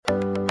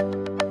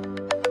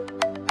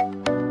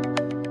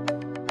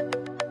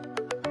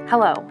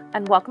Hello,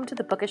 and welcome to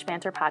the Bookish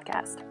Banter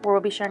podcast, where we'll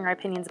be sharing our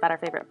opinions about our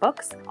favorite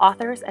books,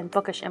 authors, and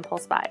bookish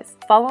impulse buys.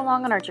 Follow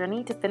along on our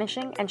journey to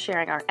finishing and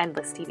sharing our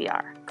endless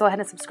TBR. Go ahead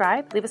and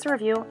subscribe, leave us a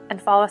review,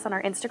 and follow us on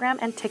our Instagram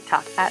and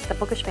TikTok at the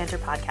Bookish Banter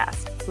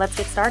podcast. Let's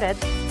get started.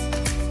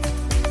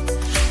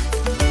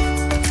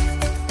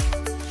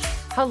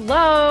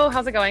 Hello,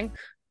 how's it going?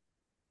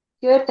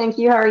 Good, thank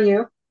you. How are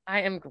you?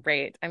 I am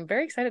great. I'm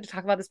very excited to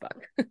talk about this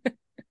book.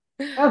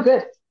 Oh,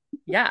 good.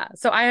 Yeah,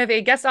 so I have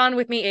a guest on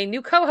with me, a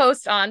new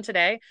co-host on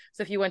today.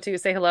 So if you want to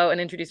say hello and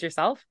introduce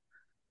yourself.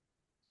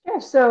 Sure.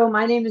 So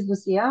my name is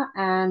Lucia,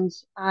 and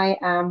I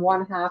am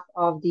one half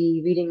of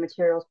the Reading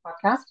Materials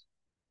podcast.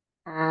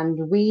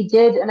 And we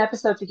did an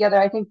episode together,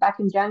 I think back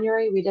in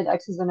January. We did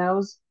X's and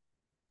O's,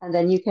 and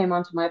then you came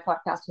onto my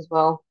podcast as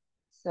well.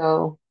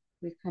 So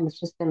we've kind of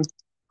just been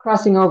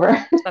crossing over.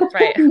 That's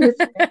right. This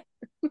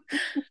way.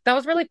 That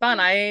was really fun.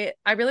 I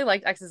really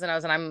liked X's and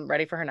O's, and I'm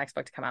ready for her next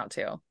book to come out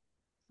too.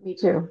 Me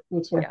too.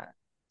 Me too. Yeah,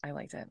 I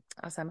liked it.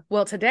 Awesome.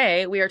 Well,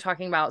 today we are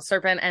talking about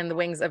Serpent and the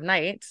Wings of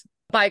Night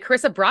by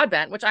Carissa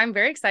Broadbent, which I'm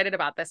very excited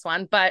about this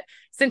one. But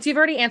since you've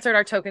already answered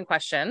our token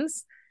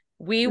questions,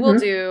 we will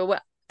do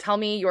tell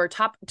me your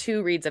top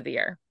 2 reads of the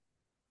year.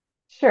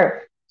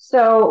 Sure.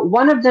 So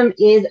one of them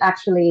is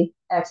actually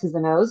X's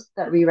and O's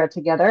that we read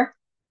together.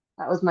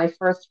 That was my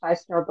first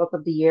 5-star book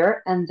of the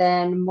year. And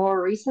then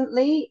more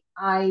recently,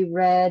 I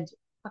read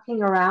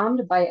Fucking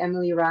Around by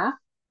Emily Rath,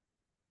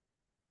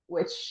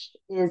 which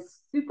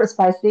is super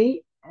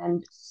spicy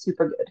and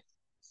super good.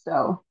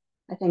 So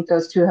I think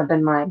those two have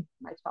been my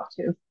top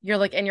 2. You're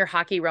like in your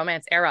hockey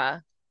romance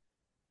era.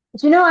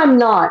 But I'm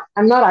not.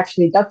 I'm not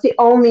actually. That's the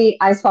only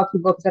ice hockey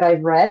book that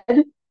I've read.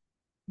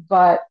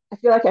 But I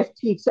feel like I've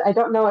peaked. I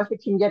don't know if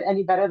it can get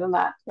any better than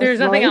that. There's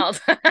nothing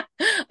Personally.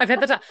 else. I've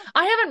hit the top.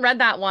 I haven't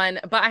read that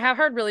one, but I have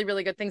heard really,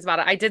 really good things about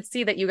it. I did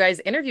see that you guys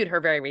interviewed her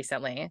very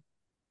recently.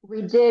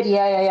 We did.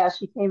 Yeah.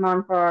 She came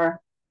on for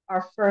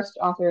our first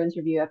author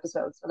interview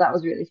episode. So that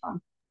was really fun.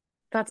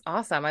 That's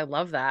awesome. I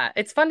love that.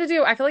 It's fun to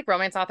do. I feel like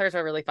romance authors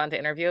are really fun to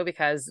interview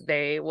because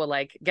they will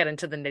like get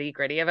into the nitty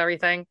gritty of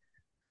everything.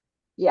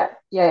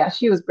 Yeah.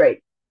 She was great.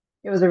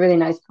 It was a really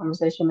nice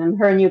conversation. And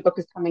her new book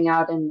is coming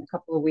out in a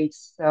couple of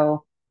weeks.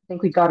 So I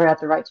think we got her at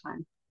the right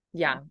time.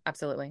 Yeah,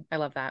 absolutely. I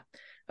love that.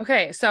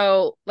 Okay,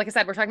 so like I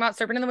said, we're talking about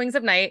Serpent and the Wings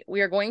of Night.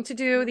 We are going to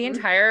do the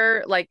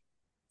entire like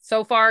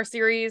so far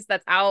series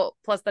that's out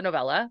plus the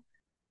novella.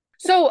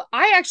 So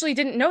I actually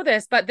didn't know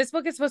this, but this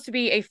book is supposed to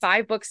be a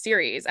 5-book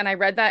series, and I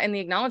read that in the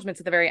acknowledgments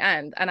at the very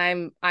end.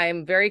 And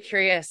I'm very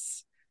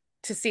curious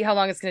to see how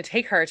long it's going to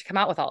take her to come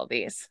out with all of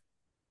these.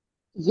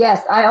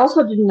 Yes, I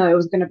also didn't know it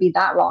was going to be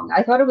that long.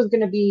 I thought it was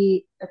going to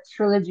be a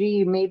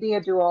trilogy, maybe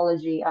a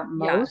duology at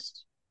Yeah,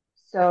 most.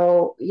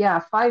 So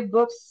yeah, 5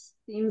 books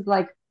seems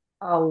like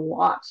a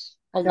lot.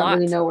 a I don't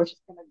really lot. know where she's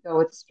going to go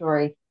with the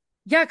story.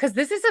 Yeah, because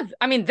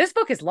I mean, this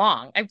book is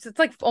long. It's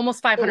like almost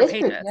It 500 is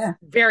good, pages. yeah.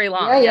 Very Yeah,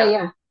 long. yeah, Yeah.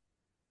 yeah.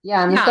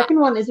 Yeah, and the Yeah. second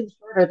one isn't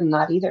shorter than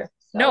that either.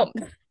 No,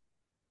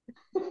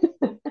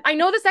 So I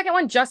know the second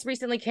one just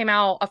recently came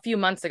out a few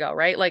months ago,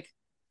 right? Like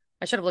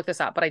I should have looked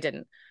this up, but I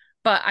didn't.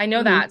 But I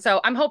know that. Mhm.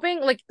 So I'm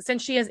hoping, like,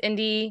 since she is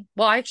indie,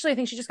 well, actually, I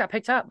think she just got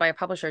picked up by a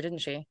publisher, didn't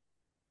she?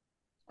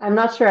 I'm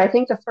not sure. I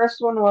think the first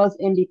one was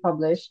indie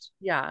published.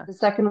 Yeah. The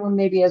second one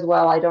maybe as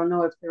well. I don't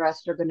know if the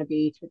rest are going to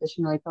be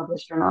traditionally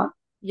published or not.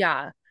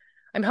 Yeah.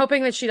 I'm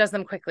hoping that she does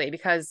them quickly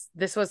because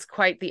this was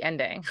quite the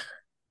ending.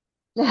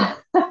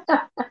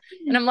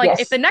 And I'm like,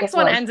 if the Yes, next it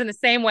one was. ends in the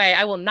same way,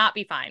 I will not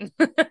be fine.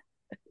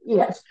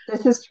 Yes,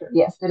 this is true.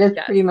 Yes, it is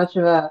Yes. pretty much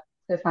of a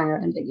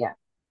cliffhanger ending. Yeah.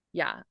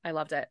 Yeah. I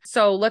loved it.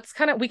 So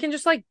we can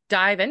just like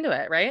dive into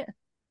it, right?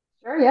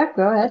 Sure. Yeah.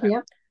 Go ahead. Okay.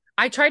 Yeah.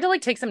 I tried to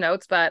like take some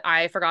notes, but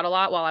I forgot a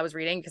lot while I was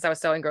reading because I was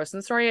so engrossed in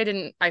the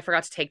story. I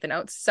forgot to take the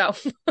notes. So,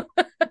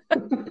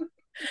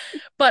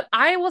 but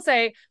I will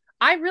say,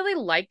 I really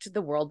liked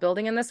the world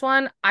building in this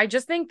one. I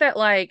just think that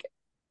like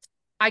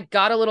I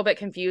got a little bit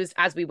confused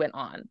as we went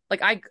on.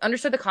 Like I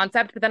understood the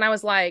concept, but then I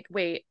was like,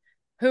 wait,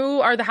 who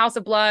are the House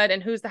of Blood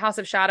and who's the House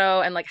of Shadow?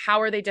 And like,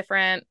 how are they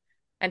different?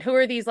 And who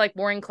are these like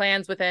warring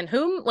clans within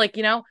whom? Like,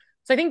 so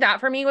I think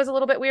that for me was a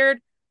little bit weird.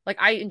 Like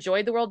I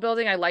enjoyed the world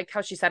building. I liked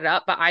how she set it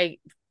up, but I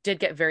did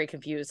get very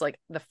confused like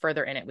the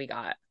further in it we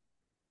got.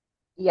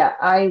 Yeah,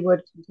 I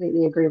would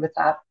completely agree with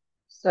that.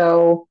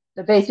 So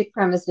the basic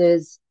premise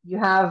is you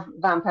have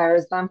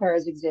vampires.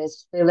 Vampires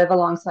exist. They live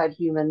alongside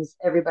humans.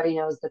 Everybody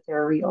knows that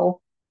they're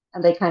real,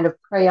 and they kind of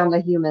prey on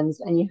the humans.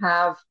 And you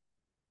have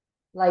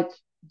like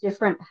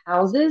different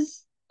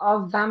houses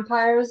of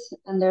vampires,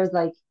 and there's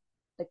like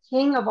the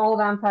king of all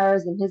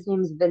vampires, and his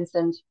name is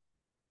Vincent.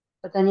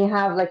 But then you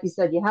have, like you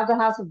said, you have the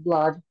House of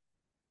Blood,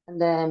 and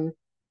then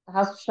the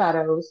House of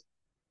Shadows,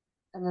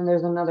 and then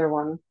there's another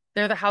one.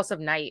 They're the House of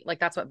Night. Like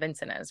that's what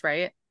Vincent is,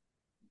 right?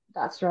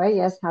 That's right,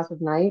 yes, House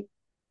of Night.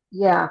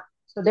 Yeah,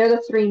 so they're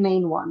the 3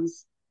 main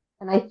ones.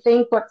 And I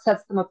think what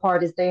sets them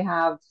apart is they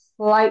have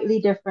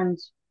slightly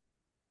different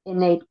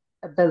innate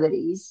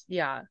abilities,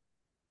 Yeah.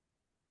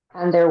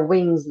 and their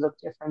wings look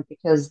different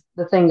because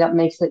the thing that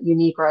makes it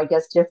unique, or I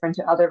guess different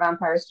to other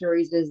vampire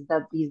stories, is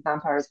that these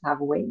vampires have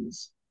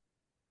wings.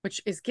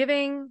 which is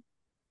giving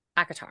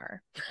Akatar.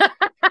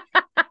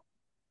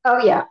 Oh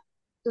yeah.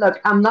 Look,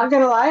 I'm not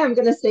gonna lie, I'm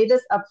gonna say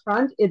this up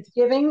front. It's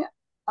giving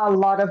a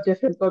lot of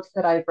different books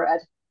that I've read.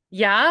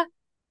 Yeah.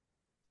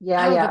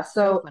 Yeah, Oh, yeah. that's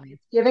so So funny.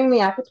 it's giving me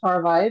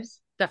Avatar vibes.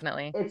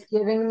 Definitely. It's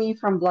giving me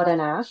From Blood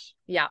and Ash.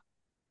 Yeah.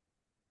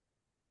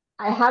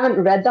 I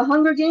haven't read The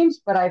Hunger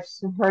Games, but I've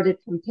heard it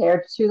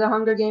compared to The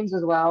Hunger Games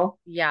as well.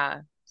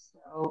 Yeah.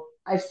 So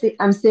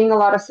I'm seeing a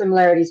lot of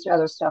similarities to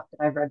other stuff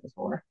that I've read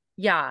before.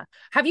 Yeah.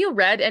 Have you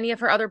read any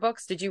of her other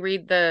books? Did you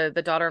read the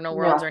Daughter of No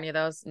Worlds or No, any of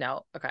those?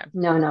 No. Okay.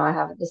 no, no, I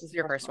haven't. This This is is the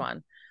your first first one.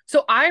 one.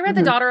 So I read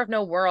The Hmm. Daughter of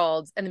No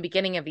Worlds in the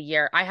beginning of the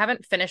year. I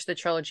haven't finished the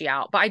trilogy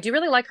out, but I do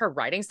really like her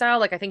writing style.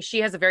 Like I think she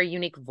has a very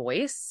unique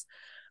voice.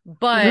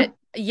 But Hmm.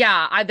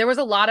 yeah, there was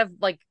a lot of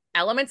like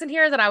elements in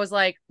here that I was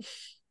like,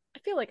 I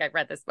feel like I've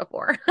read this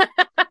before.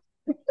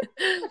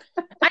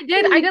 I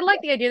did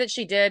like the idea that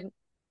she did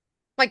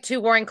like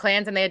two warring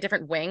clans and they had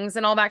different wings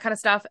and all that kind of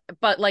stuff.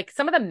 But like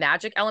some of the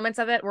magic elements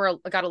of it were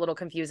got a little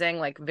confusing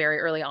like very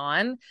early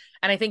on.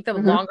 And I think the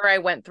Hmm. longer I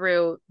went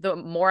through, the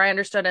more I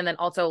understood, and then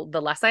also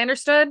the less I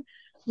understood.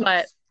 But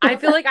Yes. I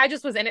feel like I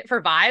just was in it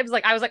for vibes.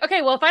 Like I was like,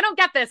 okay, well, if I don't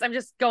get this, I'm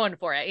just going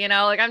for it,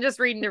 like I'm just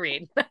reading to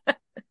read.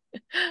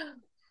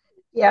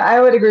 Yeah, I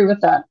would agree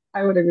with that.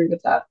 I would agree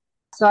with that.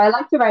 So I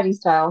like the writing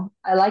style.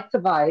 I like the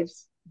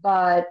vibes,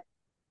 but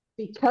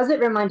because it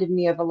reminded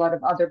me of a lot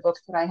of other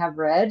books that I have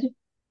read,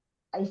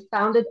 I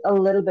found it a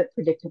little bit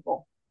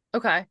predictable.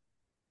 Okay.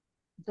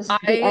 The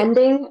I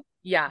ending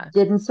Yeah.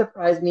 didn't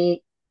surprise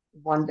me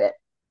one bit.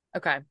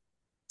 Okay. If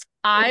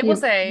I will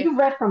say you've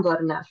read From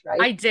Blood and Ash,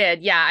 right? I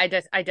did. Yeah, I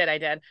did. I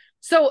did.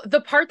 So the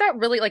part that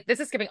really like this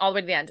is skipping all the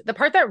way to the end. The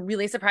part that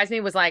really surprised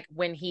me was like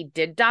when he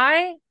did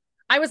die.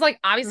 I was like,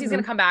 obviously he's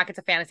gonna Hmm. come back. It's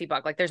a fantasy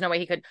book. Like there's no way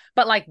he could.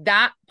 But like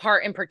that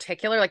part in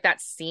particular, like that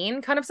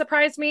scene kind of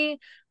surprised me.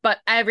 But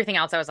everything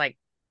else, I was like,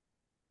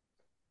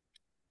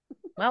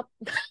 well,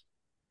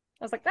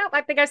 I was like, no,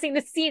 I think I've seen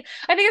this scene.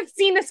 I think I've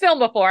seen this film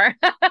before.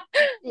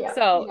 Yeah,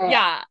 So yeah,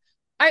 yeah.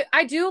 yeah.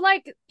 I do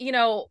like,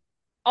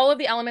 all of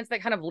the elements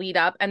that kind of lead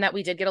up and that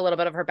we did get a little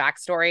bit of her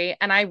backstory.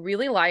 And I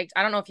really liked,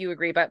 I don't know if you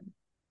agree, but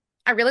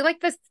I really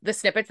like the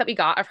snippets that we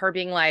got of her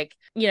being like,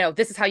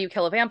 this is how you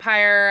kill a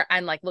vampire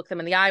and like look them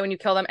in the eye when you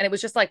kill them. And it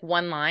was just like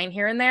one line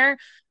here and there.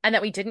 And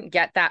that we didn't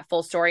get that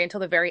full story until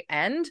the very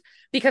end.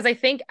 Because I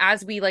think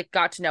as we like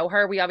got to know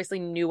her, we obviously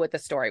knew what the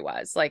story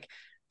was. Like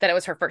that it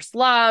was her first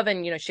love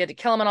and she had to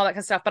kill him and all that kind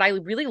of stuff. But I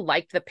really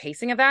liked the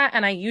pacing of that.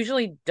 And I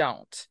usually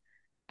don't.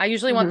 I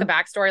usually want the Hmm.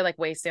 backstory like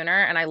way sooner.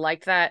 And I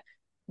liked that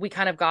we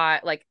kind of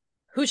got like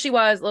who she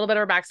was, a little bit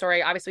of her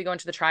backstory. Obviously, we go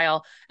into the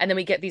trial, and then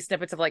we get these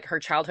snippets of like her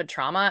childhood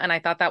trauma. And I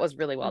thought that was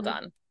really well Hmm.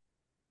 done.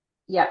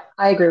 Yeah,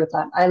 I agree with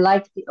that. I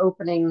like the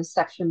opening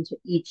section to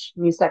each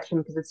new section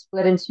because it's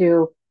split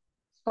into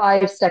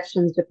five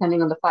sections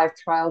depending on the five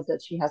trials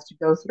that she has to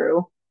go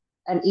through.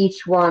 And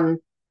each one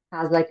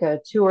has like a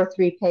 2 or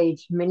 3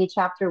 page mini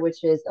chapter,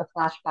 which is a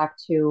flashback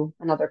to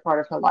another part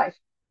of her life.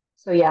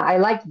 So, yeah, I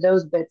liked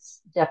those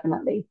bits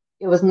definitely.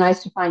 It was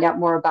nice to find out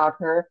more about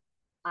her.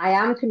 I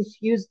am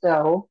confused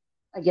though.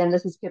 Again,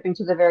 this is skipping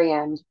to the very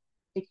end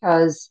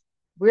because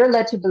we're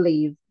led to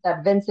believe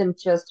that Vincent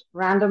just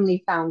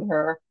randomly found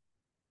her,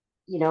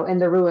 in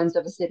the ruins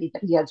of a city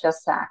that he had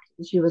just sacked.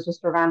 And she was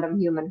just a random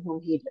human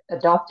whom he'd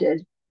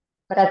adopted.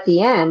 But at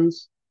the end,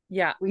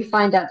 Yeah, we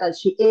find out that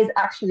she is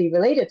actually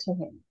related to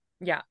him.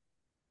 yeah,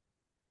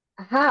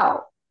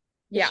 How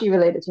is yeah, she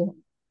related to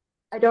him?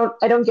 I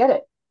don't get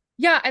it.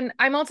 yeah. And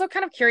I'm also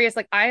kind of curious.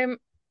 Like,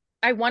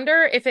 I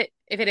wonder if it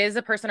is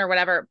a person or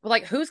whatever. But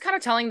like, who's kind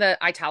of telling the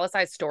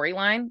italicized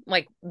storyline?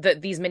 Like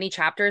these mini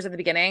chapters at the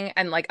beginning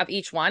and like of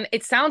each one.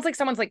 It sounds like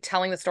someone's like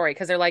telling the story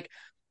because they're like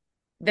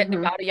that Hmm.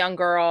 about a young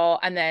girl,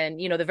 and then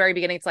the very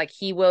beginning. It's like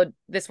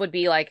this would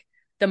be like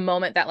the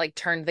moment that like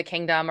turned the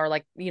kingdom or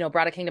like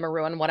brought a kingdom of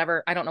ruin,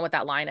 whatever. I don't know what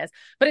that line is,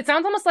 but it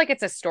sounds almost like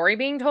it's a story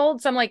being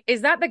told. So I'm like,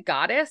 is that the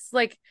goddess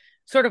like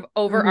sort of Hmm.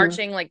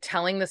 overarching like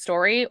telling the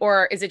story,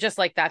 or is it just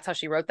like that's how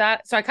she wrote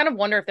that? So I kind of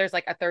wonder if there's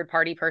like a third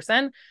party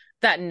person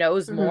that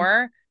knows Hmm.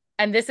 more,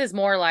 and this is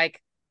more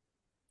like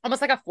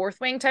almost like a fourth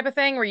wing type of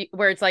thing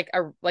where it's like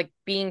a like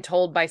being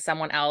told by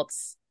someone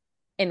else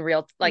in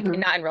real, like Hmm.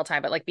 not in real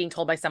time, but like being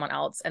told by someone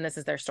else and this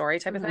is their story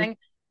type of Hmm. thing.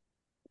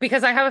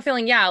 Because I have a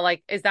feeling, yeah,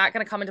 like is that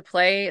going to come into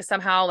play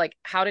somehow? Like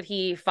how did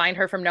he find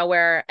her from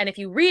nowhere? And if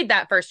you read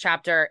that first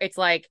chapter, it's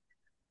like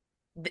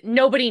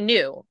nobody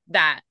knew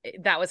that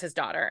that was his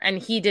daughter and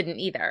he didn't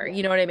either. Yeah.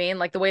 You know what I mean?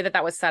 Like the way that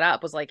that was set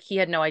up was like he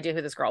had no idea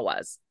who this girl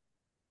was.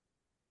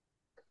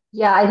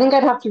 Yeah, I think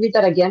I'd have to read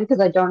that again because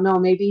I don't know.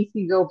 Maybe if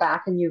you go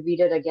back and you read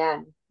it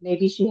again,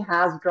 maybe she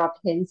has dropped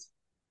hints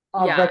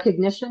of Yeah.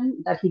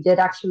 recognition that he did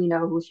actually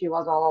know who she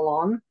was all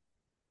along.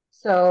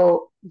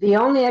 So the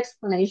only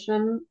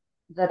explanation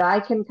that I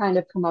can kind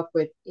of come up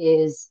with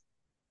is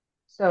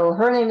so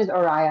her name is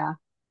Oriah,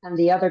 and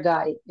the other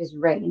guy is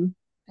Rain,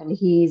 and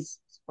he's,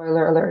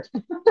 spoiler alert,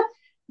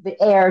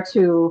 the heir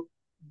to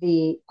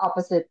the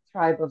opposite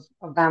tribe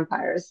of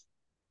vampires.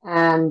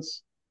 And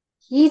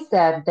he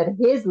said that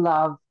his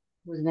love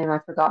whose name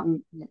I've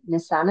forgotten,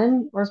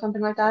 Nisanen or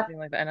something like that. Something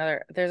like that.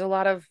 Another, there's a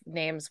lot of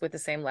names with the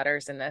same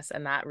letters in this,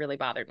 and that really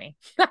bothered me.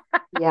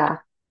 Yeah.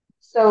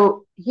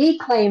 So he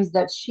claims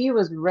that she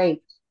was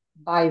raped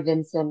by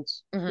Vincent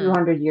Hmm.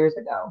 200 years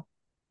ago.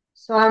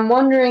 So I'm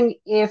wondering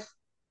if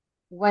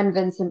when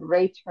Vincent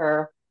raped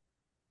her,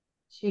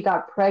 she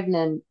got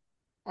pregnant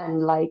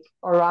and like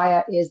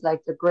Oriah is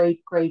like the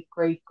great, great,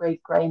 great,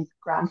 great, great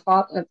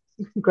grandfather,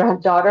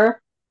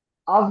 granddaughter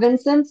of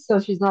Vincent. So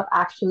she's not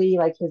actually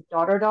like his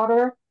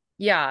daughter,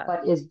 Yeah.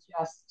 but is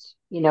just,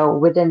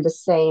 within the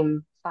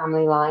same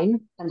family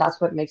line. And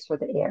that's what makes her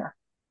the heir.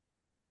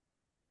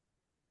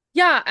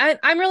 Yeah,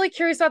 I'm really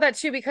curious about that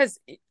too because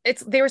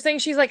it's they were saying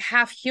she's like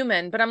half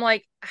human, but I'm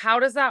like, how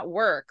does that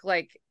work?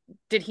 Like,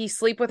 did he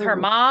sleep with her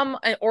Mhm. mom?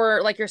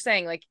 Or like you're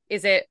saying, like,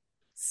 is it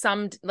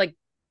some like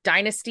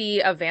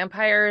dynasty of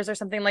vampires or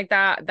something like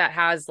that that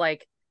has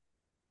like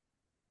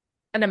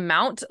an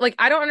amount? Like,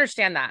 I don't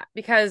understand that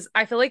because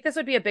I feel like this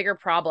would be a bigger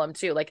problem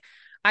too. Like,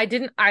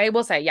 I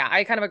will say, yeah,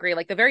 I kind of agree.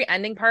 Like the very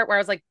ending part where I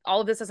was like, all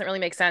of this doesn't really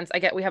make sense. I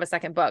get we have a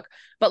second book,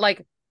 but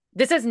like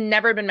this has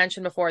never been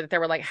mentioned before that there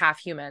were like half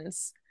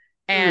humans.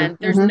 And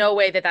there's Mm-hmm. no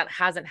way that that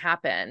hasn't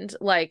happened.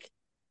 Like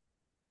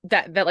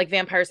that like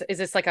vampires is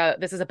this like a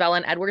this is a Bella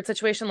and Edward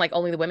situation like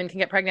only the women can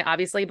get pregnant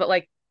obviously, but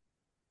like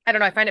I don't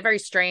know, I find it very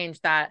strange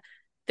that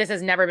this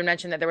has never been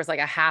mentioned that there was like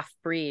a half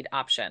breed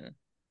option.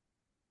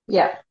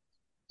 Yeah.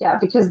 Yeah.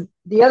 Because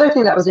the other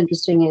thing that was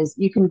interesting is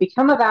you can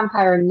become a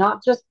vampire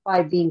not just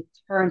by being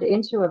turned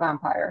into a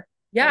vampire,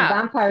 but Yeah,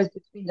 vampires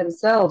between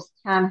themselves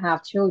can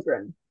have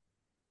children.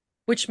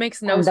 which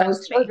makes no And sense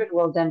those to me. children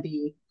will then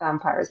be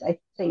vampires, I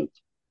think,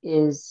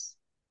 is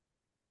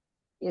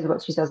is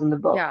what she says in the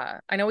book. Yeah,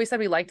 I know we said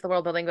we liked the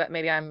world building, but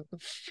maybe I'm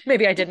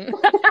maybe I didn't.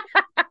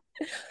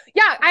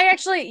 Yeah, I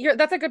actually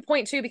that's a good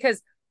point too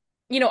because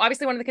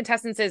obviously one of the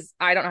contestants is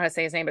I don't know how to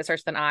say his name, but it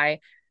starts with an I.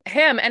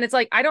 Him, and it's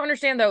like I don't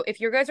understand though. If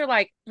your guys are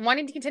like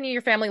wanting to continue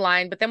your family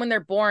line, but then when they're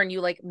born,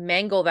 you like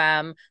mangle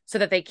them so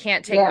that they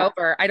can't take Yeah.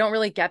 over. I don't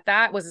really get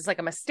that. Was this like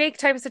a mistake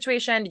type of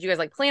situation? Did you guys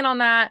like plan on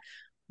that?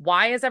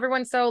 Why is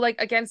everyone so like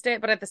against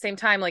it? But at the same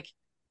time, like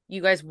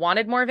you guys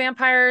wanted more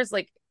vampires.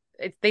 Like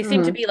they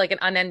seem to Hmm. be like an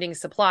unending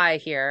supply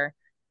here.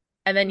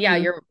 And then yeah,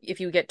 Hmm. you're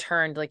if you get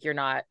turned, like you're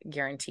not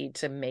guaranteed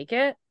to make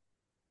it.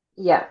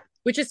 Yeah.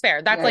 Which is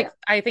fair. That's Yeah. like Yeah.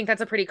 I think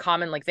that's a pretty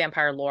common like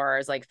vampire lore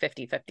is like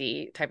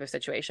 50-50 type of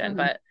situation. Hmm.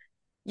 But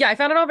yeah, I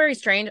found it all very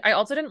strange. I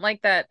also didn't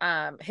like that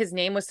his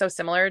name was so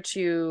similar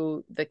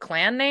to the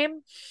clan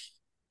name.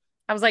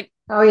 I was like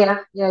Oh yeah.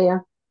 Yeah. Yeah.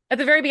 at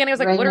the very beginning, I was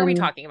like, what are we Raymond,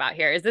 talking about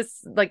here? Is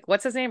this like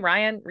what's his name?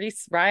 Ryan,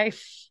 Reese, Rye,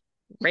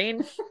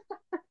 Rain,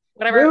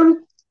 whatever,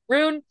 Rune,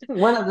 Rune.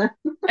 one of them.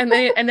 And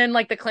then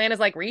like the clan is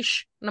like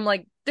Rish. And I'm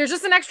like, there's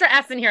just an extra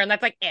S in here, and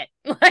that's like it.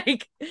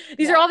 Like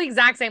these are Yeah. all the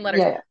exact same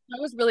letters. Yeah. Yeah.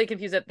 I was really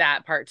confused at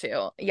that part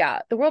too. Yeah,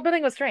 the world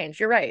building was strange.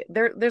 You're right.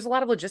 There's a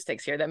lot of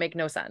logistics here that make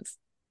no sense.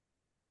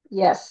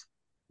 Yes.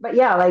 But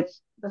yeah, like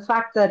the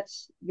fact that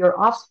your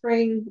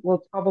offspring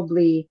will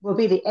be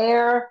the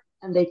heir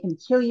and they can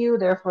kill you,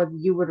 therefore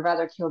you would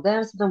rather kill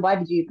them. So then why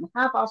did you even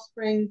have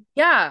offspring?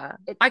 Yeah.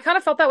 It, I kind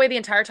of felt that way the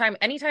entire time.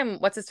 Anytime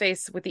what's his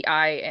face with the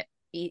eye,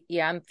 I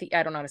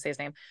don't know how to say his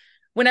name.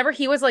 Whenever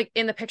he was like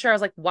in the picture, I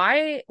was like,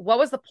 why? What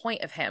was the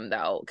point of him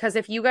though? Because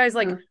if you guys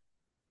like mhm,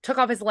 took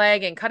off his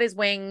leg and cut his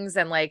wings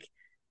and like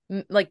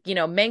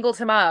mangled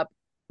him up,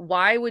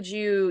 why would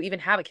you even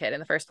have a kid in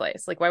the first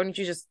place? Like why wouldn't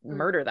you just mhm.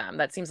 murder them?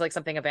 That seems like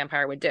something a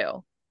vampire would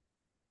do.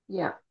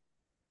 Yeah.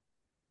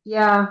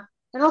 Yeah.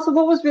 And also,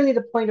 what was really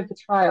the point of the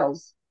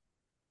trials?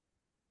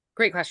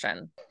 Great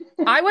question.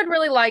 I would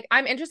really like,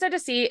 I'm interested to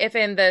see if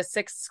in the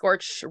Six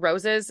Scorched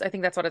Roses, I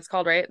think that's what it's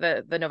called, right?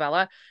 The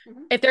novella,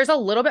 Mhm. if there's a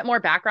little bit more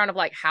background of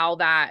like how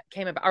that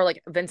came about or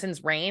like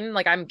Vincent's reign.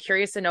 Like I'm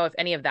curious to know if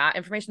any of that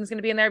information is going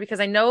to be in there because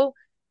I know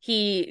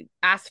he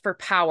asked for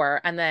power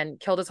and then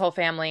killed his whole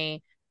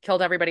family,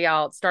 killed everybody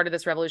else, started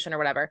this revolution or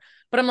whatever.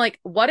 But I'm like,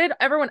 what did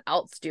everyone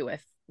else do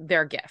with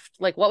their gift?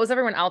 Like what was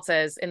everyone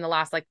else's in the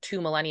last like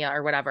 2 millennia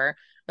or whatever?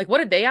 Like what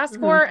did they ask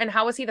for? Mhm. And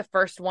how was he the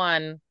first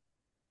one?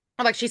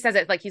 Like she says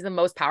it like he's the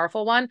most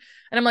powerful one.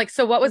 And I'm like,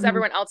 so what was Mhm.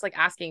 everyone else like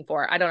asking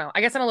for? I don't know. I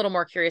guess I'm a little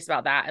more curious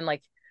about that and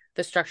like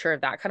the structure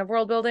of that kind of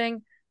world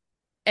building.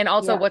 And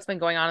also Yeah. what's been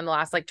going on in the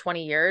last like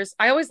 20 years.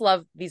 I always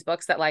love these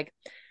books that like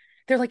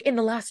they're like in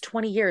the last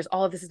 20 years,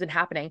 all of this has been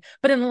happening,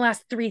 but in the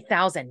last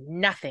 3,000,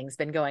 nothing's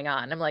been going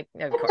on. I'm like,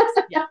 of course.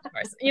 Yeah, of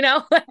course.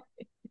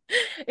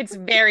 It's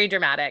very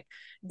dramatic.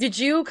 Did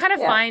you kind of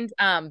Yeah.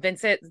 find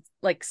Vincent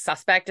like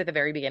suspect at the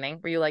very beginning?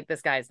 Were you like,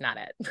 this guy's not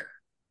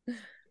it?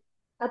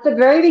 At the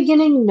very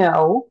beginning,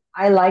 no.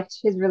 I liked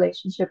his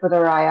relationship with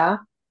Araya.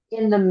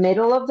 In the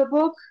middle of the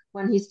book,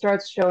 when he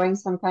starts showing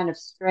some kind of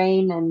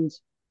strain and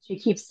she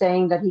keeps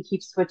saying that he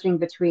keeps switching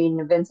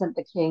between Vincent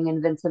the King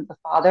and Vincent the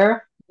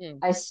Father, Mm,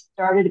 I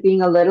started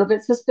being a little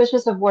bit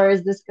suspicious of where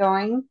is this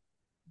going.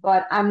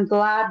 But I'm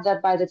glad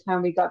that by the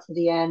time we got to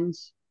the end,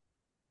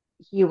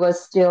 he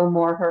was still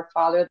more her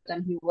father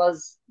than he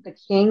was the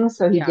king.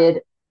 So he yeah.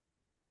 did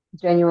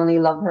genuinely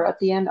love her at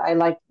the end. I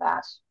liked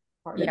that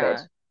part of it. Yeah.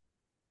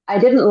 I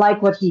didn't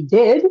like what he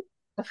did,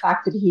 the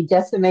fact that he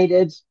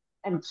decimated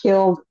and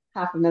killed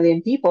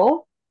 500,000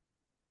 people.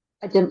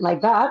 I didn't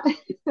like that,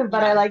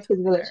 but I Yeah, liked his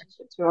totally fair.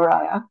 relationship to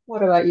Araya.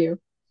 What about you?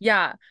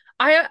 Yeah.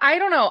 I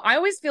don't know. I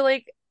always feel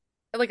like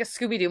a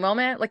Scooby-Doo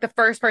moment. Like the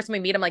first person we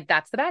meet, I'm like,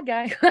 that's the bad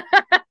guy.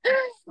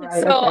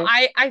 Right, So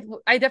okay.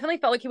 I definitely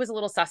felt like he was a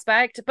little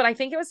suspect, but I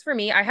think it was for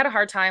me, I had a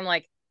hard time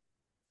like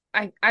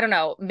I don't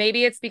know.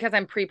 Maybe it's because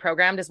I'm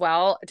pre-programmed as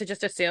well to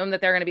just assume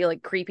that they're going to be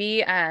like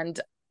creepy and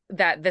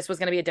that this was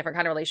going to be a different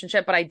kind of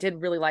relationship. But I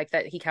did really like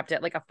that he kept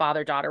it like a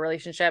father-daughter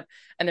relationship,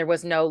 and there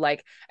was no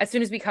like as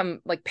soon as we become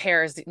like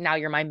pairs, now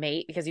you're my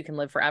mate because you can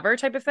live forever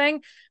type of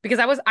thing. Because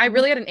I Hmm.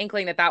 really had an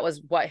inkling that that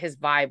was what his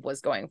vibe was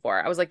going for.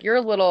 I was like, you're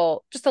a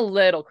little, just a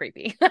little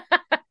creepy,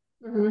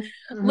 Hmm.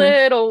 Hmm.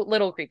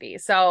 little creepy.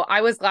 So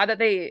I was glad that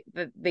they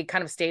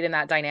kind of stayed in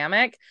that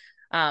dynamic.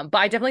 But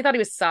I definitely thought he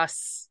was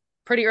sus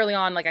pretty early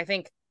on. Like I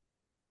think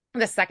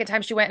the second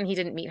time she went and he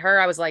didn't meet her,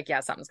 I was like, yeah,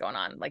 something's going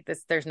on. Like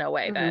this, there's no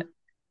way that Hmm.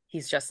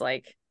 he's just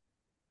like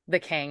the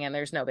king and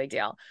there's no big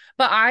deal.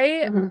 But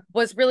I Hmm.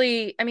 was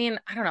really, I mean,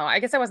 I don't know. I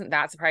guess I wasn't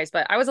that surprised,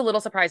 but I was a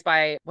little surprised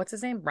by what's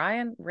his name?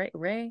 Ryan?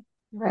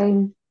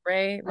 Rain.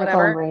 Ray, I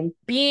call him whatever. Rain.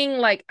 Being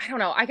like, I don't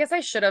know. I guess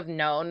I should have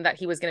known that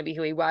he was going to be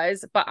who he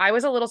was, but I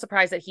was a little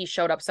surprised that he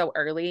showed up so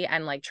early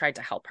and like tried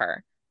to help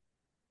her.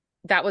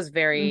 That was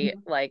very Hmm.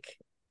 like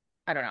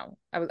I don't know.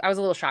 I was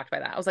a little shocked by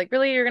that. I was like,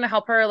 really, you're gonna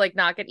help her like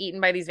not get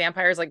eaten by these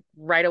vampires like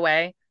right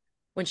away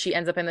when she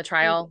ends up in the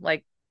trial?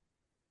 Like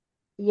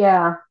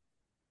Yeah.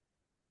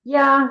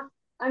 Yeah.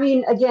 I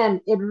mean,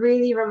 again, it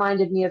really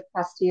reminded me of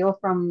Castile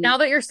now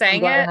that you're from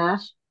saying Blood and it,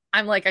 Ash.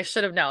 I'm like, I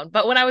should have known.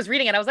 But when I was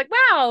reading it, I was like,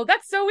 wow,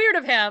 that's so weird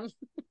of him.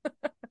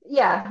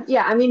 Yeah,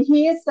 yeah. I mean,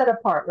 he is set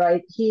apart,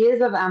 right? He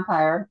is a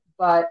vampire,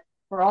 but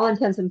for all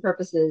intents and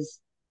purposes,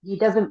 he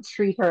doesn't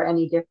treat her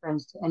any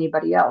different to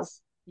anybody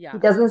else. He Yeah,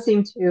 doesn't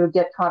seem to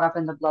get caught up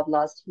in the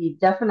bloodlust. He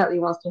definitely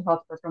wants to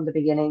help her from the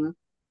beginning,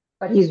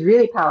 but he's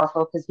really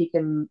powerful because he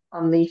can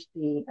unleash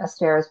the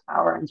Aster's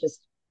power and just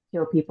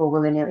kill people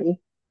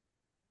willy-nilly.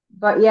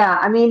 But yeah,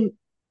 I mean,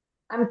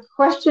 I'm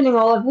questioning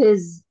all of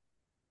his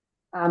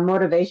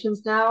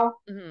motivations now.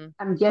 hmm,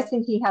 I'm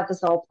guessing he had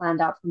this all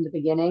planned out from the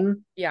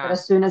beginning, that yeah,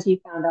 as soon as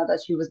he found out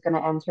that she was going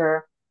to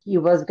enter, he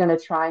was going to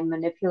try and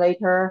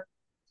manipulate her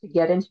to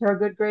get into her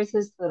good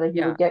graces so that he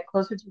yeah. would get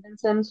closer to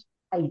Vincent,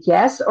 I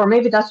guess. Or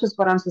maybe that's just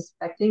what I'm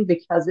suspecting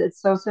because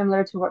it's so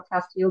similar to what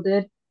Castile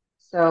did.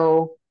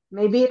 So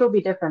maybe it'll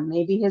be different.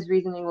 Maybe his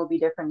reasoning will be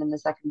different in the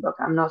second book.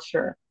 I'm not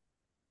sure.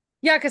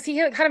 Yeah, because he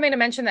had kind of made a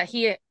mention that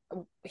he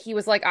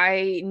was like,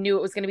 I knew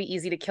it was going to be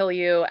easy to kill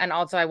you, and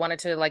also I wanted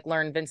to like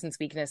learn Vincent's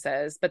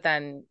weaknesses. But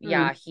then,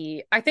 yeah, Hmm.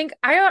 I think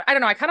I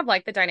don't know. I kind of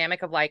like the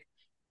dynamic of like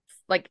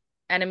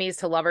enemies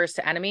to lovers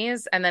to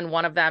enemies, and then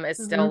one of them is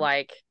still Hmm.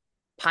 like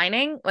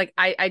pining. Like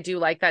I do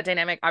like that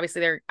dynamic.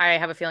 Obviously, I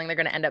have a feeling they're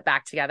going to end up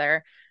back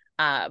together.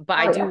 But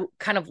I Oh, yeah. do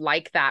kind of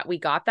like that we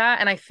got that,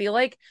 and I feel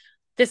like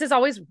this is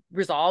always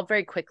resolved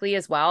very quickly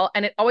as well.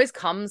 And it always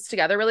comes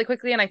together really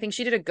quickly. And I think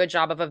she did a good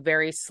job of a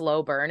very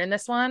slow burn in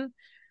this one.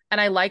 And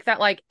I like that,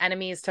 like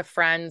enemies to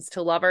friends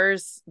to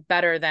lovers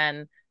better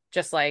than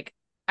just like,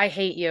 I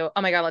hate you.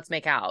 Oh my God, let's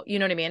make out. You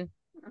know what I mean?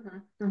 Hmm.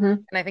 Hmm.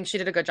 And I think she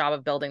did a good job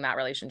of building that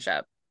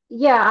relationship.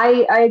 Yeah,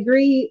 I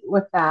agree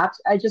with that.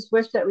 I just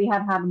wish that we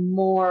had had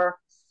more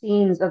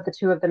scenes of the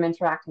two of them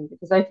interacting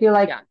because I feel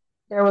like Yeah.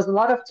 there was a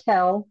lot of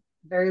tell,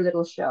 very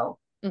little show.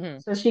 Hmm.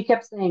 So she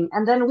kept saying,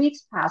 and then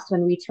weeks passed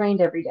and we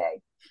trained every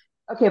day.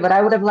 Okay, but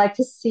I would have liked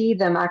to see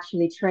them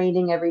actually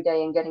training every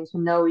day and getting to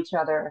know each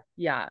other,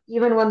 Yeah.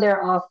 even when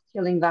they're off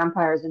killing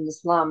vampires in the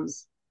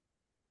slums.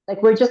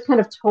 Like we're just kind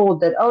of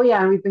told that, oh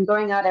yeah, and we've been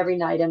going out every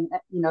night and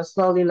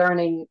slowly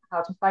learning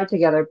how to fight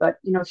together. But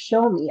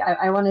show me.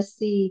 I want to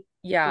see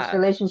this Yeah.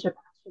 relationship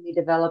actually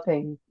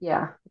developing.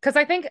 Yeah. Because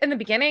I think in the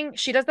beginning,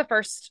 she does the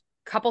first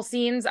couple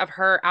scenes of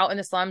her out in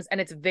the slums, and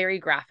it's very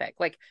graphic,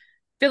 like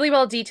really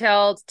well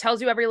detailed,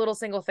 tells you every little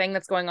single thing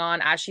that's going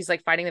on as she's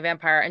like fighting the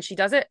vampire. And she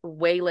does it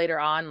way later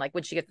on, like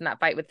when she gets in that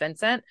fight with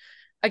Vincent.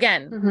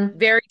 Again, Hmm.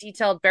 very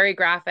detailed, very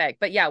graphic.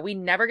 But yeah, we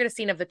never get a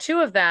scene of the two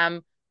of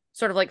them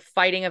sort of like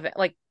fighting of it,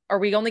 like, or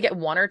we only get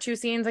one or two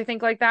scenes, I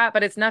think, like that.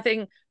 But it's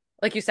nothing,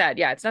 like you said,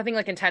 yeah, it's nothing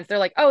like intense. They're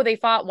like, oh, they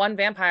fought one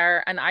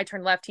vampire and I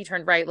turned left, he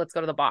turned right, let's go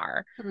to the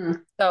bar. Hmm.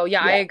 So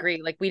yeah, I Yeah.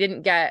 agree. Like we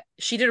didn't get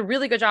she did a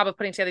really good job of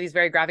putting together these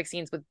very graphic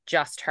scenes with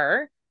just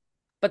her,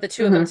 but the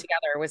two of them Hmm.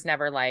 together was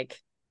never like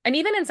and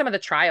even in some of the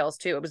trials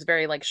too, it was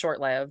very like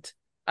short-lived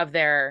of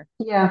their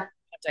Yeah.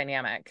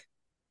 dynamic.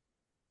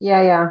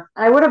 Yeah. Yeah.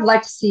 I would have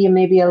liked to see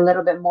maybe a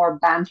little bit more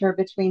banter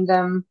between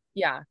them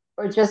Yeah.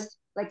 or just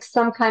like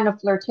some kind of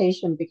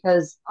flirtation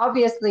because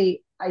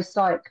obviously I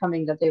saw it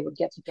coming that they would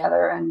get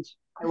together and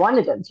I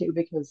wanted them to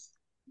because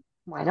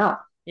why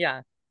not?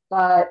 Yeah.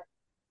 But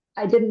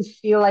I didn't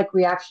feel like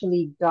we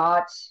actually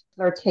got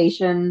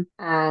flirtation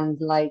and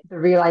like the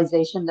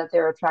realization that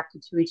they're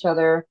attracted to each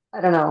other.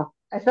 I don't know.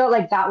 I felt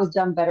like that was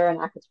done better in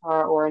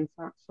Akatar or in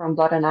From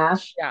Blood and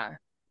Ash. Yeah.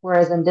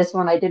 Whereas in this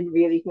one, I didn't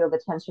really feel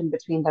the tension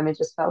between them. It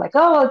just felt like,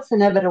 oh, well, it's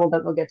inevitable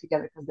that they'll get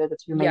together because they're the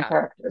two main Yeah.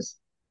 characters.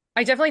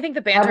 I definitely think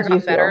the How banter did you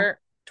got feel? better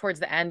towards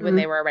the end when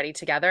they Mm-hmm. were already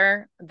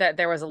together, that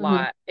there was a Mm-hmm.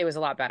 lot, it was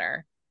a lot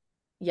better.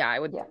 Yeah,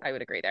 Yeah. I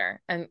would agree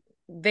there. And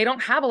they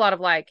don't have a lot of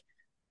like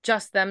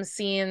just them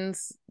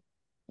scenes.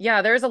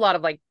 Yeah, there's a lot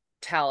of like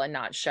tell and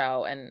not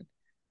show. And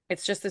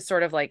it's just this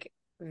sort of like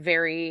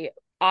very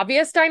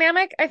obvious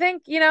dynamic, I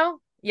think, you know?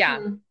 Yeah.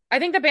 Mm-hmm. I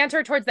think the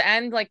banter towards the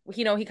end, like,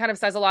 you know, he kind of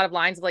says a lot of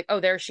lines of like, oh,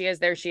 there she is,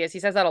 there she is. He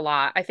says that a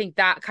lot. I think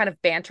that kind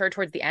of banter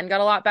towards the end got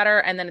a lot better.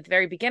 And then at the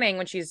very beginning,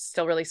 when she's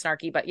still really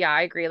snarky, but yeah,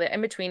 I agree. Like, in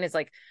between is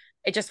like,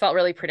 it just felt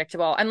really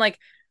predictable. And like,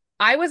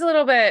 I was a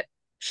little bit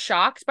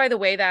shocked by the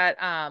way that,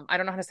 I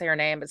don't know how to say her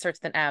name, but starts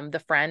with an M, the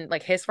friend,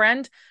 like his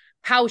friend,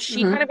 how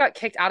she kind Mm-hmm. of got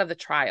kicked out of the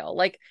trial.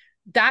 Like,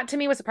 that to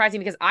me was surprising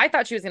because I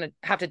thought she was gonna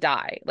have to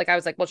die. Like I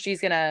was like, well,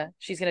 she's gonna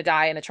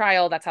die in a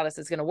trial. That's how this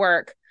is gonna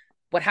work,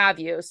 what have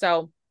you.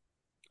 So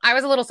I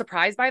was a little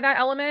surprised by that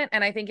element,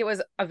 and I think it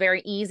was a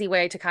very easy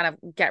way to kind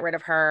of get rid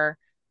of her,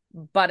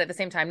 but at the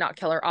same time not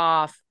kill her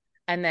off,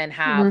 and then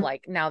have Mm-hmm.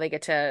 like now they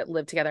get to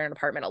live together in an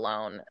apartment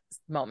alone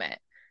moment.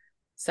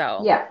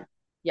 So Yeah.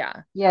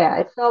 yeah, Yeah.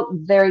 It felt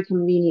very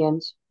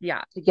convenient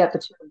yeah, to get the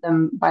two of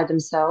them by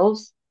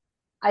themselves.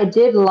 I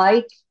did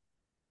like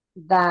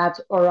that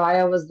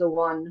Oriah was the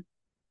one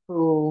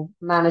who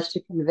managed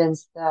to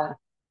convince the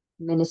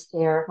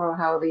minister, or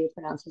however you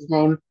pronounce his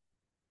name,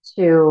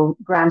 to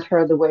grant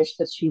her the wish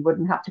that she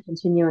wouldn't have to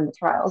continue in the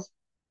trials.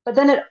 But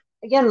then it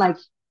again, like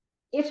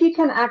if you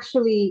can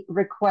actually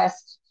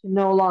request to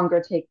no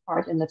longer take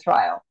part in the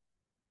trial,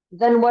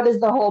 then what is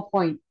the whole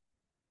point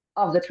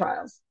of the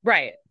trials?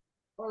 right.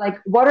 Or like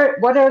what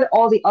are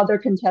all the other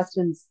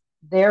contestants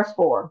there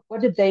for?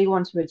 What did they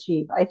want to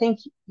achieve? I think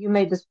you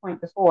made this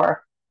point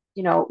before.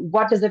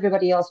 What does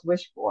everybody else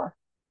wish for?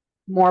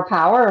 More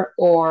power,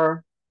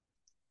 or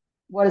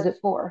what is it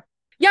for?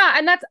 Yeah,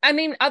 and that's, I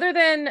mean, other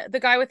than the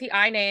guy with the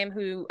I name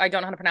who I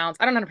don't know how to pronounce,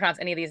 I don't know how to pronounce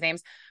any of these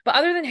names, but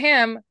other than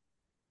him,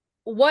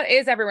 what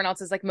is everyone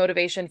else's like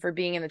motivation for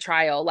being in the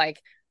trial?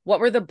 Like, what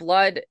were the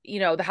blood,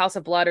 the House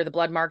of Blood or the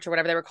Blood March or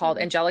whatever they were called,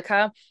 Mm-hmm.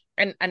 Angelica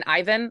and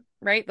Ivan,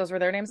 right? Those were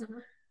their names. Mm-hmm.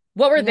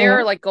 What were Yeah, their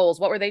yeah. like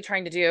goals? What were they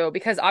trying to do?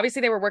 Because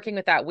obviously they were working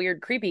with that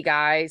weird, creepy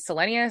guy,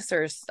 Selenius,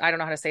 or I don't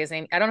know how to say his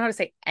name. I don't know how to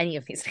say any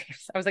of these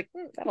names. I was like,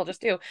 that'll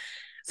just do.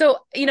 So,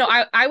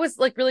 I was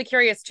like really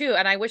curious too.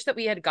 And I wish that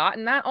we had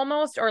gotten that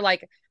almost, or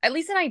like at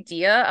least an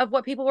idea of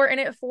what people were in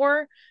it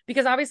for.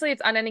 Because obviously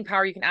it's unending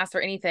power. You can ask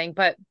for anything,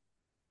 but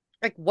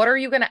like, what are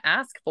you going to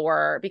ask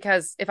for?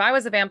 Because if I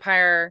was a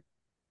vampire,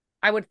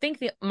 I would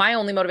think my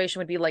only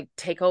motivation would be like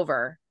take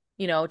over,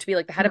 to be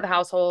like the head of the Mhm.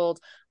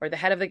 household or the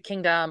head of the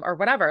kingdom or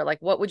whatever. Like,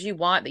 what would you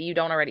want that you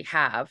don't already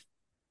have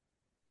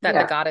that the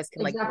Yeah, goddess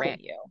can like exactly.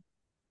 grant you?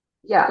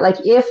 Yeah, like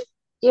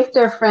if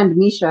their friend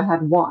Misha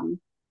had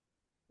won,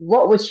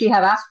 what would she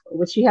have asked for?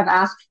 Would she have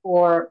asked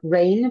for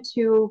Rain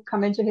to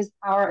come into his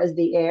power as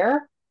the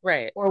heir,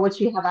 Right. or would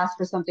she have asked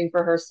for something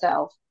for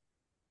herself?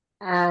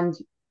 And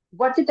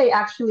what did they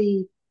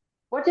actually,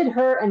 what did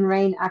her and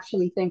Rain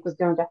actually think was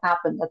going to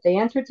happen? That they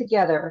entered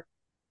together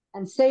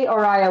and say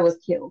Oriah was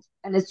killed,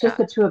 and it's just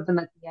Yeah. the two of them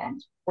at the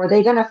end. Were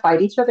they going to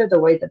fight each other the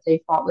way that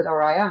they fought with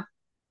Oriah?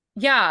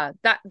 Yeah,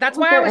 What that's was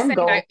why I their was end saying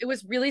goal? it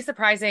was really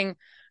surprising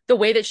the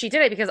way that she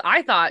did it because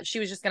I thought she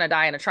was just going to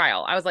die in a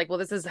trial. I was like, well,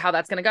 this is how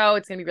that's going to go.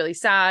 It's going to be really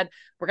sad.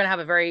 We're going to have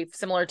a very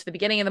similar to the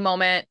beginning of the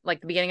moment,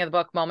 like the beginning of the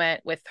book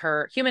moment with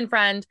her human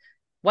friend,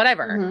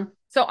 whatever. Mm-hmm.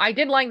 So I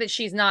did like that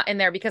she's not in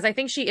there because I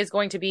think she is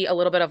going to be a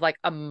little bit of like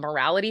a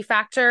morality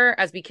factor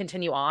as we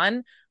continue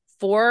on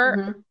for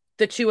Mm-hmm.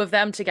 the two of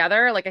them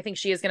together. Like I think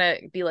she is going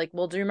to be like,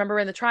 well, do you remember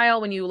in the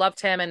trial when you loved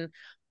him? And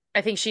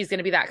I think she's going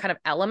to be that kind of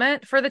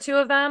element for the two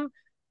of them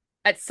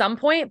at some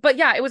point. But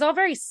yeah, it was all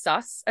very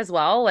sus as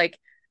well. Like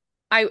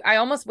I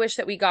almost wish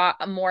that we got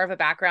a more of a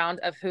background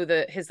of who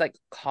his like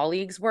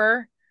colleagues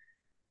were.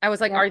 I was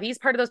like, Yeah. are these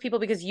part of those people?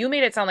 Because you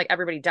made it sound like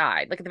everybody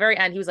died. Like at the very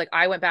end, he was like,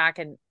 I went back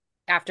and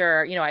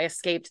after, I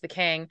escaped the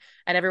king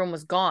and everyone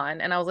was gone.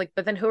 And I was like,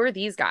 but then who are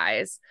these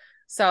guys?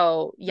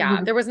 So yeah,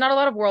 Mm-hmm. there was not a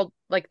lot of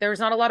there was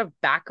not a lot of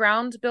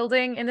background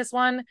building in this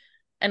one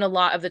and a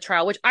lot of the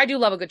trial, which I do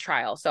love a good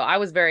trial. So I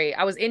was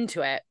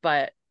into it,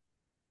 but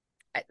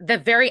the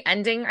very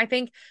ending, I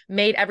think,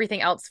 made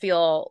everything else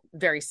feel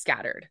very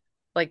scattered.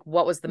 Like,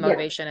 what was the Yeah.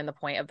 motivation and the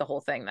point of the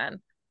whole thing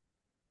then?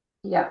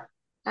 Yeah.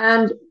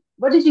 And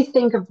what did you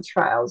think of the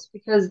trials?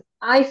 Because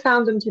I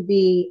found them to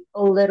be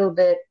a little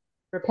bit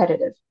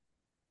repetitive,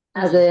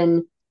 as Mm,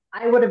 in,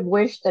 I would have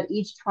wished that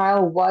each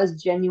trial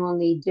was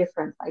genuinely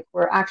different. Like,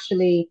 we're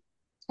actually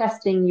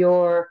testing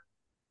your,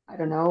 I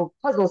don't know,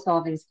 puzzle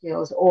solving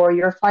skills or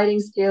your fighting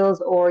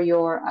skills or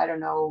your, I don't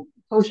know,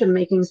 potion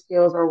making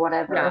skills or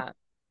whatever. yeah.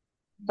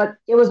 But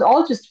it was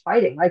all just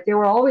fighting. Like they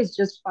were always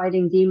just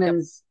fighting Yep.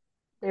 demons.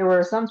 They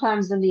were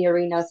sometimes in the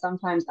arena,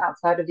 sometimes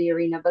outside of the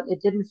arena, but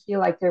it didn't feel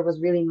like there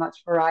was really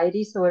much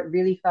variety. So it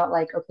really felt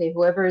like, okay,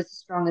 whoever is the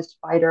strongest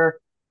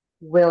fighter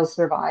will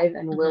survive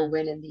and will Hmm.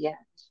 win in the end.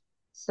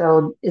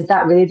 So is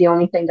that really the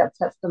only thing that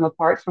sets them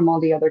apart from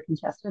all the other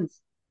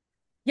contestants?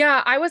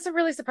 Yeah, I was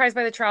really surprised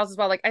by the trials as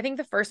well. Like, I think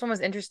the first one was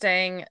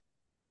interesting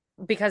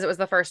because it was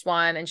the first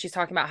one, and she's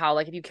talking about how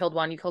like if you killed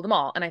one, you killed them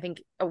all. And I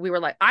think we were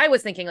like, I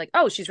was thinking like,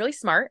 oh, she's really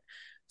smart.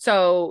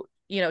 So,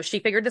 she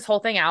figured this whole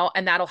thing out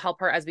and that'll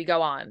help her as we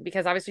go on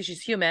because obviously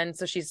she's human,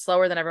 so she's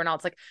slower than everyone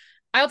else. Like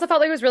I also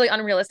felt like it was really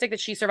unrealistic that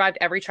she survived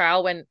every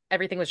trial when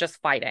everything was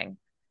just fighting.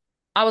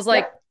 I was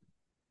like, Yep.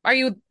 are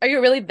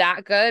you really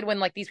that good when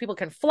like these people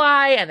can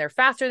fly and they're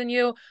faster than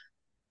you?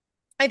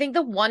 I think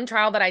the one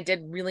trial that I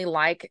did really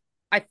like,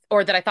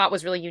 or that I thought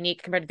was really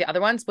unique compared to the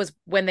other ones, was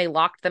when they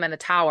locked them in the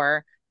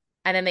tower,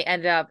 and then they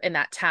ended up in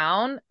that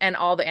town, and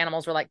all the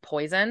animals were like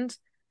poisoned.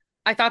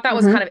 I thought that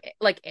was kind Hmm. of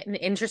like an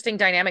interesting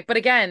dynamic, but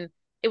again,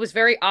 it was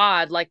very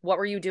odd. Like, what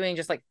were you doing?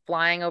 Just like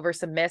flying over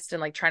some mist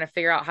and like trying to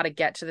figure out how to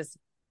get to this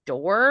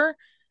door.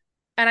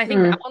 And I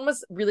think that Mm. one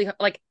was really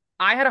like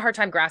I had a hard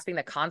time grasping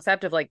the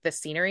concept of like the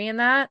scenery in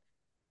that.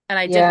 And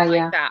I did Yeah,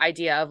 like yeah. that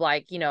idea of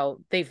like,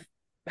 they've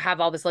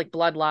have all this like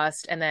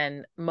bloodlust and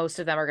then most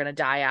of them are going to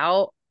die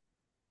out.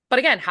 But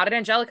again, how did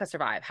Angelica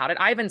survive? How did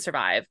Ivan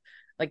survive?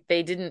 Like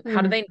they didn't,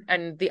 how did Mm. they,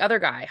 and the other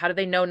guy, how did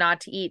they know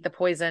not to eat the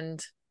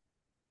poisoned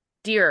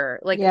deer?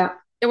 Like Yeah,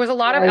 there was a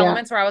lot of yeah, yeah.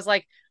 elements where I was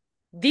like,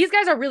 these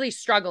guys are really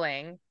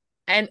struggling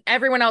and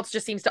everyone else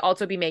just seems to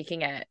also be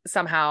making it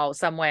somehow,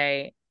 some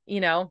way.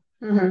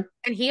 Hmm.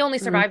 And he only Hmm.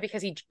 survived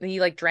because he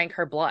like drank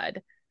her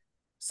blood.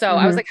 So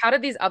I was Hmm. like, how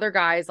did these other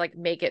guys like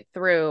make it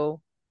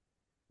through?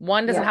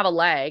 One doesn't Yeah, have a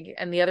leg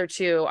and the other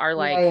two are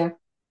yeah, like, yeah.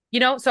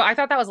 so I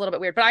thought that was a little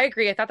bit weird, but I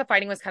agree. I thought the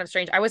fighting was kind of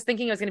strange. I was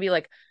thinking it was going to be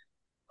like,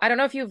 I don't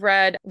know if you've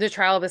read The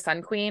Trial of the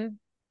Sun Queen.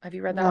 Have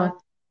you read that one?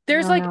 No,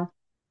 There's no, like, no.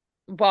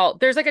 well,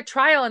 there's like a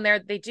trial in there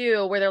they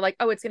do where they're like,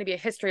 oh, it's going to be a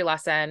history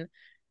lesson.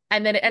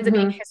 And then it ends up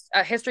being Hmm.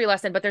 a history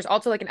lesson, but there's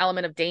also like an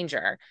element of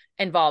danger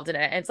involved in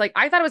it. And it's like,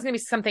 I thought it was going to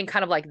be something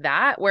kind of like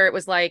that, where it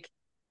was like,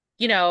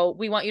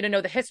 we want you to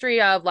know the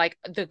history of like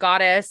the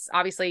goddess.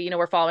 Obviously,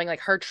 we're following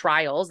like her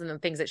trials and the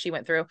things that she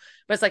went through.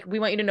 But it's like, we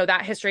want you to know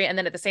that history. And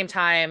then at the same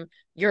time,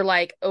 you're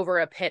like over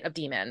a pit of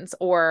demons,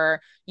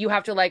 or you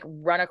have to like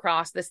run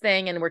across this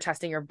thing and we're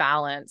testing your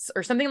balance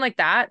or something like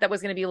that. That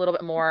was going to be a little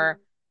bit more,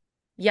 Hmm.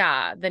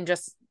 yeah, than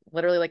just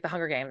literally like the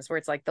Hunger Games, where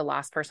it's like the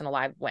last person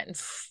alive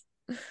wins.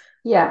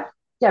 Yeah,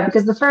 yeah,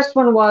 because the first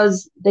one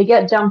was they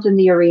get dumped in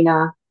the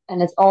arena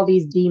and it's all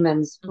these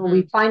demons who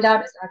we Hmm. find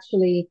out is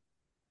actually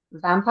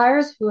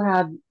vampires who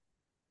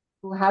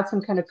had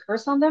some kind of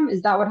curse on them.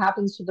 Is that what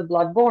happens to the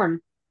Bloodborne?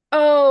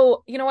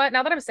 Oh, you know what?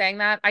 Now that I'm saying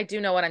that, I do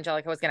know what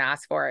Angelica was going to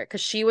ask for it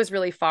because she was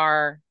really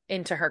far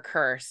into her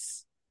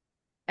curse.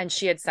 And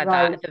she had said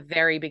that Right. at the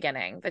very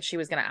beginning that she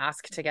was going to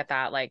ask to get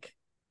that, like,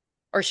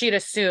 or she'd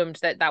assumed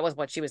that that was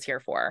what she was here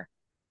for,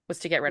 was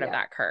to get rid of Yeah,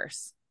 that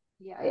curse.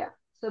 yeah, yeah.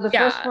 So the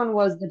first Yeah. one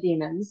was the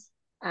demons,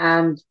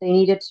 and they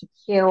needed to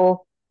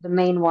kill the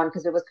main one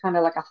because it was kind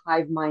of like a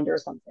hive mind or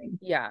something.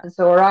 Yeah. And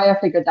so Araya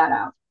figured that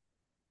out.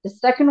 The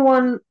second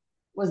one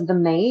was the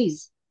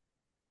maze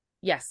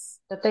Yes.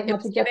 that they It had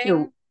was to get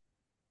through.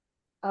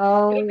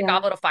 Oh, giving the yeah.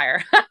 goblet of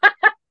fire.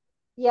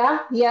 Yeah,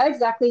 yeah,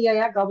 exactly. Yeah,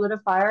 yeah. Goblet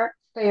of Fire.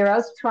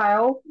 Feyre's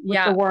trial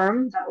with the Yeah,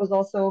 worm. That was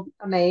also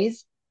a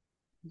maze.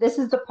 This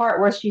is the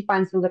part where she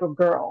finds the little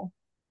girl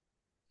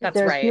because that's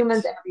there's right.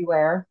 humans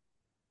everywhere,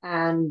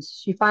 and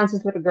she finds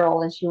this little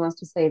girl and she wants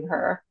to save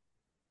her.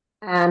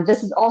 And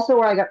this is also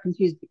where I got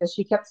confused because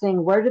she kept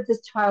saying, "Where did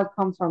this child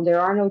come from?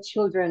 There are no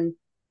children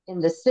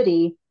in the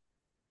city."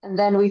 And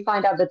then we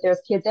find out that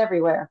there's kids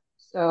everywhere.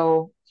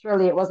 So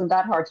surely it wasn't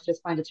that hard to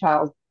just find a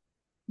child.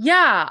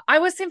 Yeah, I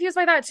was confused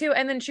by that too.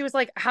 And then she was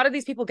like, how did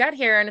these people get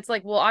here? And it's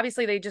like, well,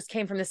 obviously they just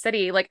came from the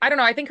city. Like, I don't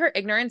know. I think her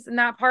ignorance in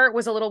that part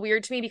was a little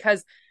weird to me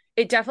because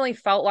it definitely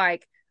felt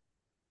like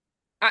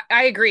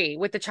I agree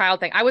with the child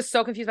thing. I was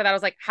so confused by that. I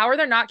was like, how are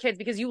there not kids?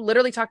 Because you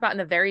literally talked about in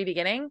the very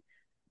beginning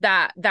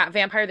that that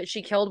vampire that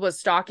she killed was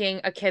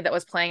stalking a kid that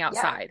was playing Yep,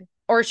 outside.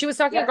 Or she was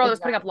stalking a yep, girl that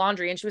was putting up exactly.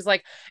 laundry and she was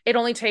like, it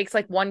only takes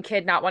like one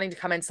kid not wanting to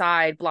come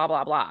inside, blah,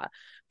 blah, blah.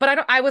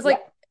 But I was like,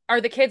 Yep.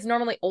 are the kids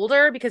normally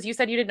older? Because you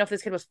said you didn't know if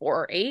this kid was 4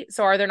 or 8.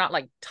 So are there not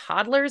like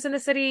toddlers in the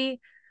city?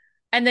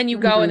 And then you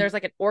go and Hmm. there's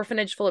like an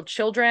orphanage full of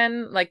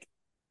children. Like,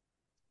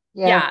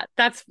 Yeah. yeah,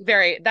 that's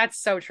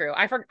so true.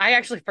 I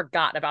actually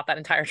forgot about that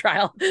entire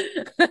trial.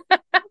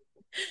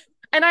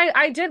 And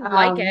I did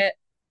like Um, it,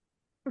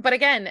 but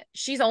again,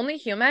 she's only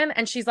human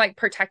and she's like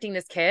protecting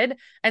this kid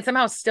and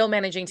somehow still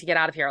managing to get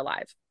out of here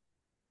alive.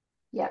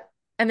 yeah.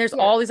 And there's Yeah.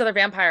 all these other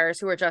vampires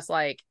who are just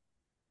like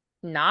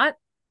not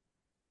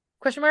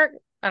question mark.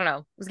 I don't know.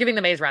 I was giving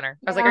the Maze Runner.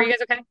 I was like, are you Yeah.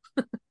 guys okay?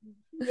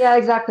 Yeah,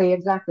 exactly,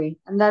 exactly.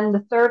 And then the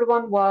third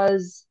one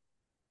was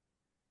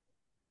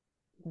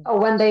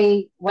when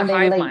The they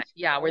hive mind. linked,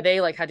 Yeah, where right?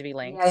 they like had to be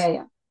Yeah, yeah, linked.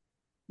 yeah.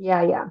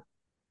 Yeah, yeah.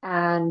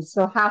 And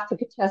so half the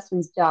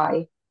contestants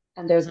die,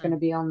 and there's going Hmm. to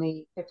be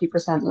only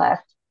 50%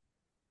 left.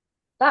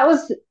 That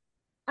was,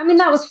 I mean,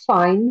 that was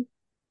fine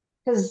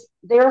because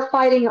they were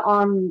fighting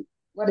on,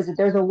 what is it?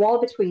 There's a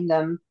wall between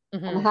them,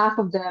 and Hmm. half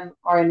of them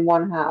are in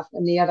one half,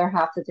 and the other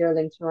half that they're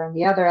linked to are in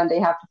the other, and they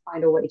have to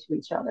find a way to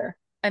each other.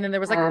 And then there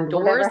was like And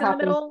whatever doors in the happens,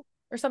 middle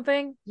or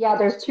something. yeah,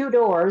 there's two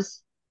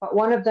doors, but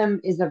one of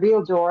them is a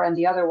real door, and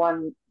the other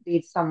one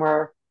leads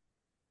somewhere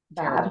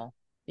bad. Terrible.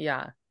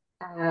 Yeah.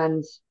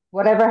 And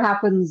whatever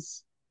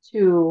happens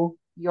to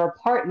your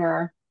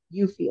partner,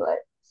 you feel it.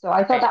 So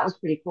I thought Right. that was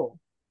pretty cool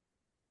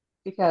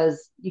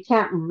because you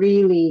can't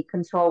really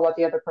control what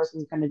the other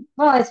person's going to.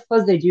 Well, I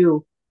suppose they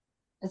do.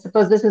 I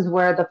suppose this is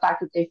where the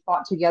fact that they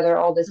fought together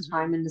all this Mhm.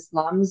 time in the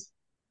slums,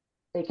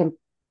 they can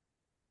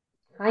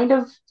kind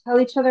of tell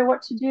each other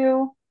what to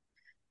do.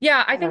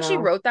 Yeah, I I don't think she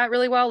know. wrote that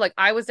really well. Like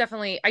I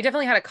definitely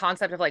had a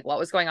concept of like what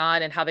was going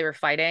on and how they were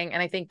fighting,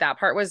 and I think that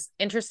part was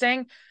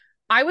interesting.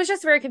 I was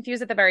just very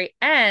confused at the very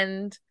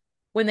end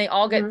when they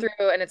all get Hmm.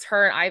 through and it's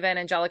her and Ivan,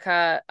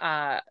 Angelica,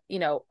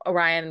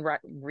 Orion,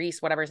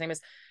 Reese, whatever his name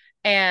is.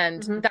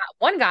 And Hmm. that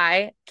one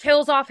guy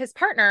kills off his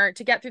partner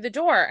to get through the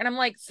door. And I'm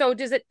like, so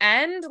does it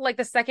end like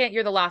the second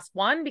you're the last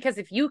one? Because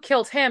if you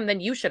killed him, then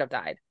you should have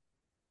died.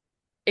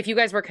 If you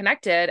guys were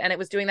connected and it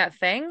was doing that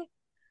thing,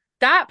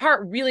 that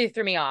part really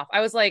threw me off.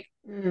 I was like,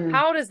 Hmm.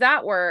 how does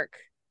that work?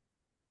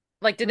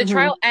 Like, did the Hmm.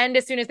 trial end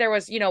as soon as there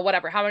was,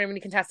 whatever, how many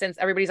contestants,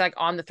 everybody's like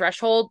on the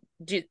threshold?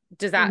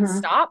 Does that Hmm.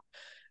 stop?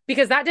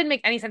 Because that didn't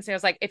make any sense to me. I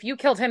was like, if you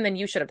killed him, then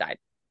you should have died.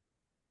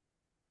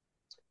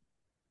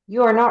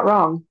 You are not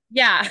wrong.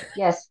 Yeah.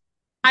 Yes.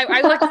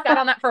 I like sat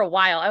on that for a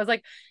while. I was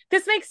like,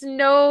 this makes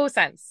no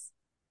sense.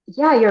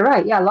 Yeah, you're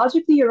right. Yeah,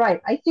 logically you're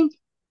right. I think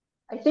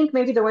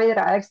maybe the way that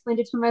I explained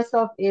it to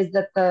myself is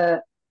that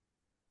the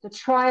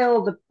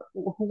trial, the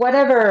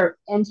whatever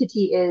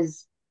entity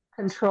is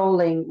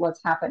controlling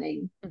what's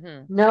happening,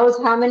 Hmm. knows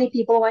how many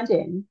people went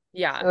in.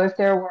 Yeah. So if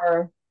there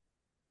were,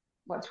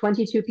 what,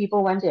 22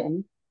 people went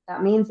in,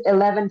 that means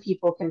 11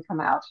 people can come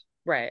out.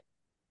 Right.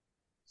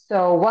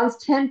 So once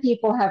 10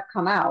 people have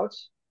come out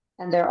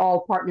and they're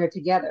all partnered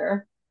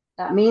together,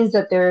 that means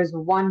that there's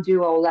one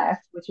duo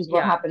left, which is what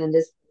Yeah. happened in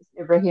this case,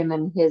 Ibrahim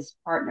and his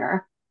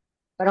partner.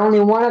 But only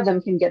one of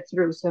them can get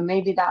through. So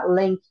maybe that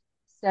link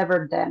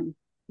severed them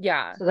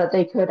Yeah. so that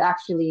they could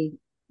actually,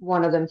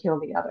 one of them kill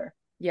the other.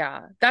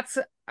 Yeah. That's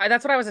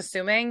what I was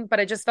assuming, but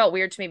it just felt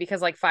weird to me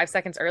because like 5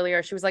 seconds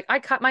earlier she was like, I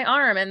cut my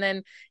arm and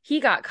then he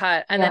got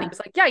cut and then he Yeah, was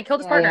like, yeah, he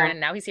killed his yeah, partner yeah, and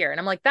now he's here. And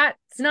I'm like,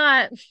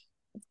 yeah,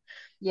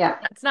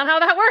 that's not how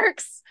that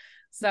works.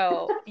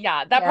 So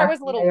yeah, that part yeah, was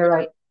a yeah, little you're weird to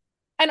right. me.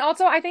 And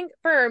also I think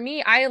for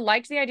me, I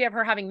liked the idea of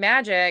her having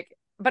magic,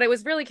 but it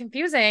was really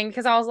confusing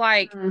because I was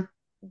like, Mm,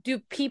 do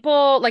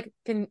people like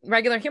can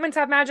regular humans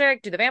have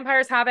magic? Do the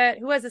vampires have it?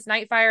 Who has this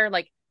night fire?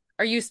 Like,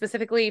 are you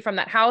specifically from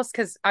that house?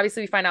 Because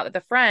obviously we find out that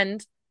the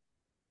friend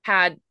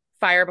had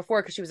fire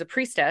before because she was a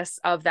priestess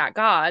of that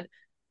god.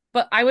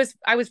 But I was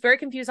very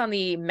confused on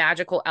the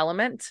magical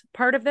element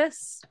part of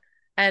this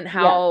and yeah,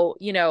 how,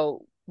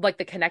 like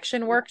the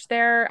connection yeah. worked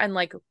there and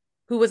like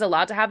who was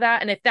allowed to have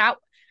that. And if that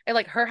and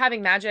like her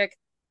having magic,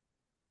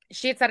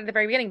 she had said at the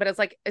very beginning, but it's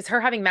like, is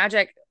her having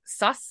magic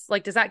sus?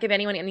 Like, does that give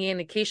anyone any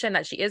indication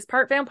that she is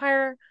part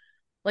vampire?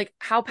 Like,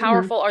 how Hmm.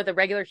 powerful are the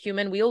regular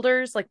human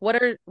wielders? Like,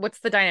 what's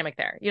the dynamic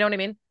there? You know what I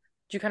mean?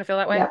 Do you kind of feel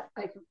that way? Yeah,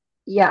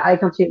 yeah, I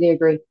completely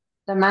agree.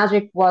 The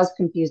magic was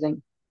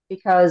confusing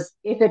because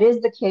if it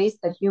is the case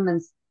that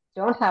humans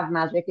don't have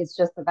magic, it's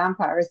just the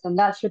vampires, then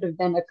that should have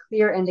been a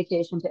clear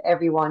indication to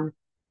everyone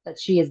that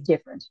she is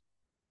different.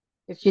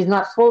 If she's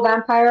not full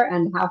vampire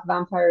and half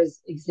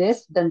vampires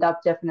exist, then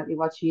that's definitely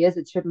what she is.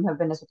 It shouldn't have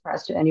been a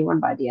surprise to anyone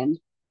by the end.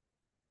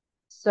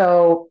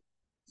 So,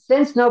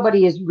 since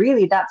nobody is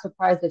really that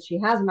surprised that she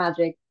has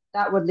magic,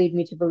 that would lead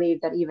me to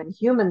believe that even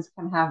humans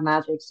can have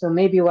magic. So,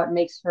 maybe what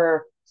makes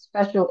her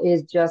special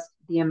is just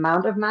the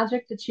amount of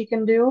magic that she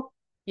can do,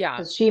 Yeah,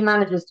 because she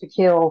manages to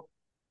kill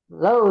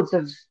loads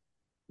of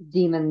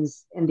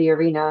demons in the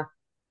arena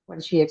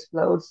when she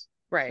explodes.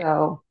 right.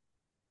 So,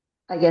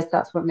 I guess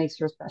that's what makes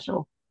her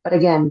special. But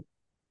again,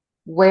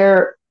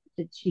 where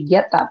did she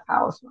get that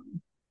power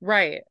from?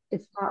 Right.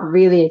 It's not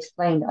really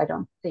explained, I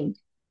don't think.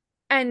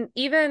 And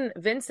even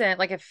Vincent,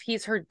 like if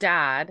he's her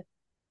dad,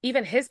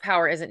 even his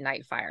power isn't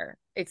Nightfire.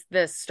 It's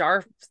the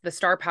star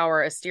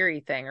power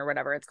Asteri thing or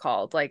whatever it's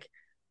called. Like,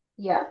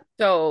 Yeah.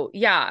 so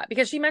yeah,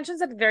 because she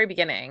mentions at the very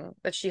beginning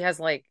that she's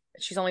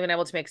only been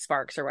able to make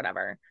sparks or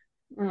whatever.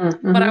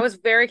 But I Mm-hmm. was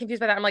very confused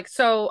by that. I'm like,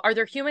 so are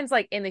there humans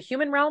like in the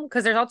human realm?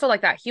 Because there's also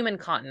like that human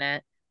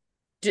continent.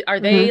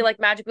 Are they Mm-hmm. like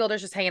magic builders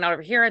just hanging out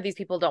over here? These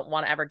people don't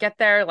want to ever get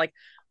there. Like,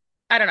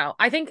 I don't know.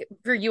 I think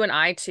for you and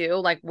I too,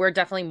 like we're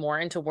definitely more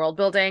into world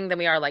building than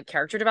we are like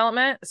character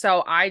development.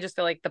 So I just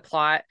feel like the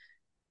plot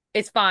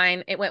is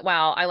fine. It went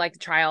well. I like the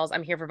trials.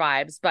 I'm here for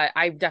vibes, but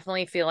I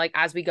definitely feel like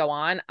as we go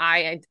on,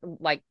 I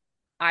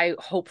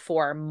hope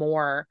for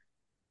more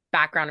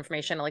background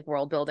information like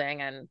world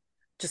building and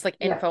just like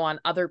Yeah. info on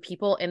other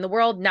people in the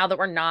world now that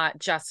we're not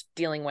just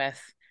dealing with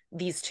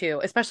these two,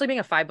 especially being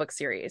a 5 book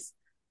series.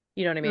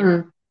 You know what I mean?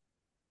 Mm.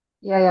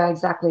 Yeah, yeah,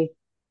 exactly.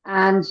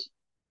 And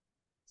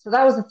so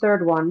that was the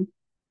third one.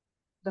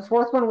 The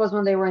fourth one was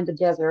when they were in the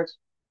desert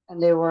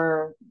and they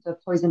were the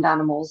poisoned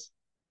animals.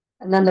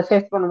 And then the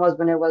fifth one was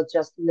when it was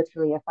just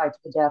literally a fight to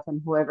the death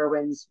and whoever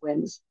wins,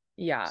 wins.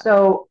 Yeah.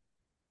 So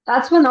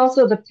that's when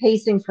also the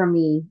pacing for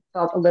me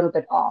felt a little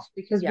bit off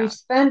because we've Yeah.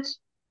 spent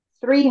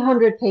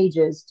 300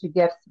 pages to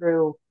get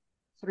through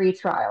three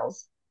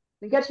trials.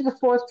 We get to the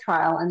fourth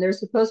trial, and there's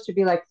supposed to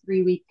be like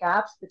 3 week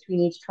gaps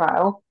between each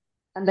trial.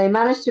 and they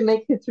managed to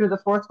make it through the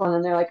fourth one,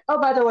 and they're like, oh,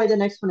 by the way, the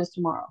next one is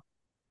tomorrow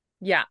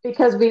Yeah.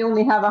 because we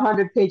only have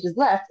 100 pages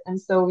left, and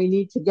so we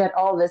need to get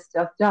all this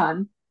stuff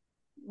done.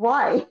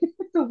 Why?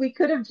 We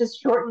could have just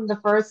shortened the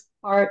first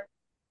part,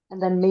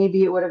 and then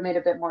maybe it would have made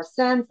a bit more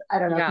sense. I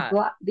don't know, because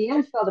Yeah. the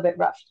end felt a bit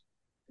rushed,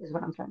 is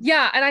what I'm trying to say.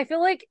 Yeah, and I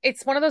feel like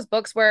it's one of those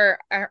books where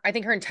I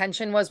think her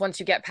intention was once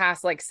you get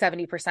past like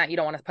 70%, you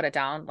don't want to put it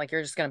down. Like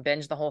you're just going to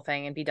binge the whole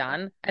thing and be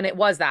done. And it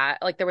was that.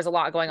 Like there was a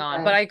lot going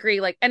on. But Yeah. I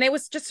agree. Like, and it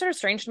was just sort of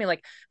strange to me.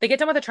 Like they get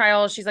done with the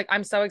trial. She's like,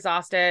 I'm so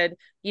exhausted.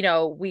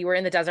 We were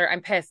in the desert.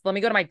 I'm pissed. Let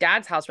me go to my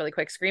dad's house really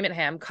quick, scream at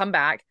him, come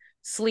back,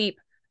 sleep,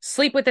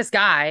 sleep with this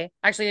guy.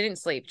 Actually, I didn't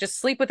sleep, just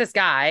sleep with this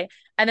guy,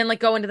 and then like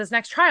go into this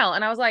next trial.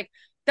 And I was like,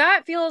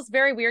 that feels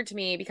very weird to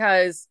me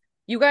because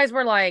you guys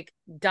were like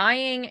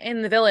dying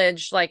in the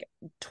village like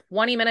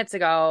 20 minutes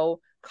ago,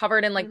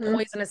 covered in like Hmm.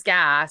 poisonous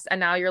gas. And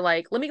now you're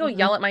like, let me go Hmm.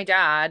 yell at my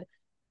dad.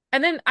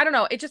 And then I don't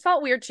know, it just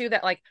felt weird too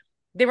that like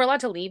they were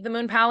allowed to leave the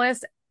Moon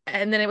Palace.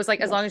 And then it was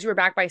like as long Yes. as you were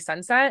back by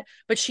sunset,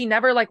 but she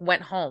never like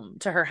went home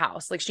to her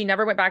house. Like she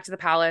never went back to the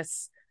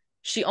palace.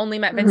 She only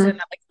met Vincent in Hmm.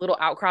 that like little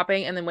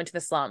outcropping and then went to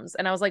the slums.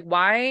 And I was like,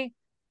 why?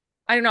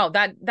 I don't know,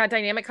 that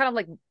dynamic kind of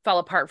like fell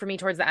apart for me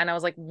towards the end. I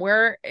was like,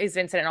 where is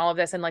Vincent in all of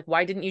this? And like,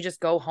 why didn't you just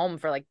go home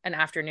for like an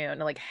afternoon and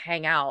like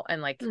hang out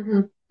and like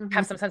Hmm. Hmm.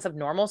 have some sense of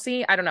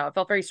normalcy? I don't know. It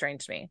felt very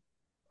strange to me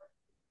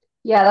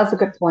Yeah, that's a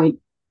good point.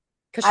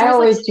 because she I was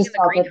like always living in just the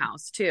thought that,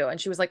 greenhouse too.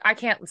 And she was like, I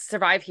can't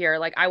survive here.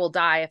 Like, I will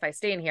die if I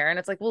stay in here. And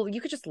it's like, well,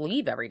 you could just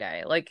leave every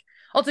day. Like,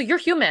 also, you're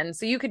human.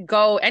 So you could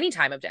go any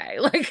time of day.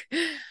 Like,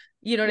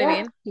 you know what I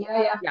yeah, mean?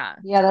 yeah, yeah, Yeah.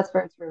 yeah, that's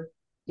very true.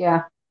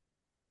 Yeah.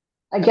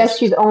 I And then guess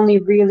she, she's only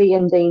really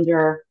in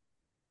danger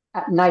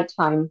at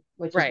nighttime,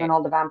 which is when right.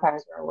 all the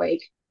vampires are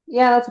awake.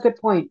 Yeah, that's a good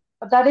point.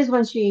 But that is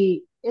when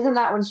she, isn't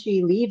that when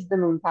she leaves the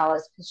Moon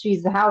Palace? Because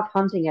she's out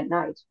hunting at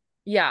night.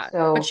 Yeah. But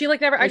So she like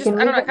never, they I can don't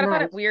leave know. I at kind of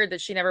found night. it weird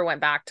that she never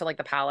went back to like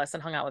the palace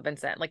and hung out with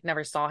Vincent, like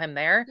never saw him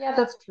there. Yeah,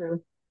 that's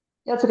true.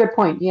 That's a good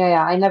point. Yeah,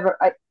 yeah.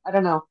 I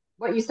don't know.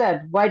 What you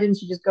said, why didn't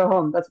she just go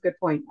home? That's a good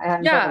point. I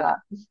hadn't thought of Yeah.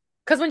 that.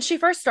 Because when she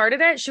first started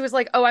it, she was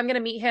like, oh, I'm going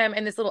to meet him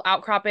in this little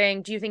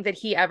outcropping. Do you think that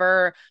he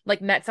ever like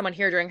met someone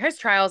here during his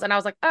trials? And I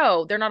was like,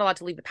 oh, they're not allowed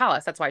to leave the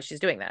palace. That's why she's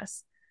doing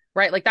this.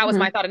 Right. Like that was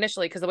my Hmm. thought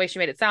initially, because the way she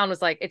made it sound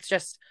was like, it's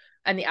just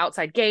in the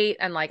outside gate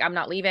and like, I'm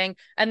not leaving.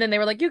 And then they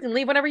were like, you can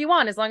leave whenever you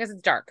want as long as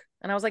it's dark.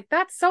 And I was like,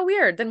 that's so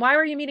weird. Then why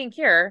were you meeting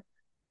here?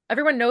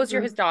 Everyone knows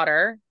you're Hmm.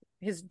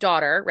 his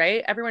daughter,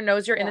 right? Everyone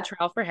knows you're in the Yeah.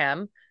 trial for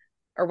him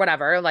or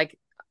whatever, like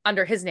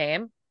under his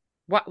name.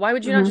 Why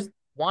would you not just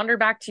Hmm. wander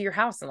back to your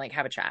house and like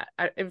have a chat?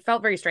 It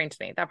felt very strange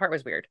to me. That part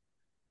was weird.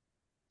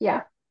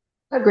 Yeah.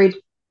 Agreed.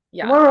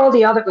 Yeah. What were all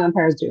the other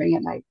vampires doing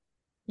at night?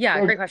 Yeah.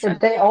 Great Did question.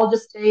 they all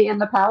just stay in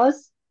the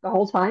palace the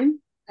whole time?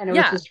 And it was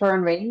Yeah. just her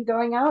and Rain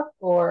going out?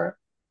 Or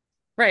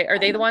Right. Are I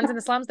they don't the know. ones in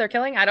the slums they're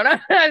killing? I don't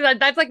know.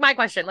 That's like my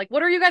question. Like,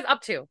 what are you guys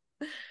up to?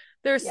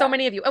 There's so Yeah.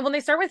 many of you. And when they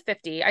start with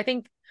 50, I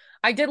think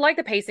I did like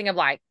the pacing of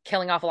like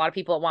killing off a lot of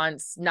people at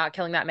once, not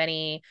killing that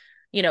many,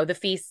 the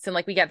feasts and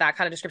like we get that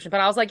kind of description.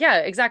 But I was like, yeah,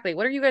 exactly.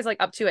 What are you guys like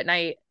up to at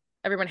night?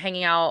 Everyone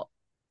hanging out.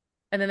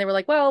 And then they were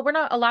like, well, we're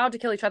not allowed to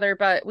kill each other,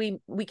 but we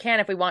can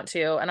if we want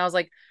to. And I was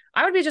like,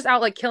 I would be just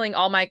out like killing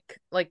all my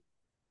like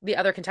the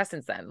other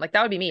contestants then. Like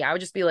that would be me. I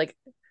would just be like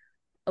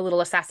a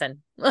little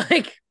assassin.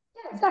 Like,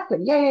 Yeah, exactly.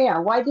 Yeah, yeah, yeah.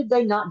 Why did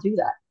they not do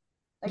that?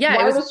 Like, yeah, it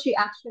why was was she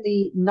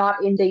actually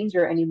not in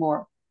danger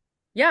anymore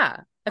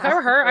yeah. If I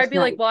were past the her, I'd first be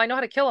like, night? well, I know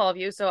how to kill all of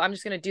you, so I'm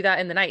just gonna do that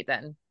in the night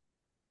then.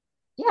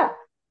 Yeah,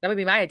 That would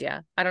be my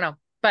idea. I don't know.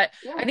 But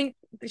I yeah. think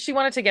she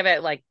wanted to give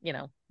it like,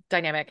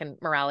 dynamic and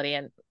morality.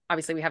 And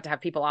obviously we have to have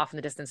people off in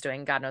the distance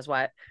doing God knows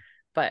what.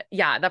 But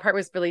yeah, that part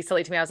was really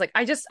silly to me. I was like,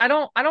 I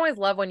don't always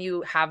love when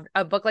you have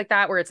a book like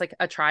that where it's like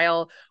a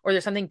trial or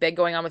there's something big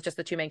going on with just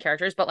the two main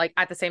characters. But like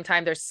at the same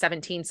time, there's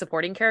 17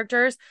 supporting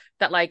characters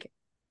that like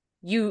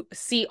you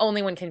see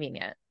only when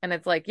convenient. And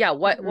it's like, yeah,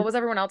 what Hmm. was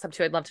everyone else up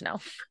to? I'd love to know.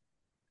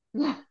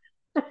 Yeah,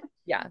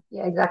 Yeah.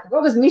 yeah, exactly.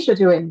 What was Misha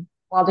doing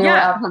while they were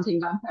Yeah. out hunting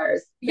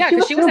vampires? Because Yeah, she because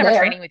was she was still never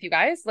training there. with you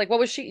guys. Like, what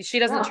was she? She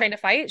doesn't Yeah, train to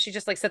fight. She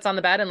just like sits on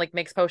the bed and like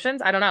makes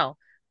potions. I don't know.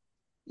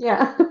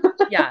 yeah.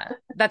 Yeah,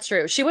 that's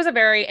true. She was a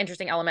very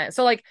interesting element.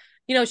 So like,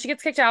 she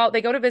gets kicked out.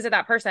 They go to visit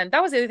that person.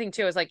 That was the other thing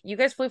too, is like you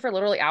guys flew for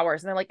literally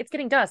hours and they're like, it's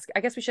getting dusk. I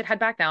guess we should head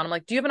back now. And I'm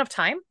like, do you have enough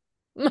time?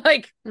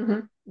 Like, Hmm.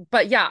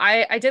 but yeah,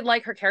 I did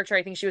like her character.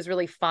 I think she was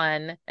really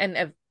fun.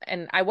 And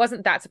I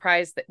wasn't that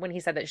surprised that when he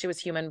said that she was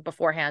human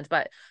beforehand,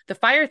 but the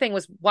fire thing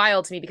was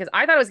wild to me because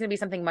I thought it was gonna be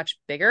something much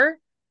bigger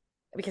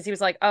because he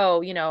was like,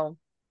 oh,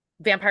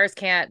 vampires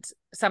can't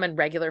summon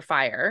regular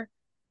fire.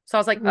 So I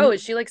was like, oh, Hmm.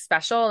 is she like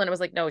special? And it was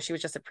like, no, she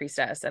was just a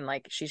priestess and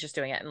like she's just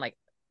doing it and like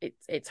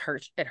it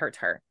hurts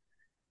her.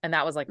 And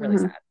that was like really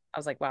sad. Hmm. I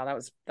was like, wow, that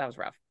was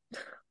rough.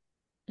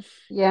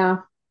 Yeah,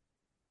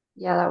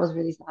 yeah, that was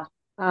really sad.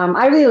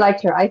 I really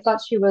liked her. I thought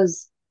she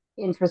was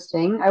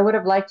interesting. I would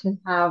have liked to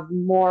have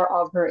more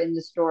of her in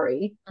the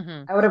story.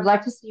 Hmm. I would have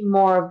liked to see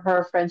more of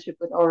her friendship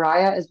with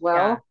Oriah as Yeah.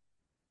 well,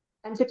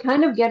 and to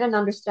kind of get an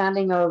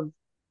understanding of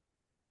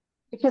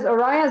because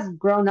Oriah's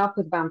grown up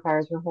with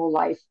vampires her whole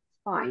life,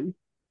 fine.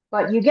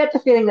 but you get the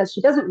feeling that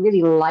she doesn't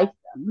really like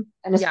them.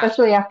 And Yeah.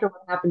 especially after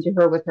what happened to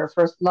her with her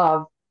first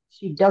love,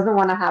 she doesn't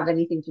want to have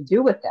anything to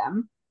do with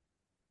them.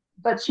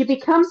 But she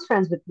becomes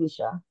friends with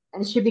Misha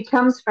and she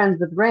becomes friends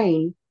with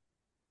Rain.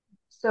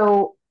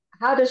 So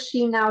how does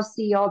she now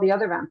see all the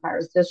other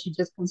vampires? Does she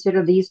just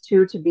consider these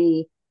two to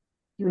be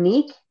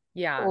unique?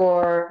 Yeah.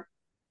 Or,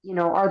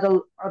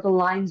 are the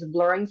lines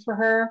blurring for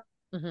her?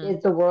 Hmm.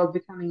 Is the world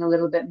becoming a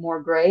little bit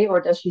more gray,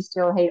 or does she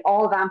still hate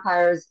all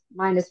vampires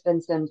minus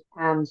Vincent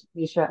and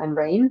Misha and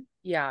Rain?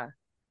 Yeah.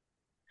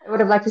 I would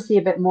have liked to see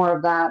a bit more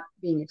of that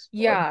being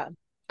explored. Yeah.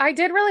 I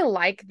did really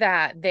like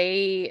that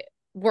they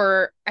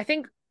were, I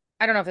think,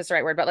 I don't know if it's the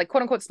right word, but like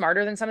quote unquote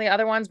smarter than some of the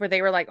other ones where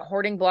they were like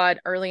hoarding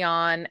blood early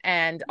on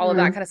and all of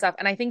that Mm-hmm. kind of stuff.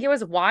 And I think it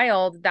was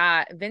wild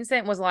that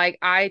Vincent was like,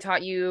 I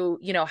taught you,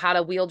 how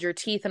to wield your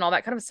teeth and all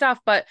that kind of stuff.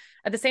 But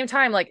at the same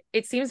time, like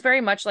it seems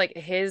very much like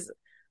his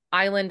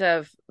island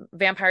of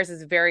vampires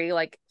is very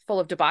like full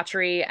of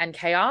debauchery and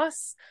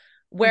chaos.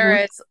 Mm-hmm.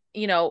 Whereas,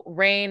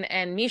 Rain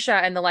and Misha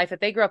and the life that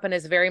they grew up in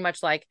is very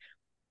much like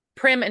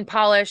prim and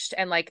polished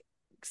and like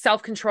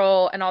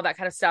self-control and all that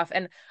kind of stuff.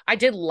 And I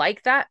did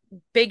like that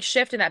big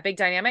shift and that big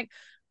dynamic.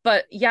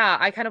 But yeah,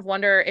 I kind of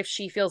wonder if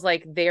she feels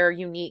like they're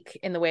unique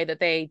in the way that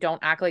they don't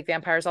act like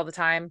vampires all the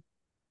time,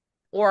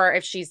 or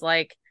if she's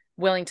like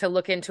willing to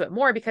look into it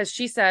more because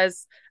she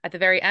says at the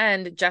very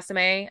end,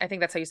 Jessame, I think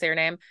that's how you say her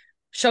name,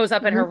 shows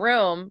up in her Mm-hmm.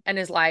 room and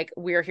is like,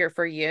 "We're here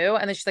for you."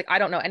 And then she's like, "I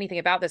don't know anything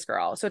about this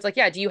girl." So it's like,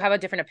 yeah, do you have a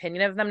different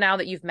opinion of them now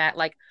that you've met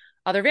like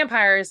other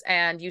vampires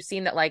and you've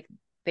seen that like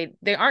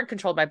they aren't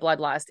controlled by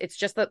bloodlust. It's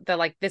just that the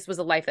like this was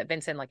a life that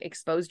Vincent like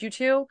exposed you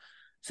to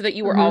so that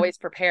you were Mm-hmm. always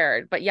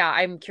prepared. But yeah,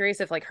 I'm curious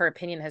if like her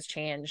opinion has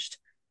changed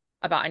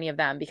about any of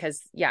them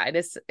because yeah,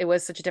 it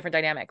was such a different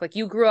dynamic. Like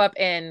you grew up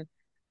in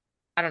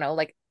I don't know,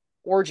 like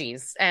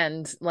orgies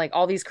and like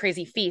all these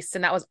crazy feasts,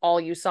 and that was all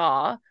you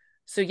saw.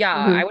 So yeah,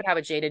 I Mm-hmm. would have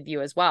a jaded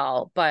view as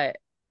well. But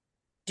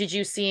did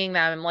you seeing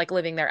them like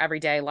living their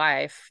everyday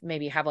life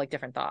maybe have like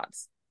different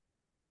thoughts?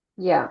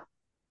 Yeah.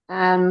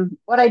 And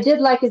what I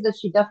did like is that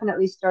she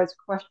definitely starts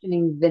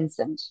questioning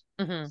Vincent.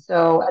 Hmm.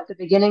 So at the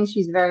beginning,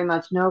 she's very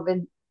much, no,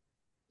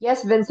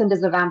 yes, Vincent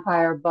is a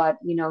vampire, but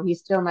he's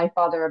still my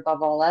father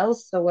above all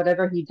else. So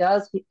whatever he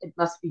does, it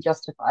must be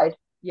justified.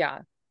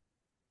 Yeah,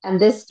 And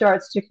this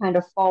starts to kind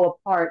of fall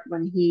apart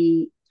when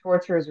he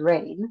tortures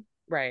Rain,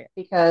 right.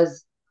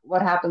 because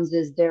what happens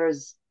is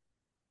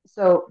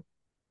so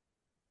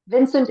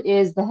Vincent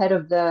is the head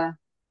of the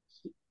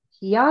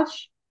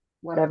Hiaj,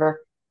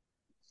 whatever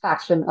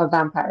faction of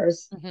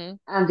vampires, Hmm.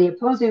 and the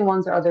opposing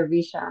ones are the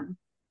Rishan.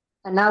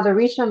 And now the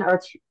Rishan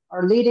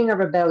are leading a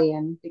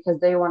rebellion because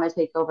they want to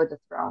take over the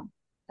throne.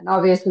 And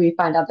obviously, we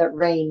find out that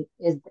Rain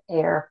is the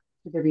heir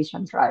to the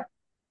Rishan tribe.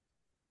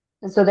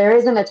 And so there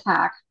is an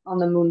attack on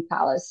the Moon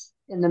Palace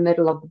in the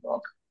middle of the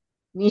book.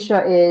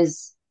 Misha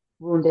is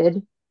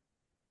wounded,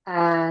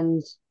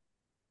 and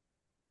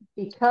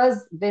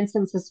because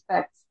Vincent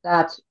suspects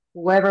that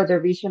whoever the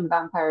Rishan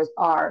vampires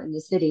are in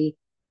the city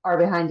are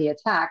behind the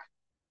attack,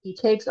 he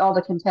takes all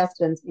the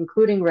contestants,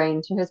 including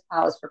Rain, to his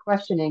palace for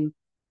questioning,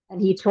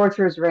 and he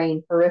tortures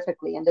Rain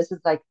horrifically. And this is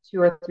like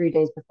 2 or 3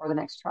 days before the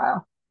next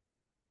trial.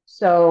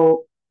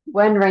 So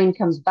when Rain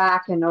comes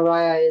back and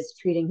Oriah is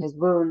treating his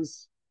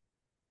wounds,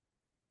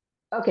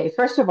 okay,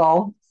 first of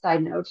all,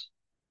 side note,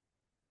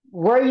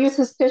 were you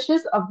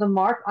suspicious of the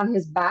mark on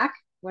his back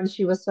when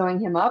she was sewing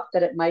him up,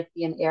 that it might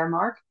be an air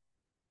mark?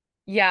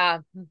 Yeah,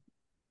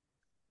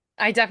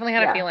 I definitely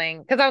had a Yeah.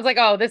 feeling because I was like,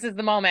 oh, this is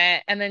the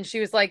moment. And then she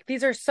was like,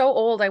 these are so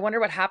old. I wonder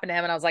what happened to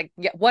him. And I was like,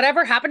 yeah,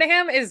 whatever happened to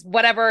him is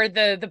whatever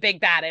the big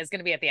bad is going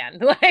to be at the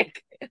end.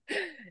 Like,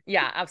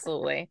 yeah,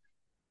 absolutely.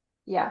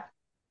 Yeah.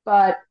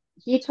 But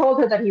he told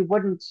her that he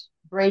wouldn't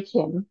break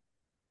him.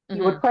 He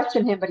would Hmm.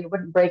 question him, but he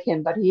wouldn't break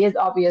him. But he is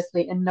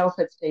obviously in no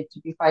fit state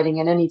to be fighting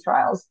in any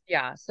trials.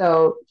 Yeah.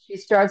 So she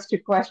starts to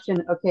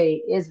question,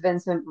 okay, is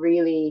Vincent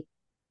really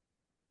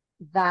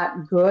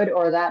that good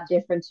or that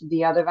different to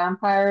the other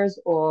vampires?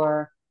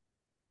 Or,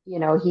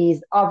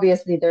 he's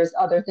obviously there's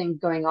other things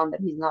going on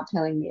that he's not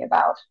telling me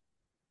about.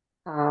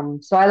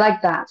 So I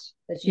like that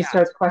she Yeah.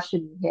 starts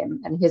questioning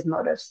him and his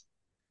motives.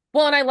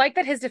 Well, and I like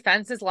that his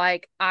defense is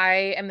like,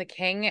 I am the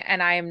king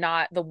and I am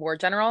not the war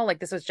general. Like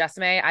this was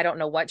Jessame. I don't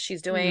know what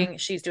she's Mm-hmm. doing.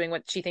 She's doing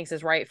what she thinks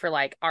is right for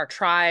like our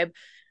tribe.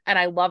 And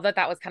I love that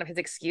that was kind of his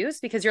excuse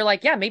because you're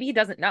like, yeah, maybe he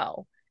doesn't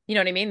know. You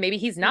know what I mean? Maybe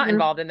he's not Mm-hmm.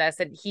 involved in this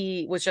and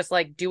he was just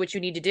like, do what you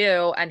need to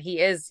do. And he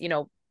is,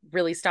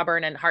 really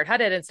stubborn and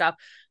hard-headed and stuff.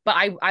 But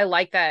I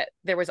like that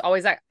there was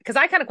always that because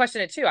I kind of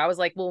questioned it too. I was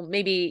like, well,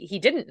 maybe he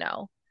didn't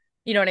know.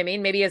 You know what I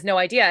mean? Maybe he has no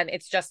idea. And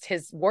it's just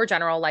his war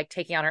general like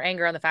taking out her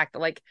anger on the fact that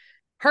like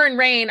her and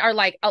Rain are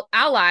like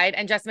allied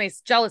and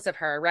Jessama's jealous of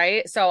her,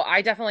 right? So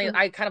I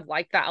kind of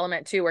like that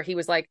element too, where he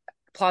was like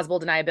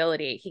plausible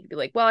deniability. He could be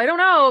like, well, I don't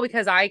know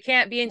because I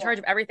can't be in Yeah. charge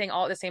of everything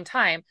all at the same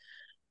time.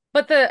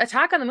 But the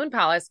attack on the Moon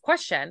Palace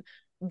question,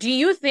 do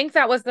you think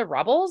that was the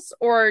rebels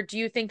or do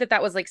you think that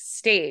that was like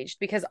staged?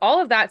 Because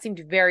all of that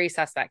seemed very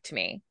suspect to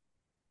me.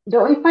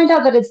 Don't we find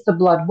out that it's the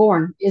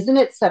Bloodborne? Isn't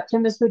it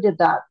Septimus who did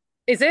that?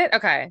 Is it?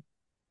 Okay.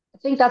 I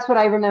think that's what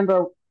I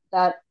remember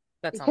that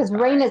That sounds because about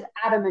Rain right. is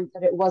adamant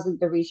that it wasn't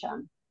the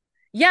Rishon.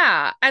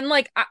 Yeah. And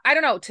like, I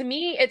don't know. To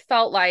me, it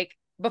felt like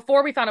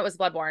before we found it was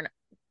Bloodborne.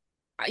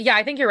 Yeah,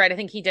 I think you're right. I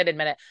think he did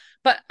admit it.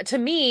 But to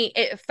me,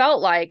 it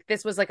felt like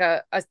this was like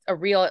a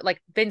real,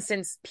 like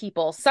Vincent's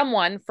people,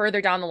 someone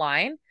further down the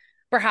line,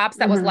 perhaps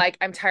that was Hmm. like,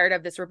 I'm tired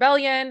of this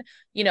rebellion.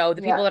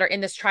 The people Yeah, that are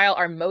in this trial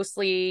are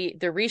mostly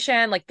the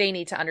Rishan. Like they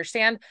need to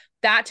understand.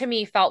 That to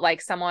me felt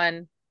like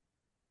someone,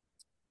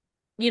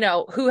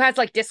 who has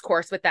like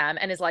discourse with them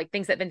and is like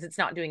thinks that Vincent's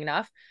not doing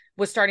enough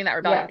was starting that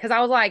rebellion. yeah, Cause I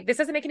was like, this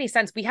doesn't make any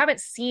sense. We haven't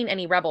seen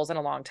any rebels in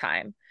a long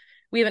time.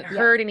 We haven't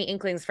yeah, heard any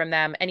inklings from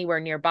them anywhere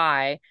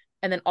nearby.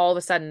 And then all of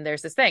a sudden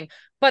there's this thing.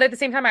 But at the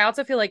same time, I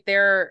also feel like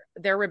their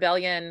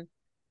rebellion,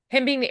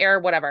 him being the heir,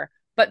 whatever,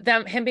 but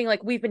them him being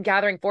like, we've been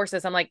gathering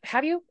forces. I'm like,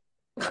 have you?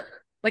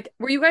 Like,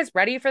 were you guys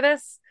ready for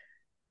this?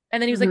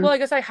 And then he was like, well, hmm I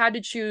guess I had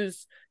to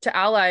choose to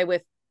ally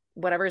with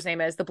whatever his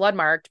name is, the blood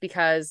marked,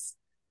 because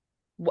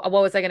what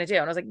was I going to do?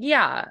 And I was like,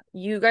 yeah,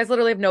 you guys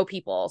literally have no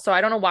people. So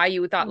I don't know why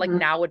you thought like hmm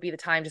now would be the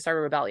time to start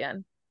a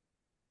rebellion.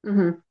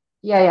 hmm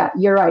Yeah, yeah,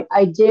 you're right.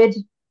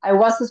 I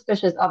was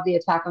suspicious of the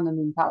attack on the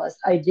Moon Palace.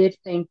 I did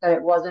think that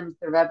it wasn't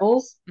the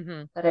rebels,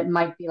 Hmm. that it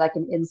might be like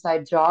an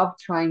inside job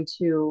trying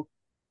to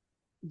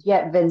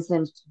get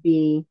Vincent to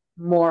be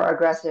more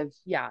aggressive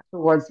Yeah.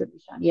 towards the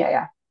Rishon. Yeah,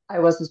 yeah. I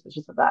was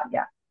suspicious of that.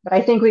 Yeah. But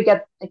I think we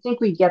get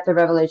the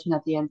revelation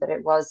at the end that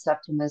it was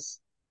Septimus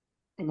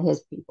and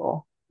his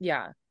people.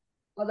 Yeah.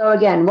 Although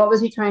again, what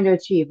was he trying to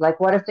achieve? Like,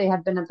 what if they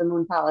had been at the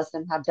Moon Palace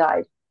and had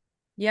died?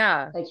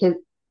 Yeah. Like his,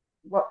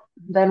 what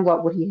then?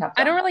 What would he have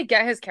I don't done? really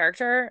get his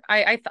character.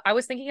 I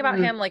was thinking about Mm,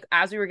 him like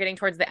as we were getting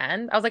towards the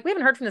end. I was like, we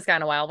haven't heard from this guy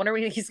in a while. Wonder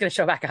when he's going to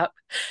show back up.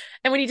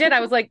 And when he did,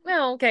 I was like,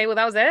 oh, okay, well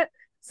that was it.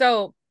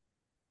 So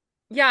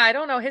yeah, I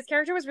don't know. His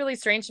character was really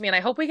strange to me, and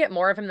I hope we get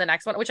more of him in the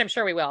next one, which I'm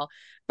sure we will.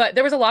 But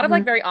there was a lot of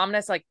like mm, very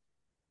ominous, like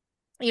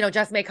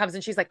Jess May comes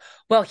and she's like,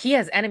 "Well, he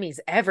has enemies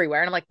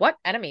everywhere," and I'm like, "What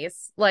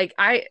enemies?" Like,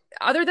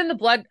 other than the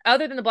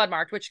blood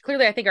marked, which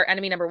clearly I think are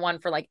enemy number one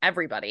for like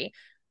everybody.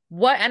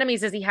 What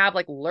enemies does he have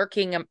like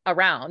lurking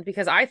around?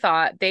 Because I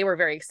thought they were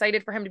very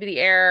excited for him to be the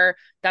heir.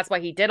 That's why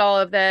he did all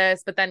of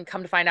this. But then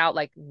come to find out,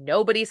 like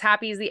nobody's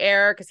happy he's the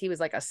heir because he was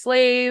like a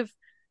slave.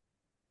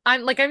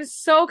 I'm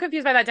so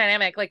confused by that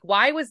dynamic. Like,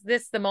 why was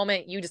this the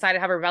moment you decided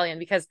to have a rebellion?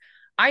 Because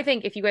I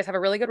think if you guys have a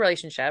really good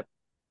relationship,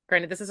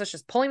 granted, this is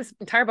just pulling this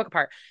entire book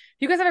apart.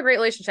 If you guys have a great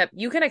relationship,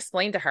 you can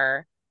explain to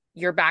her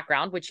your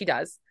background, which he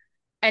does,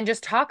 and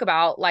just talk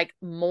about like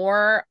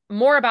more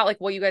about like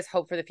what you guys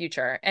hope for the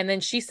future. And then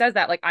she says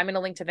that, like, I'm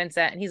gonna link to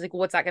Vincent, and he's like, well,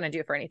 what's that gonna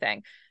do for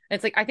anything? And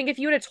it's like, I think if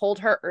you would have told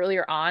her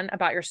earlier on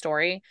about your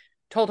story,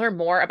 told her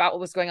more about what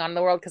was going on in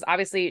the world, because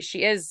obviously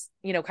she is,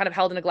 kind of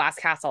held in a glass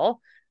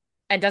castle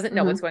and doesn't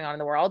know what's mm, going on in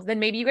the world, then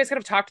maybe you guys could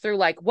have talked through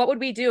like what would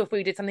we do if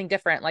we did something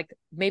different? Like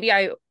maybe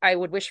I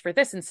would wish for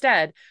this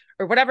instead,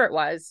 or whatever it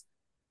was.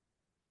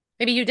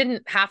 Maybe you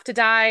didn't have to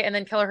die and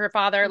then kill her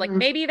father. Like mm.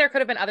 maybe there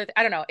could have been other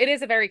I don't know. It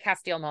is a very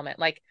Castile moment.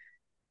 Like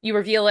you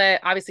reveal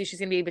it, obviously she's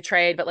gonna be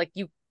betrayed, but like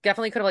you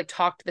definitely could have like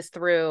talked this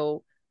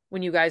through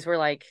when you guys were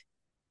like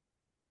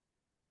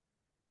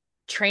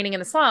training in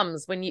the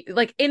slums, when you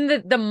like in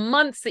the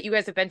months that you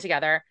guys have been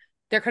together,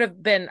 there could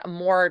have been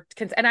more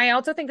and I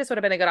also think this would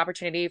have been a good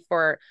opportunity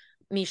for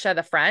Misha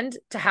the friend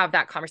to have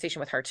that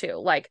conversation with her too.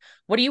 Like,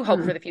 what do you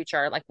hope for Mm. the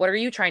future? Like, what are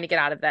you trying to get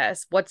out of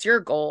this? What's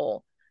your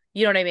goal?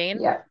 You know what I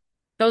mean? Yeah,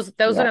 Those would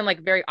yeah, have been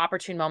like very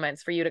opportune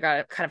moments for you to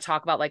kind of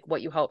talk about like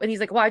what you hope. And he's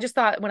like, well, I just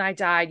thought when I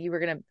died you were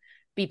gonna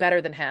be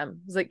better than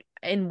him. He's like,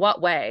 in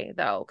what way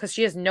though? Because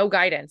she has no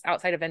guidance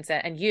outside of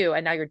Vincent and you,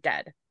 and now you're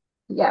dead.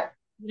 yeah,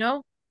 You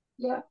know?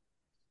 yeah,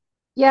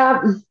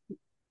 yeah.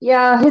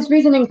 Yeah, his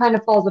reasoning kind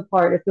of falls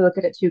apart if you look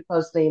at it too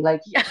closely.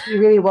 Like Yeah. he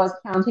really was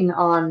counting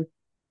on,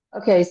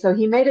 okay, so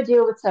he made a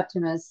deal with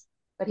Septimus,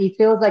 but he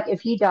feels like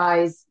if he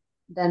dies,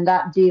 then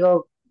that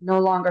deal no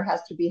longer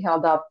has to be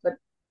held up. But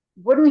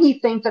wouldn't he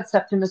think that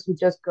Septimus would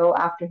just go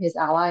after his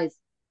allies?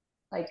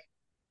 Like,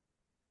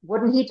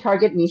 wouldn't he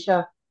target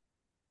Misha?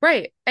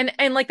 Right.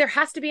 And like there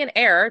has to be an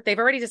heir. They've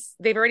already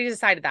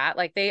decided that.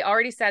 Like they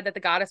already said that the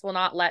goddess will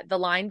not let the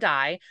line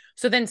die.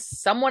 So then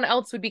someone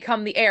else would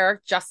become the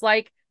heir, just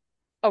like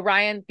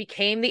Orion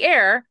became the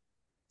heir.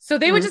 So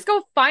they would Mm, just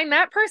go find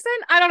that person.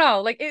 I don't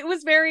know. Like it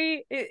was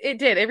it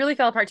did. It really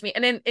fell apart to me.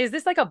 And then is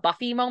this like a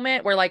Buffy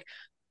moment where like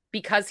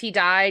because he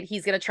died,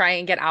 he's gonna try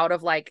and get out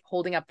of like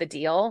holding up the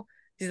deal?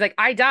 He's like,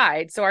 I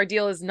died, so our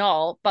deal is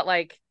null, but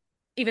like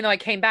even though I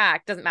came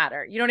back, doesn't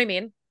matter. You know what I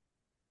mean?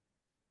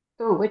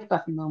 oh, which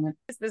Buffy moment?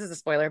 This is a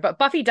spoiler, but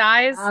Buffy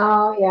dies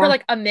Oh for yeah.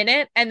 like a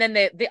minute, and then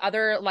the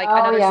other like Oh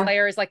another yeah.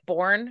 Slayer is like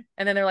born,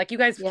 and then they're like, you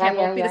guys Yeah, can't yeah,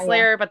 both be the yeah,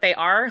 yeah. Slayer, but they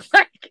are.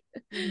 Like,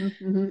 Hmm,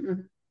 hmm,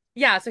 hmm.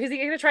 yeah. So he's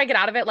gonna try and get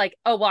out of it, like,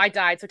 oh well, I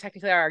died, so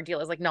technically our deal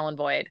is like null and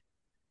void.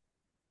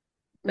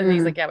 But then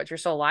he's like, Mm. yeah, but you're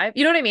still alive.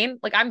 You know what I mean?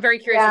 Like, I'm very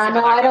curious to Yeah, see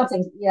how no, that I don't goes.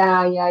 think.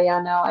 Yeah, yeah,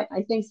 yeah. No,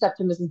 I think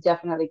Septimus is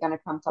definitely going to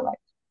come to light.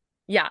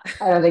 Yeah,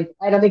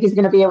 I don't think he's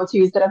going to be able to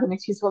use that as an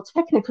excuse. Well,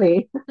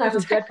 technically, I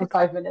was dead for technically,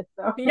 5 minutes,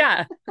 so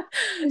yeah.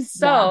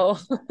 nah. So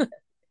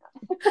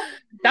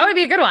That would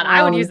be a good one.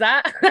 I would use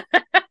Um, that.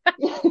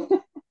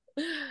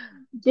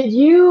 did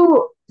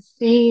you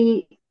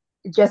see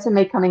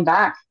Jessime coming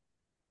back?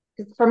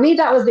 'Cause for me,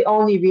 that was the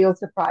only real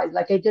surprise.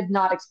 Like I did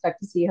not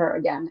expect to see her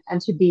again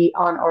and to be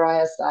on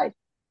Oraya's side.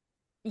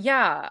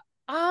 Yeah.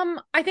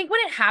 I think when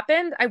it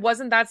happened, I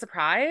wasn't that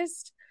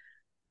surprised,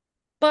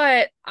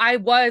 but I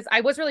was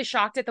really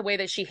shocked at the way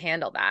that she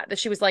handled that. That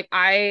she was like,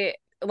 I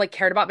like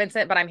cared about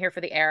Vincent, but I'm here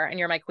for the heir and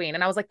you're my queen.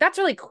 And I was like, that's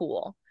really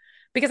cool.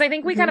 Because I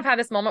think we kind of Hmm. had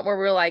this moment where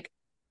we were like,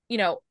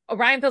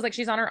 Orion feels like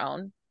she's on her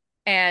own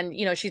and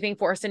she's being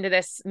forced into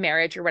this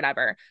marriage or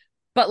whatever.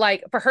 But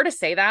like for her to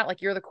say that,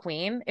 like you're the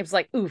queen, it was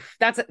like, oof,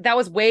 that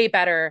was way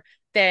better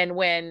than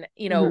when,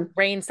 Hmm.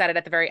 Rain said it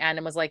at the very end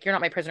and was like, you're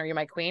not my prisoner, you're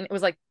my queen. It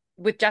was like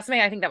with Jessamy,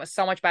 I think that was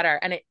so much better.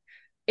 And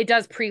it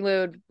does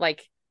prelude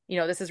like,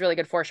 this is really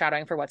good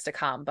foreshadowing for what's to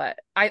come. But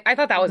I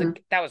thought Hmm.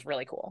 that was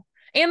really cool.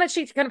 And that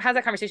she kind of has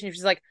that conversation.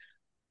 She's like,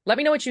 let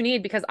me know what you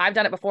need because I've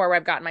done it before where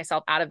I've gotten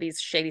myself out of these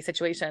shady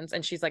situations.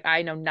 And she's like,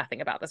 I know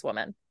nothing about this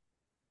woman.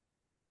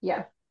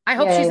 Yeah. I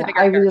hope Yeah, yeah, she's a yeah. bigger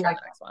I really character in like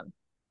the next one.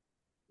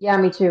 Yeah,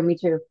 me too, me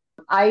too.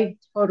 I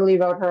totally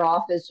wrote her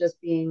off as just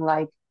being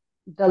like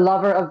the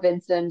lover of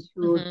Vincent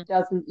who Hmm.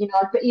 doesn't,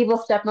 like the evil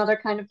stepmother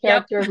kind of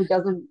Yep. character who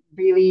doesn't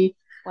really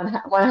want to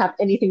have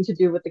anything to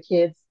do with the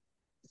kids.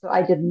 So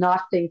I did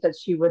not think that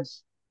she would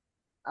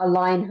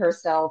align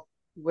herself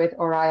with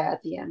Oriah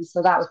at the end.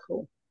 So that was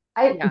cool.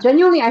 I Yeah.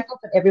 genuinely I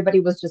thought that everybody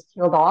was just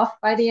killed off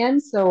by the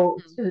end. So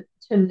Mhm.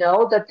 to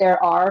know that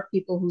there are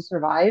people who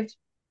survived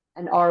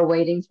and are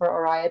waiting for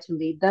Oriah to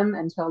lead them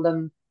and tell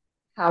them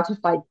how to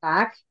fight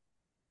back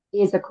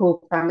is a cool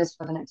premise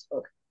for the next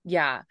book.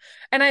 Yeah.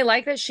 And I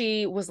like that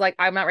she was like,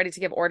 I'm not ready to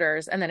give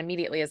orders. And then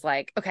immediately is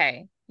like,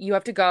 okay, you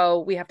have to go.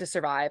 We have to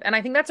survive. And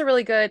I think that's a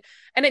really good,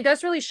 and it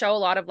does really show a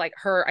lot of like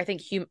her, I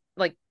think,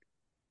 like,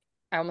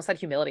 I almost said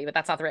humility, but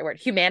that's not the right word.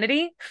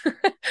 Humanity.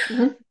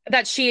 Hmm.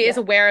 That she is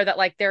Yeah. aware that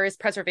like there is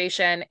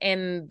preservation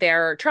in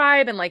their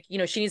tribe and like,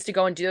 she needs to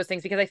go and do those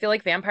things because I feel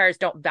like vampires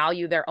don't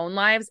value their own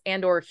lives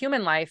and or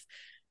human life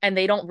and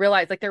they don't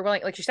realize like they're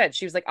willing, like she said,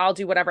 she was like, I'll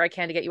do whatever I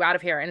can to get you out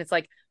of here. And it's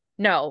like,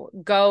 no,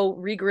 go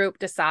regroup,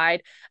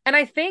 decide. And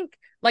I think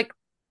like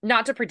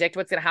not to predict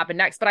what's going to happen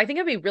next, but I think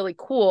it'd be really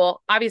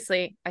cool.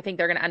 Obviously, I think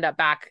they're going to end up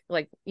back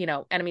like,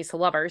 enemies to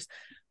lovers.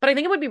 But I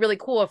think it would be really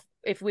cool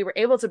if we were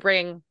able to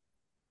bring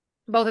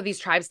both of these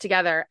tribes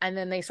together and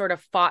then they sort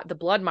of fought the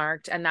blood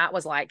marked and that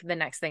was like the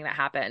next thing that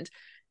happened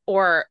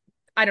or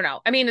I don't know.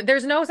 I mean,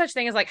 there's no such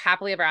thing as like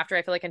happily ever after.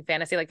 I feel like in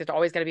fantasy like there's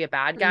always going to be a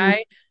bad Hmm.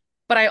 guy,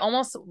 but I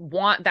almost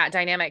want that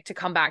dynamic to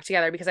come back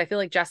together because I feel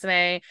like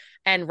Jessame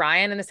and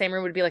Ryan in the same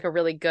room would be like a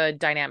really good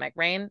dynamic.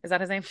 Rain, is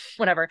that his name?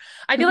 Whatever.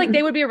 I feel like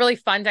they would be a really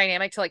fun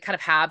dynamic to like kind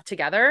of have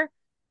together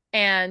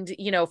and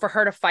for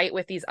her to fight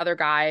with these other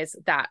guys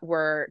that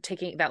were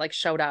taking that like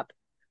showed up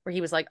where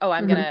he was like, oh,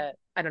 I'm Hmm. gonna,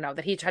 I don't know,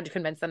 that he tried to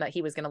convince them that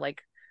he was gonna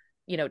like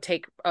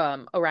take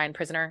Orion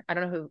prisoner. I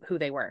don't know who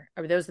they were.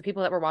 Are those the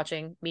people that were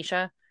watching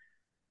Misha?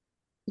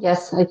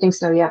 Yes, I think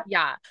so. Yeah.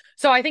 Yeah.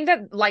 So I think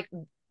that like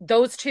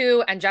those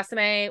two and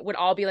Jessame would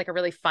all be like a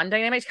really fun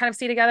dynamic to kind of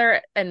see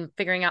together and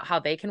figuring out how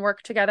they can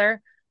work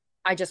together.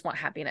 I just want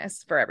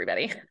happiness for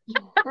everybody.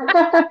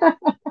 I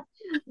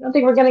don't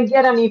think we're gonna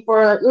get any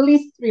for at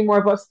least three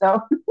more books,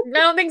 though. I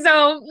don't think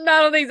so. No,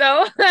 I don't think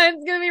so.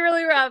 It's gonna be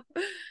really rough.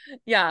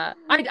 Yeah.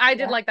 I did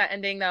Yeah. like that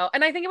ending though.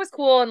 And I think it was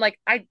cool and like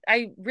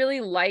I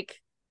really like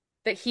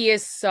that he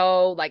is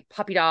so like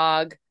puppy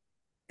dog,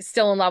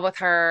 still in love with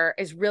her,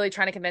 is really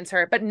trying to convince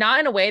her, but not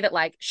in a way that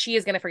like she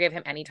is gonna forgive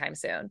him anytime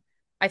soon.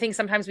 I think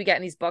sometimes we get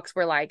in these books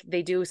where like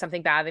they do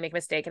something bad, they make a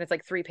mistake, and it's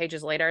like 3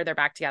 pages later, they're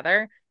back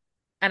together.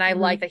 And I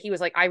like Hmm. that he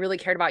was like, I really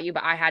cared about you,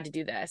 but I had to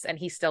do this. And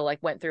he still like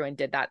went through and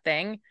did that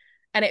thing.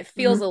 And it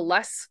feels a Hmm.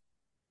 less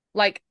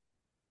like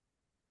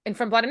and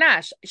from Blood and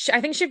Ash,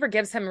 I think she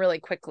forgives him really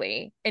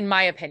quickly, in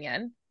my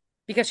opinion,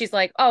 because she's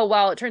like, oh,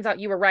 well, it turns out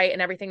you were right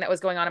and everything that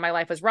was going on in my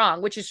life was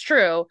wrong, which is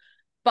true.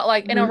 But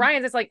like in Hmm.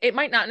 Orion's, it's like, it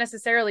might not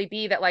necessarily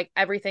be that like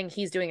everything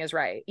he's doing is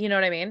right. You know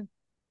what I mean?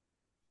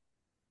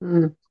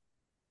 Hmm.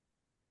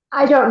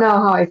 I don't know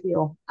how I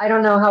feel. I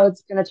don't know how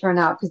it's gonna turn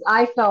out because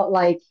I felt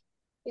like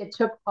it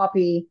took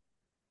Poppy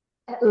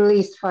at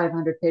least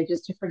 500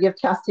 pages to forgive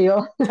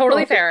Castiel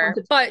Totally when it come fair.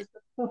 to But terms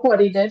with what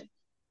he did.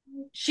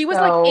 she was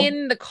like So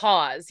in the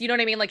cause. You know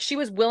what I mean? Like she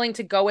was willing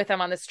to go with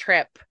him on this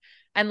trip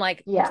and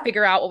like yeah.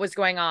 figure out what was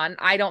going on.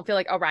 I don't feel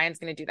like Orion's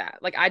going to do that.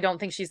 Like I don't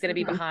think she's going to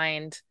be Hmm.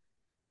 behind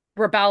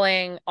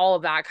rebelling, all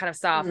of that kind of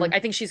stuff. Like Hmm. I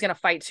think she's gonna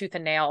fight tooth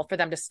and nail for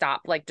them to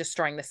stop like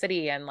destroying the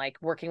city and like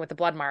working with the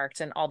blood marked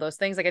and all those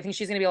things. Like I think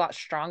she's gonna be a lot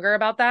stronger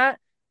about that.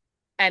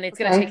 And it's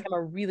gonna take Okay. him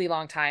a really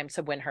long time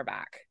to win her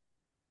back.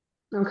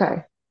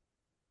 Okay.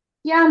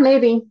 Yeah,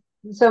 maybe.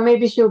 So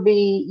maybe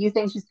you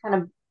think she's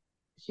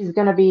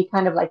gonna be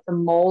kind of like the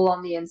mole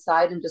on the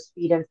inside and just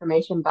feed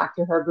information back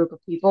to her group of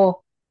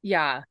people,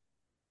 Yeah.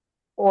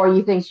 or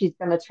you think she's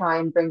gonna try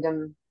and bring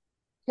them,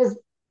 because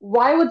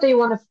why would they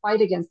want to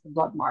fight against the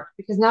Bloodmark?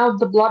 Because now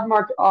the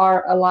Bloodmark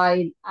are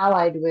allied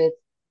with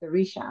the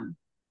Risham.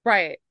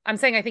 Right. I'm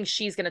saying I think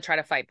she's gonna try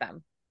to fight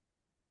them.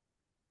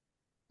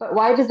 But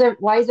why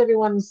is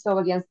everyone so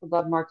against the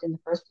blood marked in the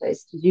first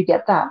place? Did you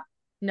get that?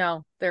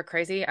 No, they're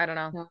crazy. I don't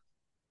know. No.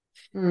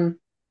 Mm.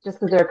 Just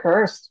because they're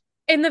cursed.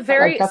 In the But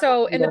like very that's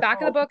supposed so to be in the their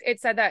back of the fault. book,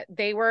 it said that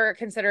they were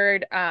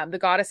considered the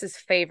goddess's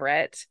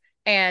favorite,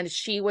 and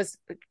she was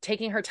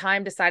taking her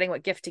time deciding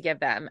what gift to give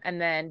them. And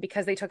then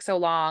because they took so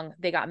long,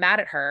 they got mad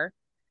at her,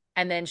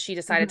 and then she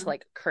decided to Hmm.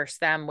 like curse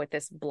them with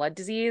this blood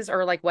disease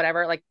or like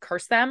whatever, like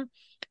curse them,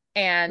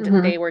 and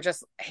they Hmm. were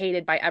just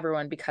hated by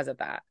everyone because of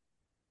that,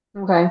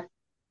 Okay.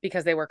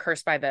 because they were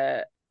cursed by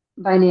the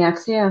By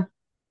Neaxia.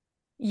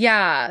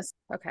 yes.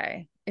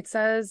 Okay. It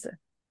says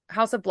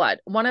House of Blood.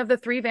 One of the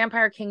three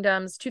vampire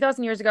kingdoms,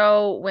 2000 years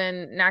ago,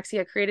 when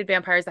Naxia created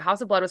vampires, the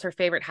House of Blood was her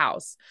favorite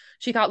house.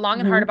 She thought long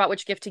and hard Hmm. about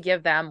which gift to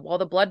give them, while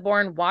the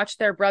Bloodborn watched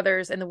their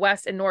brothers in the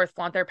West and North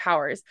flaunt their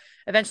powers.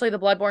 Eventually, the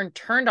Bloodborn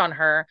turned on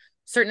her,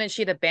 certain that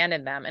she'd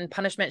abandoned them. In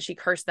punishment, she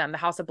cursed them. The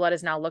House of Blood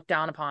is now looked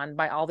down upon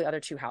by all the other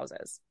two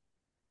houses.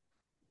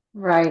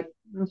 Right.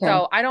 Okay.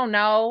 So I don't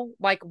know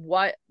like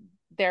what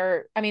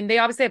they're I mean, they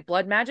obviously have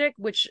blood magic,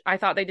 which I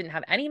thought they didn't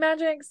have any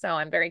magic, so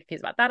I'm very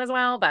confused about that as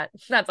well, but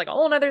that's like a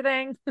whole other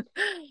thing.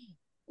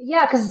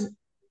 Yeah, because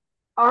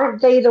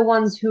aren't they the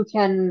ones who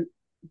can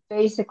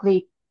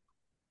basically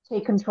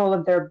take control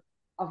of their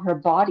of her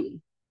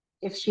body?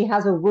 If she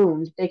has a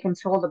wound, they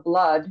control the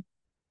blood.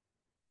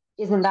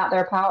 Isn't that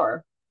their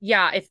power?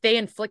 Yeah, if they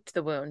inflict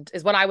the wound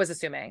is what I was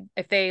assuming.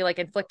 If they like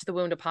inflict the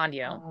wound upon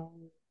you.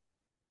 Um,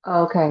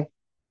 okay.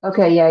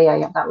 Okay, yeah, yeah,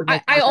 yeah. That would I,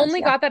 make I more sense, only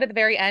yeah. got that at the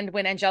very end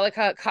when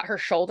Angelica cut her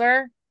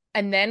shoulder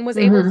and then was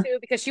able Hmm. to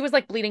because she was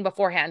like bleeding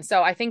beforehand.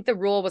 So I think the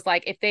rule was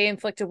like if they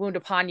inflict a wound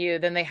upon you,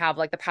 then they have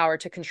like the power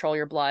to control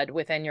your blood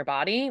within your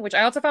body, which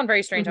I also found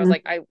very strange. I was Hmm.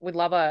 like, I would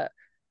love a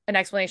an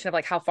explanation of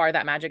like how far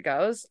that magic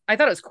goes. I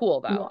thought it was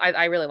cool though. Yeah,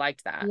 I really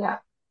liked that. yeah,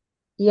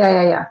 yeah,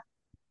 yeah, yeah.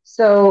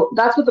 So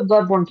that's what the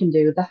Bloodborne can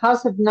do. The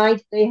House of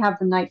Night, they have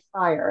the Night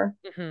Fire.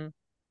 Hmm.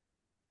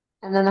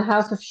 And then the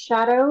House of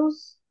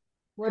Shadows,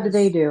 what do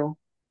they Has do?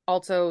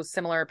 also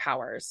similar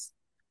powers.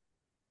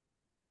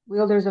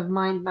 Wielders of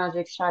mind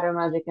magic, shadow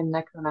magic, and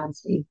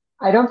necromancy.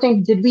 I don't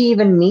think, did we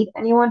even meet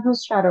anyone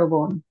who's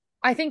Shadowborn?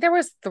 I think there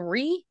was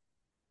three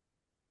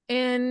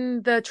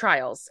in the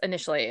trials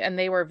initially, and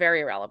they were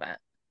very relevant.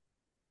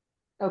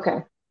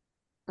 Okay,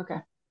 okay.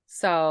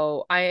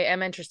 So I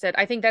am interested.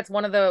 I think that's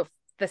one of the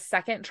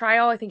second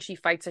trial. I think she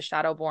fights a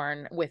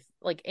Shadowborn with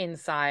like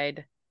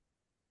inside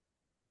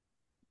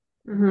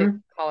the Hmm.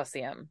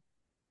 Colosseum.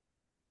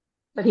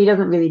 But he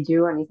doesn't really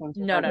do anything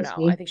to No, her, no, does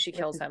no. I he? think she With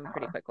kills his him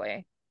pretty power.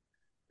 quickly.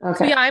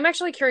 So Okay. yeah, I'm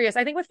actually curious.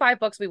 I think with 5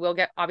 books we will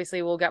get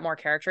obviously we'll get more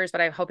characters,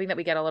 but I'm hoping that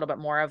we get a little bit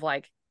more of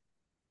like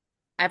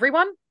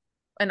everyone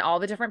and all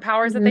the different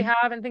powers that they Hmm.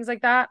 have and things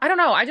like that. I don't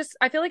know. I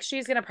feel like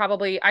she's gonna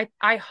probably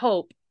I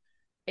hope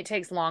it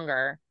takes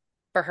longer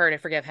for her to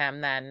forgive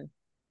him than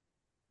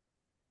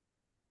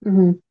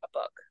Hmm. a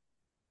book.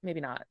 Maybe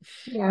not.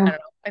 I Yeah, don't know.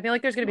 I feel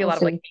like there's gonna be a we'll lot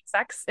of like see.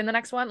 sex in the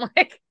next one.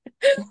 Like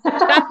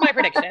that's my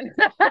prediction.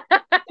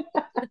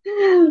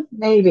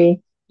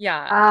 Maybe.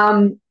 Yeah.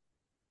 Um,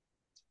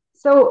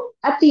 so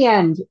at the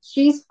end,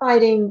 she's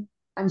fighting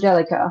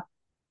Angelica,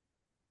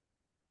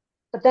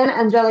 but then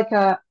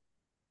Angelica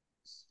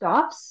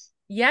stops.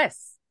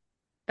 Yes.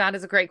 That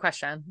is a great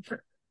question.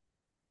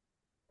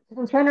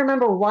 I'm trying to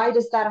remember, why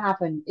does that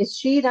happen? Is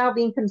she now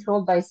being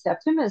controlled by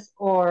Septimus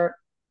or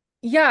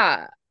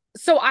Yeah.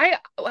 So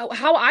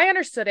how I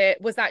understood it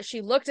was that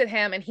she looked at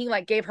him and he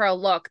like gave her a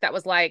look that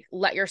was like,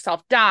 let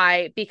yourself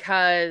die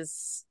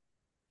because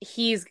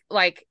he's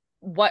like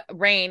what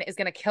Rain is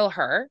gonna kill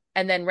her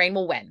and then Rain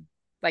will win.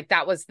 Like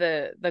that was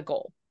the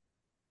goal.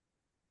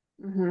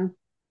 Mhm.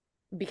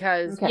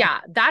 Because Okay.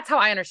 yeah, that's how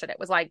I understood it.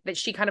 Was like that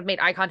she kind of made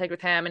eye contact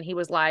with him and he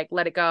was like,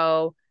 let it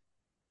go.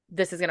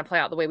 This is gonna play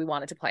out the way we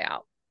want it to play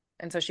out.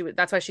 And so she was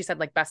that's why she said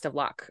like best of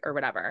luck or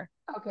whatever.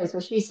 Okay, so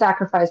she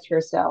sacrificed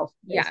herself,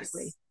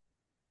 basically. Yes.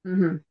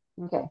 Hmm.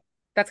 Okay.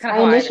 That's kind of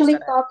I how I initially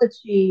understood it. thought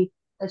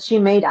that she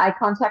made eye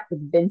contact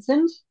with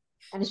Vincent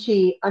and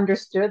she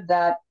understood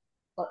that,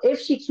 well, if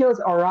she kills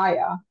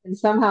Araya and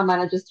somehow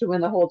manages to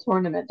win the whole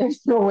tournament,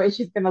 there's no way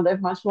she's going to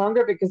live much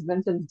longer because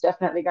Vincent's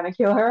definitely going to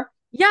kill her.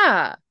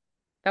 Yeah,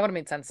 that would have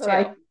made sense So too.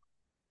 I,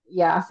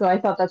 yeah, so I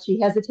thought that she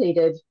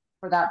hesitated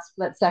for that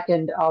split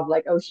second of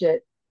like, oh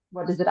shit,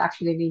 what does it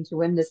actually mean to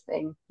win this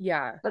thing?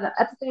 Yeah. But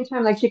at the same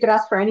time, like she could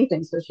ask for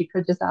anything, so she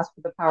could just ask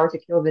for the power to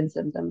kill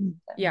Vincent, and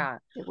then Yeah.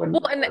 it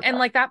wouldn't Well, and matter. and But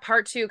like that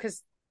part too,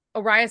 because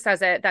Oriah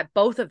says it that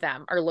both of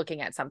them are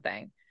looking at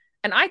something.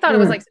 And I thought it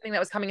was like mm, something that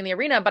was coming in the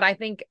arena, but I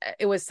think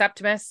it was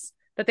Septimus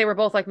that they were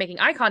both like making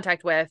eye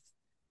contact with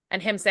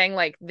and him saying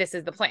like this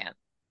is the plan,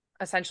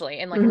 essentially,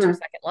 in like a two hmm,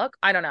 second look.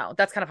 I don't know.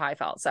 That's kind of how I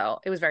felt. So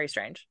it was very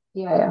strange.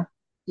 yeah, yeah,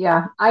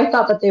 yeah. I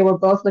thought that they were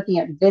both looking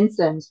at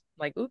Vincent,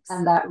 Like, oops.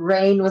 and that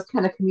Rain was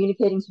kind of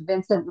communicating to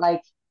Vincent,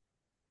 like,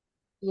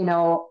 you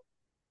know,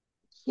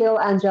 kill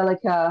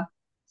Angelica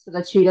so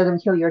that she doesn't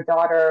kill your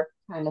daughter,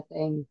 kind of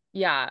thing,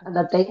 Yeah. and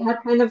that they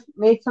had kind of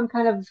made some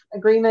kind of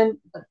agreement.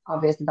 But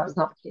obviously, that was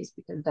not the case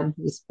because then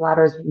he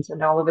splatters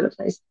Vincent all over the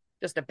place.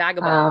 Just a bag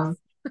of bones.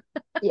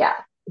 Um, yeah.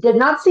 Did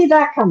not see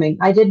that coming.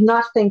 I did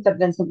not think that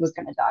Vincent was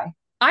going to die.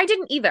 I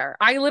didn't either.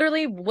 I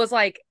literally was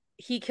like,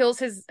 he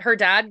kills her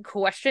dad,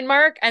 question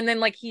mark, and then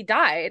like he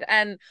died.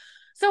 And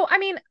so I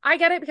mean, I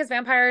get it because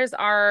vampires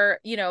are,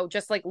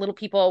 just like little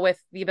people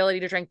with the ability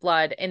to drink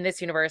blood in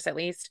this universe at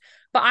least.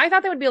 But I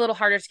thought that would be a little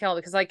harder to kill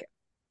because like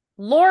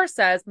lore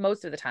says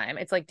most of the time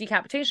it's like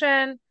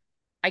decapitation.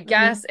 I Hmm.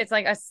 guess it's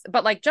like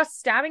but like just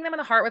stabbing them in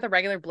the heart with a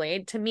regular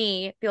blade to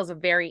me feels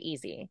very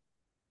easy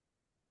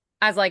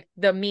as like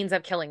the means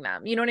of killing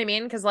them. You know what I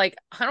mean? Because like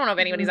I don't know if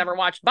anybody's Hmm. ever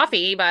watched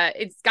Buffy, but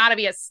it's got to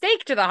be a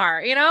stake to the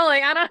heart.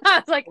 Like I don't know.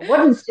 It's like A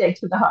wooden stake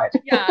to the heart.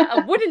 yeah,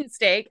 a wooden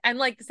stake, and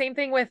like the same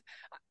thing with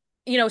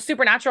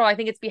Supernatural. I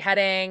think it's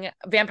beheading.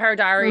 Vampire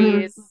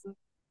Diaries. Hmm.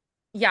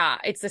 Yeah,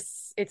 it's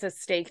a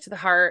stake to the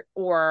heart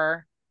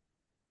or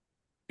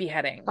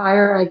beheading.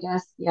 Fire, I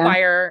guess. Yeah.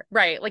 Fire,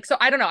 right? Like so,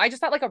 I don't know. I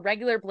just thought like a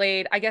regular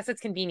blade. I guess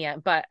it's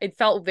convenient, but it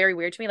felt very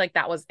weird to me. Like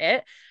that was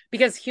it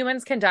because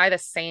humans can die the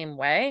same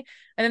way.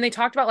 And then they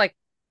talked about like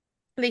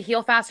they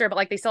heal faster, but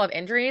like they still have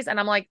injuries. And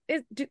I'm like,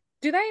 do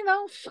they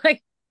though?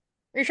 Like,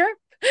 are you sure?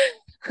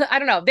 I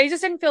don't know. They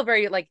just didn't feel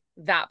very like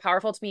that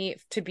powerful to me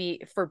to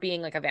be for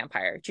being like a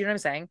vampire. Do you know what I'm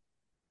saying?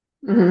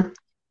 Hmm.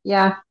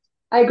 Yeah,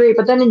 I agree.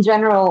 But then in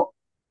general,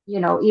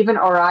 even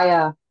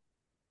Oriah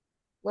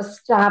was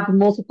stabbed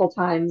multiple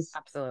times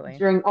Absolutely.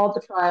 during all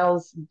the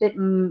trials,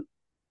 bitten,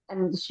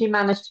 and she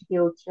managed to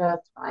heal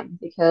just fine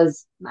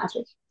because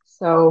magic.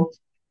 So,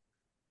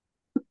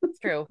 It's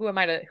true. Who am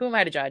I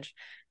to judge?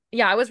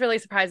 Yeah, I was really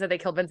surprised that they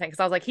killed Vincent because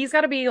I was like, he's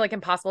got to be like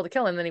impossible to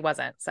kill, and then he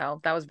wasn't.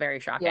 So that was very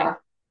shocking. yeah,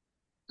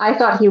 I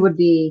thought he would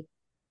be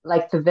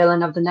like the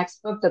villain of the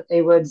next book, that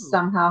they would Ooh.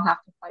 somehow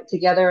have to fight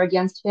together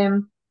against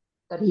him,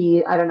 that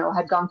he, I don't know,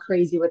 had gone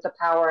crazy with the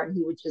power and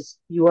he would just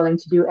be willing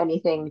to do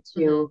anything Hmm.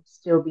 to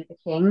still be the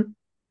king.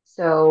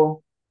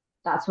 So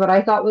that's what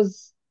I thought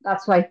was,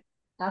 that's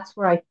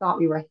where I thought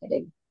we were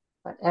heading,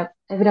 but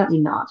evidently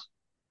not.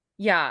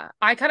 Yeah,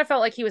 I kind of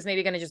felt like he was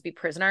maybe going to just be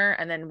prisoner,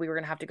 and then we were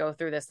going to have to go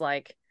through this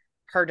like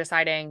her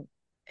deciding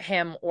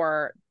him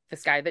or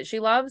this guy that she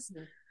loves.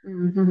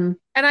 Mm-hmm.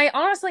 And I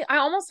almost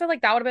feel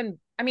like that would have been,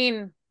 I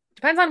mean,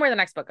 depends on where the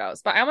next book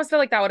goes, but I almost feel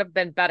like that would have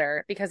been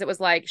better because it was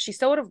like she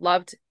still would have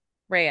loved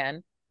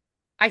Rayan.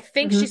 I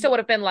think she Hmm. still would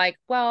have been like,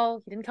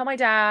 well, he didn't kill my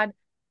dad.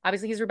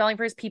 Obviously, he's rebelling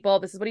for his people.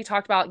 This is what he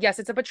talked about. Yes,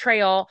 it's a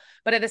betrayal,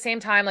 but at the same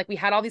time, like we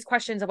had all these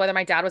questions of whether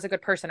my dad was a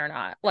good person or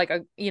not, like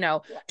Yeah.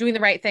 doing the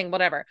right thing,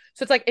 whatever.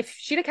 So it's like if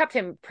she'd have kept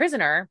him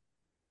prisoner,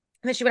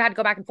 then she would have had to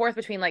go back and forth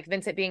between like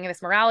Vincent being in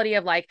this morality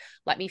of like,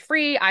 let me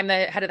free. I'm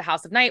the head of the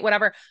House of Night,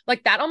 whatever.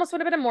 Like that almost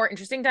would have been a more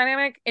interesting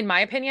dynamic, in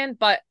my opinion.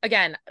 But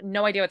again,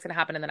 no idea what's going to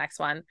happen in the next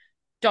one.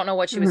 Don't know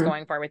what she was Hmm.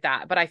 going for with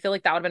that. But I feel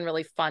like that would have been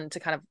really fun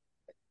to kind of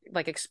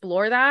like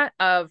explore that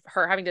of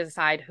her having to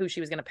decide who she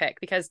was going to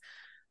pick because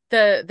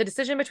the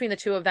decision between the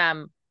two of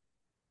them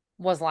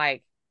was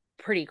like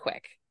pretty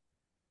quick.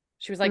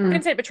 She was like, Hmm.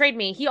 Vincent betrayed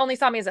me. He only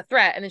saw me as a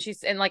threat. And then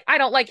and like, I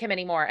don't like him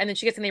anymore. And then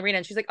she gets in the arena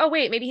and she's like, oh,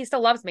 wait, maybe he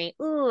still loves me.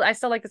 Ooh, I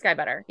still like this guy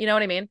better. You know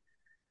what I mean?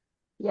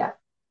 Yeah.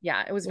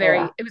 Yeah, Yeah.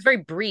 it was very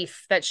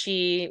brief that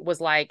she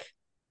was like,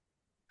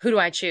 who do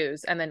I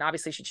choose? And then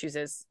obviously she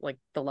chooses like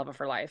the love of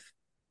her life.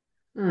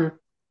 Yeah.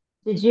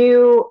 Did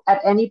you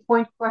at any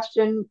point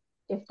question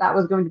if that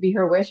was going to be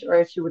her wish or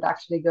if she would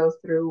actually go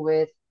through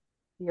with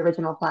the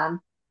original plan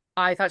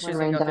I thought she when was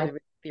going Rain to go through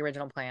died? the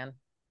original plan.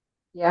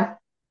 Yeah.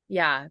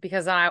 Yeah,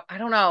 because I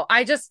don't know.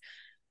 I just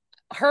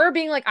her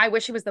being like, I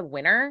wish he was the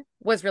winner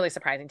was really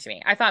surprising to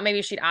me. I thought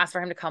maybe she'd ask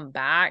for him to come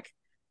back,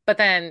 but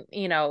then,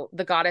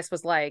 the goddess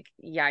was like,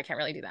 yeah, I can't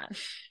really do that.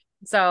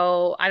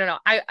 So I don't know.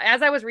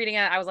 As I was reading it,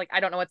 I was like, I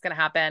don't know what's gonna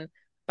happen.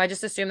 But I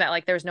just assumed that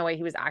like there's no way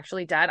he was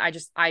actually dead.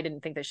 I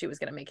didn't think that she was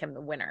gonna make him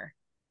the winner.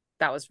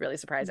 That was really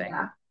surprising.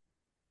 Yeah.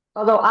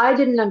 Although I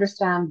didn't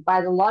understand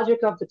by the logic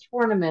of the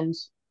tournament,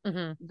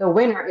 Hmm. the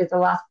winner is the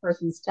last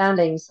person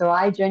standing. So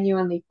I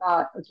genuinely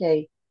thought,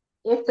 okay,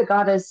 if the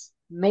goddess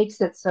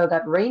makes it so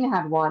that Rain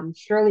had won,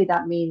 surely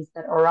that means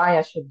that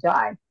Oriah should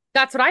die.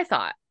 That's what I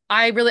thought.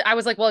 I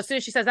was like, well, as soon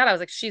as she says that, I was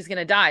like, she's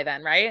gonna die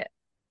then, right?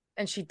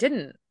 And she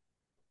didn't.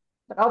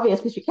 But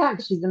obviously she can't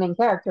because she's the main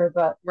character,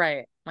 but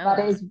Right. that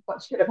is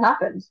what should have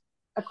happened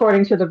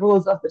according to the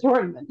rules of the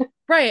tournament.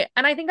 Right.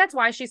 And I think that's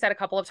why she said a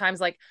couple of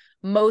times, like,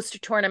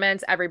 most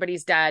tournaments,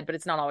 everybody's dead, but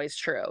it's not always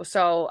true.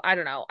 So I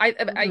don't know.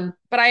 Hmm.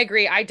 But I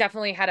agree. I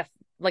definitely had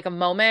like a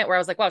moment where I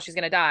was like, well, she's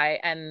going to die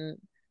and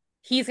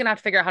he's going to have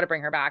to figure out how to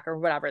bring her back or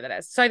whatever that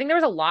is. So I think there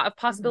was a lot of Hmm.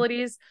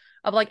 possibilities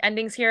of like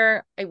endings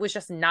here. It was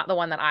just not the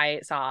one that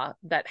I saw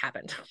that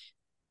happened.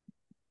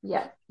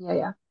 Yeah, yeah,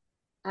 yeah.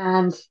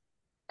 And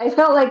I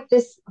felt like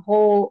this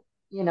whole,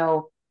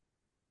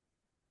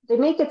 they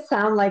make it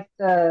sound like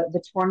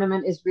the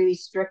tournament is really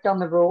strict on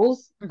the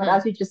rules, but Hmm.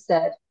 as you just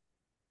said,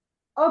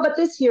 oh, but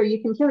this year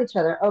you can kill each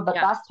other. Oh, but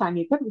Yeah. last time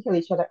you couldn't kill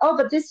each other. Oh,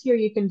 but this year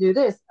you can do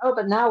this. Oh,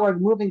 but now we're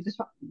moving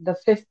the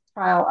fifth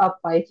trial up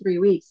by 3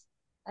 weeks.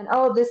 And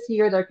oh, this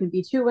year there can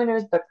be two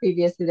winners, but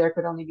previously there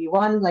could only be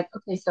one. Like,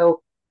 okay,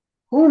 so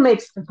who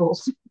makes the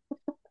rules?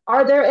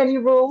 Are there any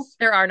rules?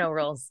 There are no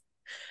rules.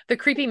 The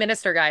creepy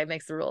minister guy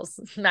makes the rules,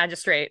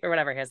 magistrate or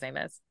whatever his name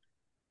is.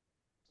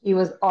 He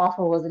was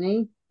awful, wasn't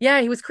he? Yeah,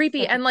 he was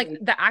creepy. Such a And like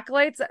creep. the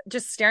acolytes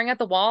just staring at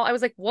the wall. I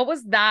was like, what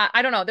was that?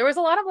 I don't know. There was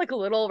a lot of like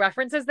little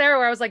references there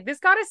where I was like, this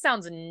goddess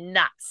sounds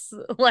nuts.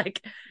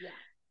 Like Yeah,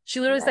 she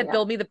literally yeah, said, yeah.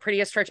 build me the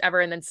prettiest church ever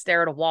and then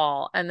stare at a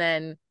wall. And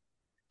then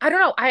I don't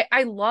know.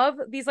 I love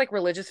these like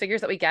religious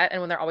figures that we get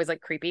and when they're always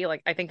like creepy.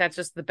 Like I think that's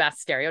just the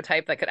best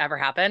stereotype that could ever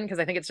happen because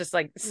I think it's just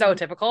like so Mhm.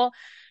 typical.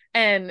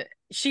 And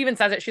she even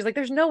says it. She's like,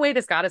 there's no way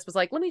this goddess was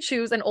like, let me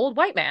choose an old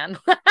white man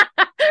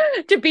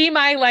to be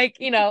my like,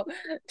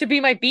 to be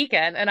my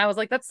beacon. And I was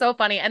like, that's so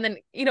funny. And then,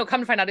 come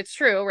to find out it's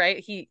true, right?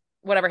 He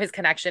whatever his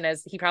connection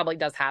is, he probably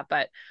does have,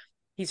 but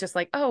he's just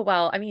like, oh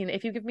well, I mean,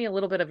 if you give me a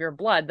little bit of your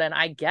blood, then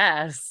I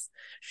guess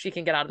she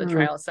can get out of the Mhm.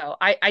 trial. So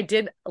I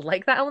did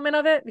like that element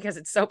of it because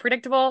it's so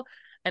predictable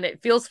and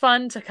it feels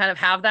fun to kind of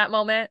have that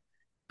moment.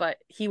 But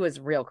he was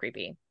real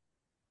creepy.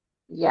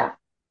 Yeah.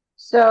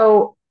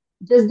 So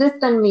does this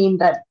then mean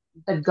that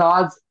the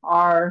gods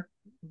are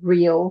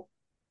real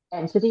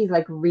entities,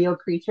 like real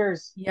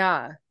creatures,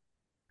 Yeah. or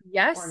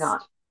Yes.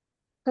 not?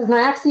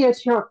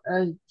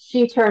 Because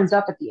she turns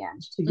up at the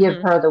end to give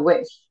Hmm. her the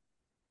wish.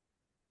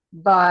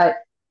 But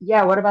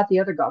yeah, what about the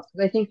other gods?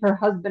 Because I think her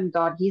husband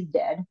god, he's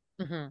dead,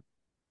 Hmm.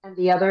 and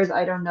the others,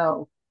 I don't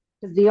know.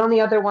 Because the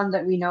only other one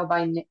that we know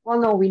by name, well,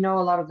 no, we know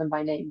a lot of them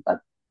by name, but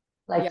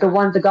like Yeah.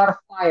 the god of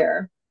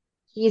fire,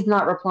 he's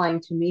not replying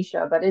to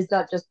Misha. But is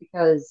that just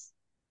because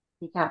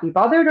he can't be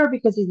bothered, or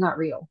because he's not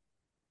real?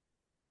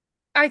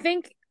 I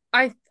think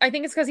I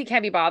think it's because he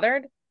can't be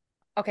bothered.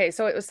 Okay,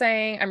 so it was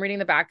saying I'm reading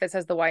the back that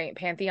says the white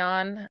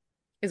pantheon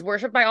is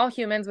worshipped by all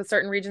humans, with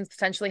certain regions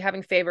potentially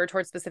having favor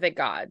towards specific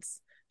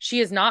gods. She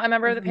is not a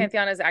member of the Hmm.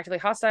 pantheon, is actively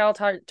hostile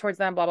towards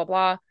them, blah blah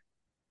blah.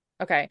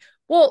 Okay.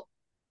 Well,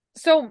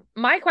 so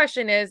my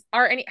question is,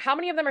 are any how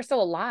many of them are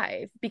still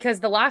alive? Because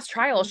the last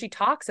trial Hmm. she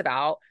talks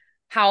about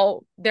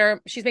how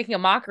she's making a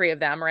mockery of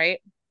them,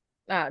 right?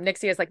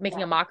 Nixie is like making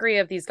Yeah. a mockery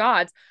of these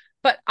gods.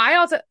 But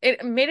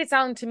it made it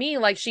sound to me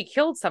like she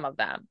killed some of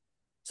them.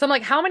 So I'm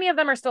like, how many of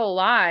them are still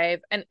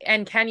alive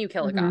and can you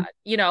kill a Hmm.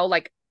 god?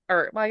 Like,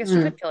 or well, I guess she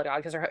Hmm. could kill a god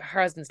because her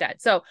husband's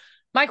dead. So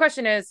my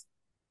question is,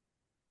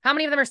 how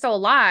many of them are still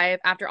alive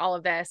after all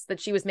of this that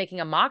she was making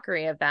a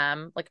mockery of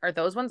them? Like, are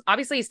those ones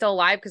obviously he's still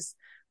alive because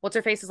what's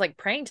her face is like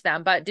praying to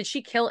them, but did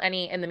she kill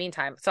any in the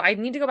meantime? So I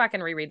need to go back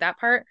and reread that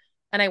part.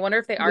 And I wonder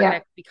if they are going Yeah.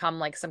 to become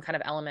like some kind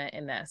of element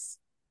in this.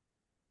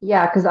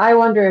 Yeah. Because I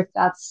wonder if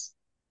that's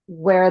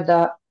where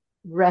the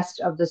rest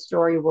of the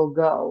story will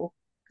go.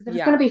 Because if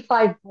it's going Yeah. to be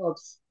 5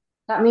 books,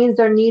 that means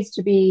there needs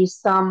to be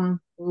some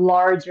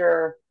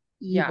larger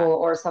evil Yeah.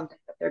 or something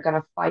that they're going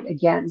to fight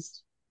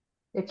against.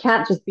 It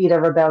can't just be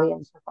the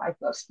rebellion for 5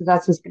 books because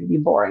that's just going to be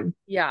boring.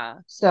 Yeah.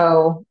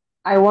 So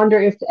I wonder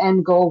if the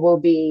end goal will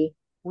be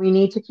we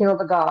need to kill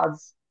the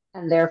gods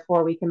and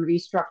therefore we can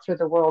restructure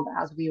the world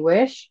as we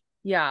wish.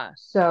 Yeah.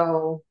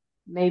 So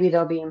maybe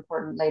they'll be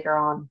important later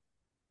on.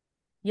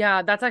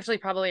 Yeah. That's actually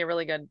probably a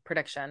really good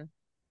prediction.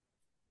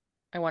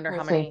 I wonder We'll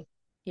how see. many.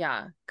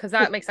 Yeah. Because 'Cause,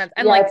 that makes sense.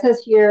 And yeah, like, it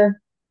says here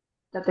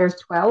that there's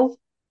 12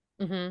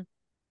 hmm,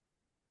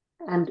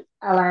 and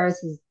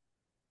Alaris is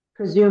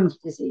presumed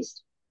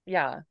deceased.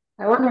 yeah.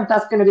 I wonder if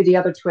that's going to be the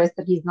other twist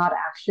that he's not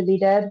actually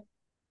dead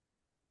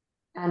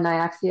and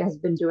Nyaxia has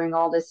been doing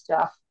all this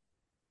stuff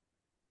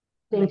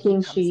And then he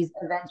thinking comes. she's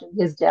avenging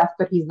his death,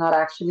 but he's not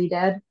actually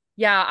dead.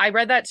 Yeah. I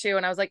read that too.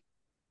 And I was like,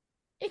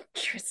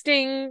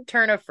 interesting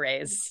turn of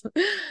phrase.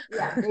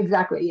 Yeah,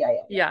 exactly. Yeah,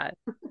 yeah, yeah.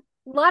 Yeah.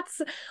 Lots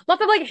of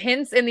like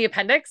hints in the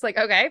appendix. Like,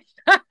 okay.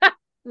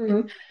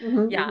 Hmm.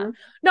 Hmm. Yeah. Hmm.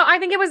 No, I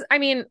think it was, I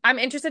mean, I'm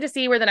interested to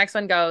see where the next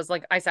one goes.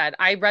 Like I said,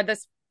 I read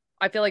this,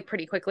 I feel like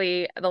pretty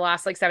quickly. The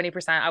last like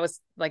 70%, I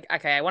was like,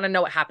 okay, I want to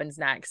know what happens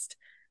next.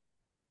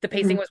 The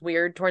pacing Hmm. was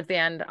weird towards the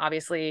end.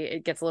 Obviously,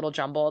 it gets a little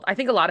jumbled. I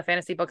think a lot of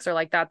fantasy books are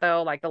like that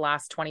though. Like the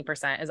last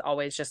 20% is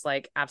always just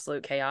like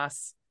absolute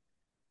chaos.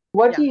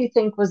 What Yeah. do you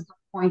think was the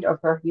point of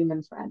her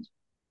human friend?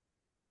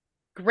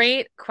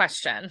 Great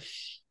question.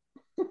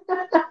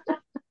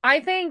 I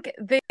think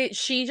that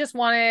she just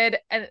wanted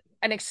an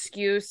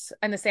excuse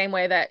in the same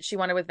way that she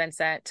wanted with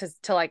Vincent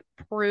to like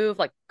prove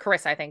like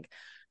Carissa, I think,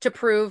 to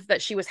prove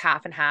that she was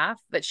half and half,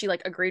 that she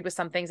like agreed with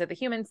some things that the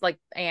humans like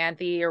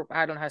Anthe or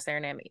I don't know how to say her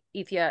name,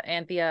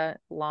 Anthea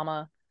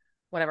Lama,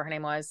 whatever her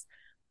name was,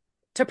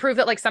 to prove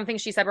that like some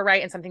things she said were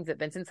right and some things that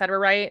Vincent said were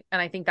right. And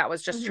I think that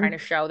was just trying to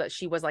Hmm. show that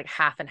she was like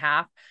half and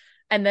half.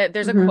 And that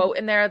there's a Hmm. quote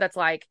in there that's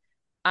like,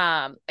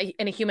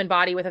 in a human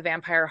body with a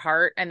vampire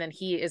heart, and then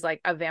he is like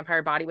a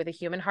vampire body with a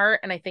human heart.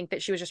 And I think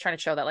that she was just trying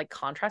to show that like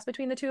contrast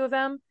between the two of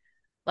them,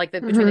 like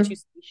the between the two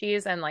Hmm.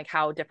 species and like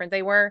how different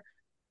they were.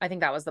 I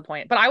think that was the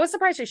point. But I was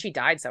surprised that she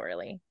died so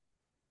early.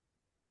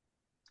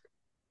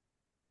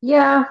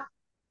 Yeah,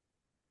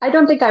 I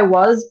don't think I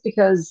was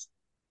because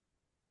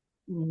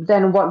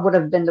then what would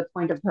have been the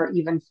point of her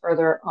even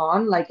further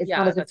on? Like, it's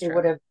not Yeah, as if that's they true.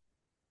 would have,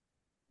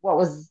 what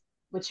was,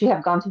 would she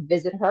have gone to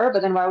visit her?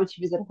 But then why would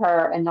she visit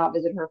her and not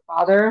visit her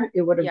father?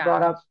 It would have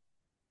brought Yeah. up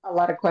a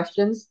lot of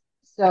questions.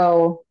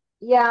 So,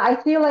 yeah,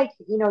 I feel like,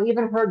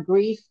 even her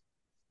grief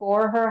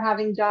before her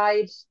having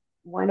died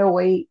went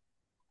away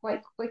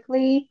quite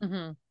quickly.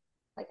 Hmm.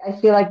 Like I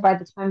feel like by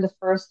the time the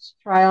first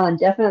trial and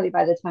definitely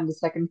by the time the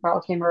second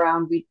trial came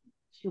around, we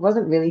she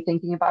wasn't really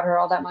thinking about her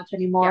all that much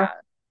anymore.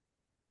 Yeah.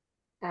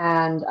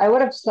 And I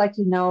would have just liked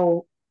to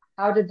know,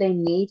 how did they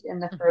meet in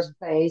the Hmm. first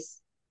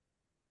place?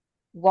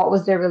 What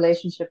was their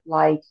relationship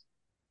like?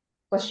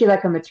 Was she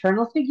like a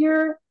maternal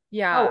figure?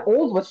 How Yeah.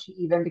 old was she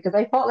even? Because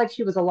I felt like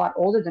she was a lot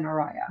older than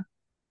Araya.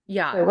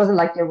 So Yeah. it wasn't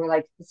like they were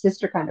like the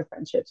sister kind of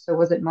friendship. So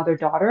was it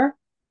mother-daughter?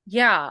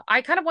 Yeah.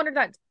 I kind of wondered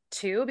that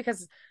too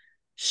because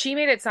she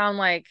made it sound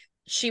like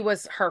she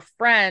was her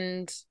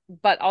friend,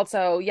 but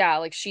also, yeah,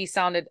 like she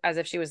sounded as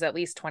if she was at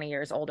least 20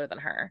 years older than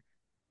her.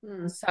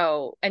 Hmm.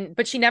 So, and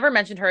but she never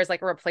mentioned her as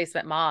like a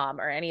replacement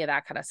mom or any of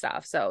that kind of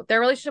stuff. So their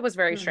relationship was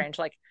very Hmm. strange.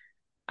 Like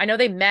I know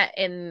they met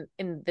in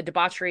the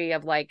debauchery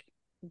of like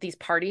these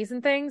parties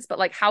and things, but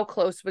like how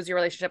close was your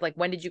relationship? Like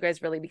when did you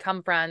guys really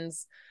become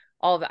friends?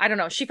 All of it. I don't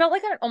know. She felt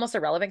like an almost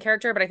irrelevant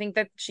character, but I think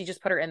that she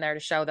just put her in there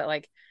to show that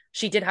like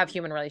she did have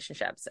human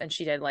relationships and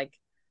she did like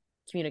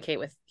communicate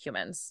with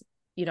humans.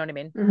 You know what I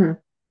mean? Hmm.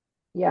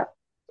 Yeah.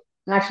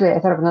 And actually, I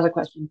thought of another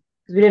question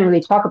because we didn't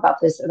really talk about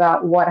this,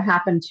 about what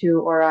happened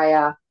to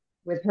Oraya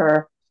with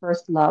her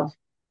first love.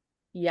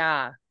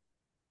 Yeah.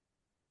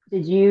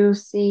 Did you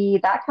see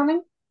that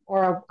coming?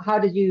 Or how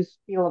did you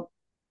feel?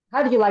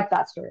 How did you like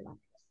that storyline?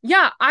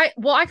 Yeah, I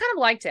kind of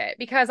liked it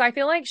because I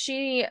feel like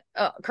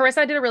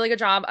Carissa did a really good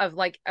job of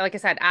like I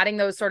said, adding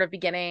those sort of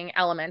beginning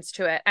elements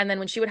to it. And then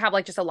when she would have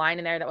like just a line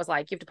in there that was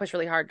like, you have to push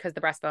really hard because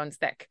the breastbone's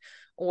thick,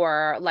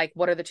 or like,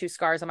 what are the two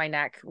scars on my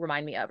neck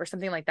remind me of, or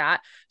something like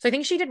that. So I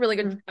think she did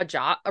Hmm.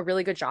 a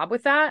really good job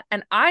with that.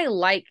 And I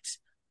liked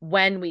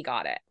when we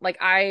got it. Like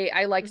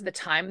I liked the Hmm.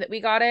 time that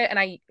we got it. And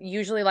I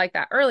usually like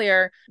that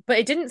earlier, but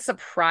it didn't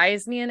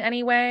surprise me in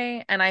any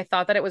way. And I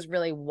thought that it was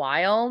really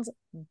wild,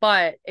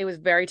 but it was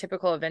very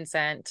typical of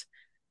Vincent.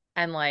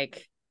 And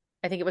like,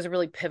 I think it was a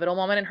really pivotal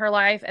moment in her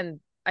life. And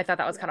I thought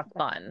that was Yeah, kind of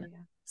fun.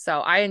 definitely. So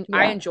I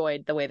Yeah.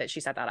 enjoyed the way that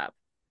she set that up.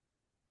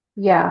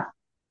 Yeah.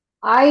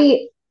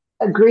 I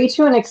agree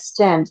to an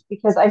extent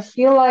because I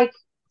feel like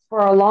for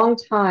a long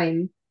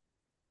time,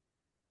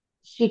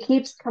 she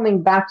keeps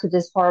coming back to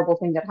this horrible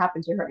thing that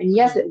happened to her. And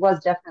yes, Hmm. it was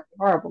definitely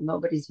horrible.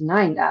 Nobody's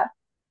denying that.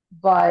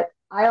 But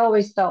I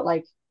always felt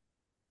like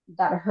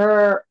that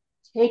her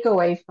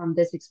takeaway from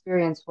this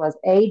experience was,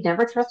 A,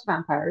 never trust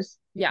vampires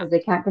Yeah. because they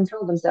can't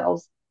control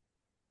themselves.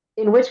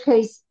 In which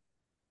case,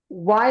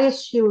 why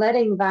is she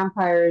letting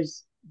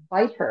vampires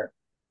bite her?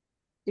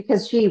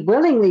 Because she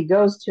willingly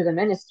goes to the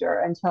minister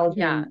and tells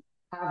Yeah. him,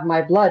 have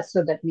my blood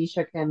so that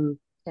Misha can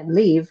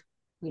leave.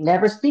 We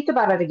never speak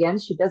about it again.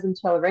 She doesn't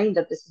tell Rain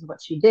that this is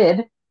what she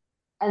did.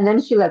 And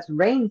then she lets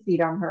Rain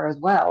feed on her as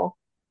well.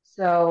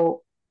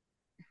 So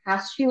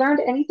has she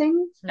learned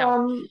anything No.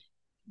 from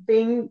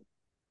being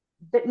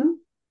bitten?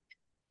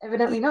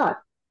 Evidently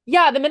not.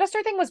 Yeah, the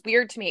minister thing was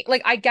weird to me.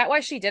 Like, I get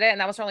why she did it,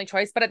 and that was her only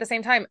choice. But at the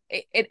same time,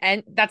 it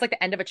end that's like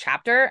the end of a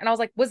chapter, and I was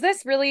like, was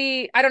this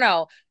really? I don't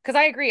know, because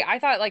I agree. I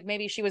thought like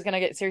maybe she was gonna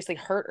get seriously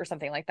hurt or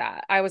something like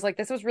that. I was like,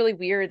 this was really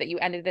weird that you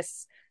ended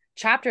this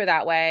chapter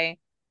that way,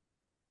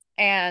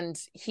 and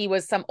he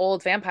was some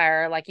old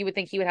vampire. Like, you would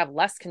think he would have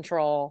less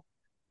control.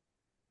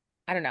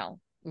 I don't know,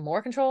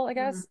 more control, I Mm,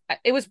 guess.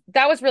 It was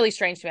that was really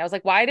strange to me. I was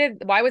like,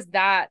 why was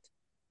that?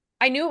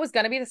 I knew it was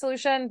gonna be the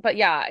solution, but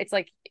yeah, it's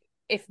like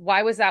if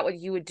why was that what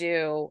you would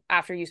do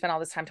after you spent all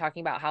this time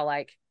talking about how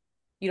like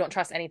you don't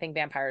trust anything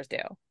vampires do?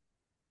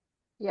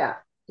 yeah,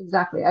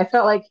 exactly. I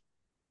felt like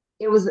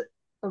it was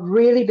a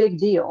really big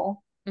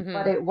deal,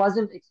 but Hmm. it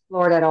wasn't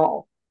explored at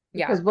all.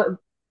 Yeah, Because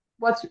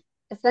what's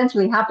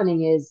essentially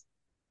happening is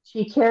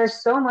she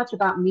cares so much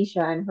about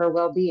Misha and her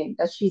well-being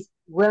that she's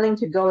willing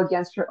to go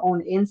against her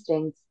own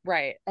instincts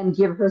right. and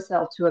give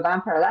herself to a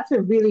vampire. That's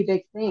a really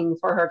big thing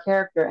for her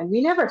character, and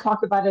we never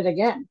talk about it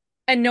again.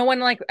 And no one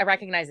like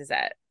recognizes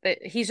it.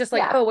 He's just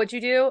like, Yeah, oh, what'd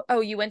you do?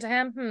 Oh, you went to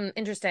him?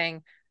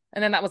 Interesting.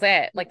 And then that was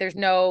it. Like yeah, there's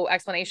no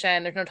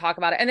explanation, there's no talk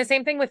about it. And the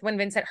same thing with when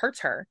Vincent hurts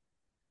her.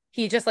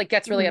 He just like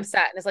gets really mhm,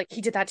 upset and is like,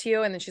 he did that to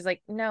you. And then she's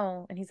like,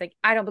 no. And he's like,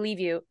 I don't believe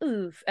you.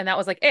 Oof. And that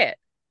was like it.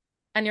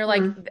 And you're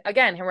like, mhm,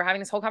 again, we're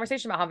having this whole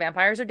conversation about how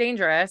vampires are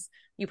dangerous.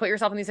 You put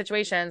yourself in these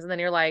situations, and then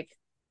you're like,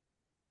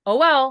 oh,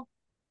 well,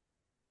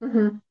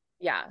 mhm.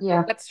 yeah,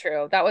 Yeah, that's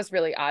true. That was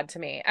really odd to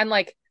me. And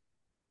like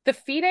the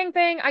feeding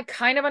thing, I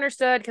kind of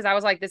understood because I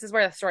was like, this is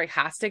where the story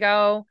has to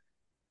go.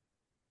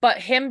 But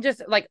him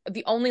just like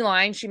the only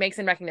line she makes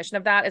in recognition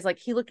of that is like,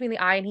 he looked me in the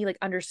eye and he like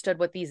understood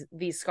what these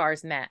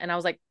scars meant. And I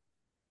was like,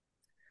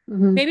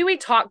 mhm, maybe we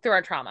talk through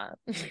our trauma,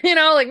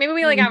 like maybe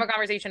we like have a mhm,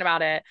 conversation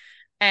about it.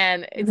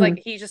 And it's like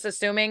mhm, he's just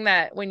assuming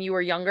that when you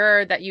were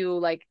younger that you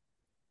like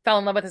fell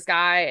in love with this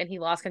guy and he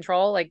lost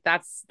control. Like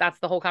that's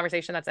the whole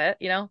conversation. That's it.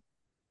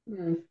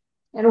 mhm.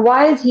 And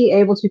why is he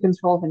able to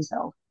control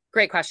himself?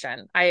 Great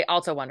question. I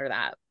also wonder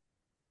that.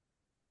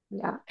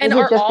 Yeah. And Is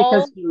it are just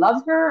because all he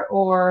loves her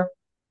or?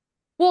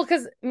 Well,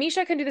 because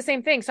Misha can do the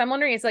same thing. So I'm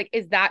wondering, it's like,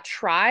 is that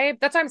tribe?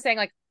 That's what I'm saying,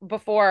 like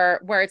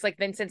before, where it's like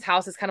Vincent's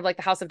house is kind of like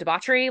the house of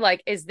debauchery.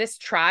 Like, is this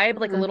tribe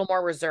like a Hmm. little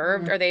more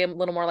reserved? Hmm. Are they a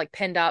little more like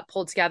pinned up,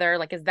 pulled together?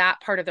 Like, is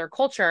that part of their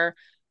culture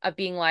of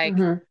being like,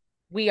 Hmm.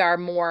 we are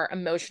more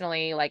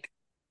emotionally like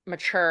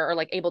mature or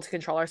like able to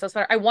control ourselves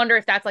better? I wonder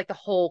if that's like the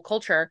whole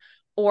culture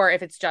or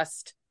if it's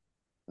just,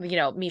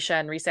 Misha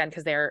and Rhysand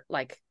because they're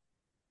like,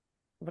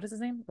 what is his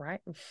name?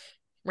 Right?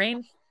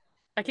 Rain?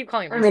 I keep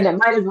calling him I mean, it Rhysand.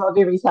 might as well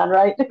be Reset,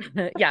 right?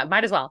 Yeah,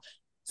 might as well.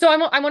 So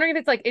I'm wondering if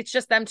it's like it's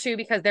just them two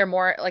because they're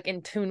more like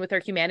in tune with their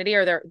humanity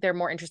or they're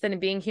more interested in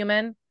being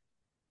human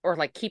or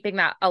like keeping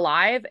that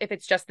alive if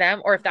it's just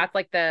them or if that's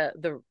like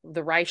the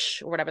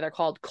Reich or whatever they're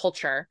called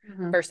culture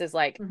Hmm. versus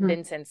like Hmm.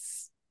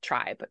 Vincent's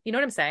tribe. You know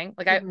what I'm saying?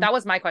 Like I Hmm. that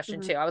was my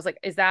question Hmm. too. I was like,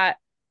 is that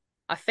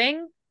a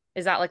thing?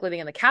 Is that like living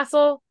in the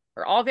castle?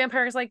 Are all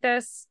vampires like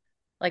this?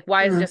 Like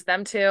why is it Hmm. just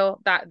them two?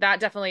 That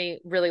definitely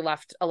really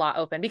left a lot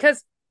open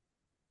because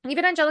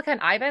even Angelica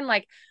and Ivan,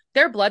 like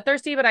they're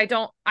bloodthirsty, but I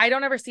don't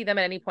ever see them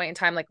at any point in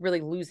time like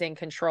really losing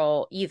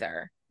control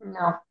either.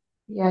 No.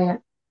 Yeah, yeah,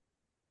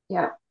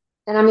 yeah.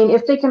 And I mean,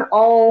 if they can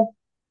all,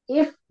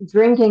 if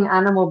drinking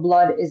animal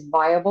blood is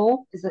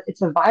viable,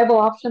 it's a viable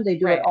option. They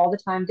do it Right. all the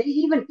time. They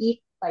even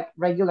eat like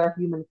regular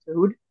human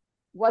food.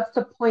 What's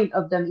the point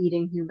of them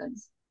eating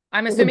humans?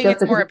 I'm Is it assuming just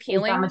it's because more it tastes that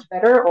appealing. much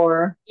better,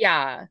 or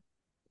Yeah.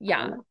 I don't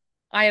Yeah.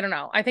 I don't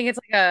know. I think it's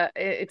like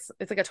it's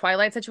like a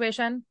Twilight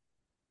situation,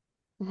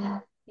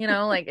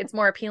 know. like it's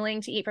more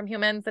appealing to eat from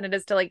humans than it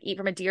is to like eat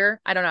from a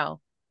deer. I don't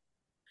know.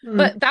 Hmm.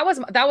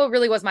 But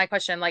really was my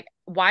question. Like,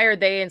 why are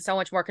they in so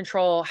much more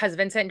control? Has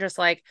Vincent just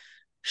like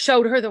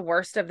showed her the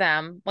worst of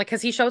them? Like,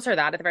 because he shows her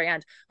that at the very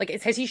end. Like,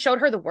 has he showed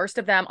her the worst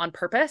of them on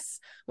purpose?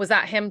 Was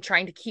that him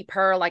trying to keep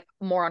her like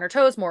more on her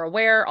toes, more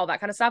aware, all that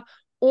kind of stuff?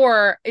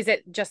 Or is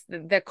it just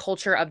the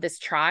culture of this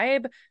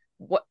tribe?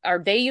 What are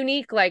they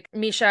unique? Like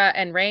Misha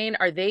and Rain,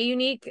 are they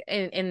unique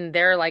in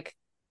their like,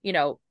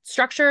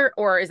 structure?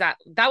 Or is that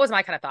was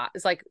my kind of thought.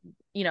 It's like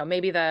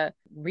maybe the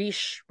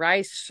Riche,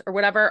 Rice, or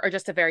whatever, are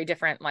just a very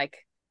different like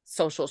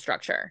social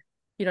structure.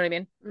 You know what I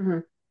mean? Hmm.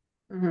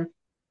 Hmm.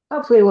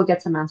 Hopefully, we'll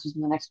get some answers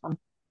in the next one.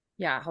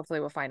 Yeah, hopefully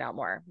we'll find out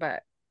more.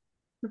 But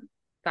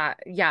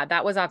yeah,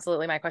 that was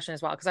absolutely my question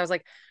as well. Cause I was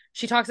like,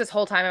 she talks this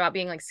whole time about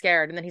being like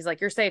scared, and then he's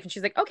like, you're safe. And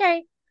she's like,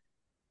 okay.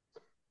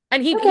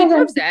 And he Okay, then.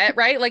 proves it,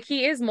 right? Like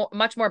he is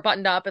much more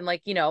buttoned up and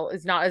like,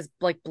 is not as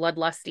like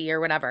bloodlusty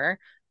or whatever.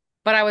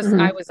 But I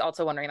Hmm. was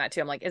also wondering that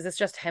too. I'm like, is this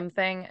just him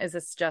thing? Is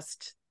this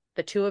just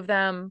the two of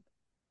them?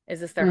 Is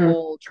this their Hmm.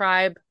 whole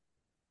tribe?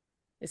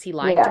 Is he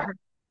lying to Yeah,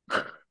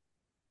 her?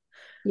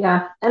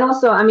 yeah. And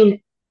also, I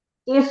mean,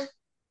 if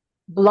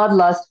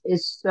bloodlust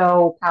is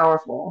so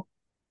powerful,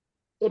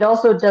 it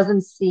also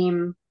doesn't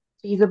seem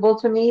feasible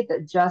to me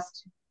that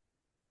just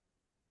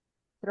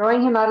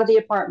throwing him out of the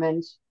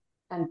apartment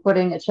and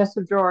putting a chest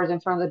of drawers in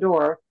front of the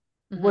door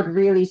would Hmm.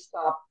 really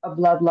stop a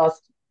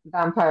bloodlust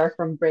vampire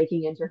from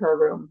breaking into her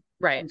room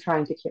Right. and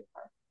trying to kill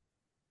her.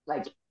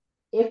 Like,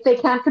 if they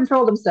can't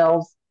control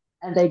themselves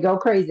and they go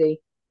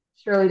crazy,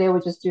 surely they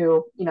would just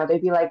do,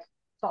 they'd be like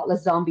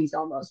thoughtless zombies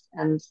almost.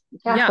 And you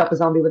can't stop Yeah. a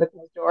zombie with a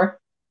closed door.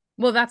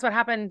 Well, that's what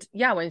happened.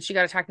 Yeah, when she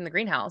got attacked in the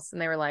greenhouse,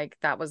 and they were like,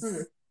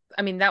 Hmm.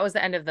 I mean, that was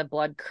the end of the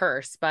blood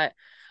curse. But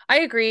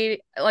I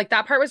agree. Like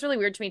that part was really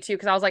weird to me too,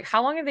 because I was like,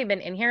 how long have they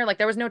been in here? Like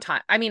there was no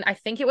time. I mean, I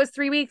think it was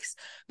 3 weeks,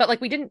 but like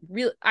we didn't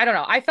really, I don't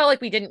know. I felt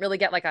like we didn't really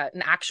get like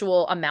an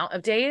actual amount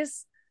of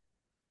days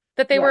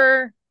that they Yeah.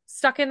 were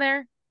stuck in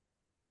there.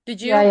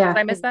 Did Yeah, you? Did yeah,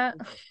 I miss that?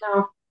 exactly.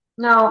 No,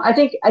 no, I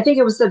think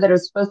it was said that it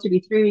was supposed to be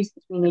 3 weeks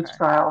between each Okay.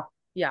 trial.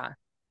 Yeah.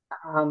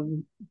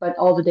 But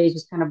all the days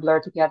just kind of blur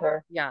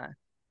together. Yeah.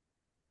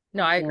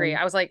 No, And I agree.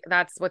 I was like,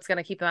 that's what's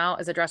gonna keep them out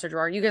is a dresser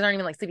drawer. You guys aren't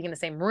even like sleeping in the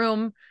same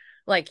room.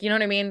 Like, you know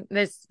what I mean?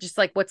 There's just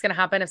like what's gonna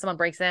happen if someone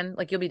breaks in?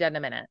 Like you'll be dead in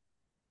a minute.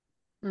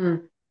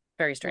 mm,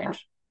 Very yeah,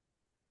 strange.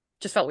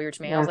 Just felt weird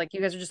to me. I was yeah, like,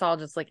 you guys are just all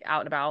just like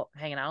out and about,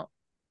 hanging out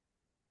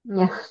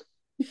yeah.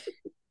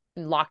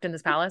 and locked in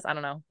this palace. I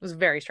don't know. It was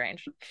very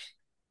strange.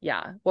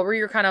 Yeah. What were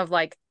your kind of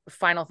like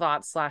final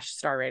thoughts slash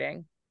star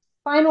rating?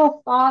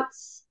 Final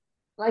thoughts.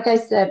 Like I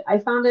said, I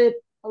found it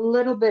a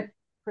little bit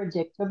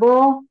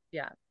predictable.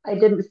 Yeah. I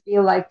didn't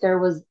feel like there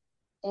was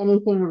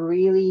anything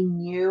really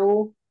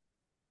new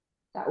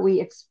that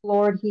we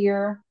explored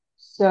here.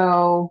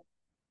 So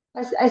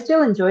I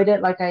still enjoyed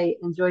it. Like I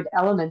enjoyed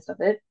elements of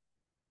it,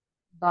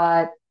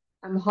 but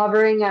I'm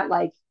hovering at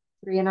like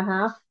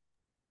 3.5.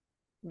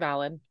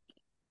 Valid.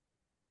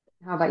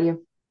 How about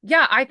you?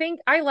 Yeah, I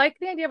think I like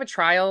the idea of a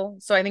trial.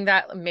 So I think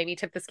that maybe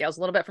tipped the scales a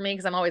little bit for me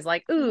because I'm always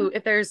like, ooh, Hmm.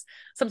 if there's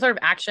some sort of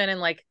action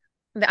and like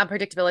the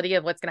unpredictability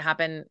of what's going to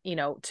happen,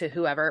 to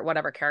whoever,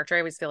 whatever character, I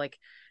always feel like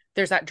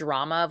there's that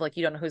drama of like,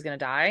 you don't know who's going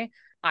to die.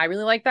 I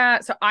really like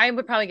that. So I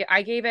would probably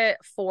I gave it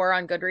 4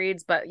 on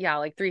Goodreads, but yeah,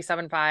 like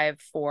 3.75,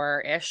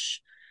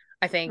 4-ish.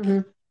 I think Hmm.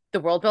 the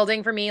world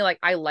building for me, like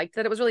I liked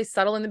that it was really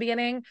subtle in the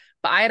beginning,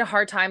 but I had a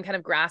hard time kind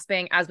of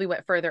grasping as we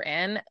went further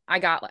in. I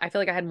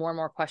feel like I had more and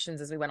more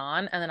questions as we went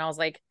on. And then I was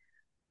like,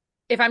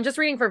 if I'm just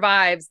reading for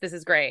vibes, this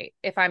is great.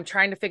 If I'm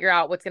trying to figure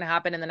out what's going to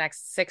happen in the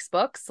next 6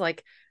 books,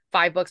 like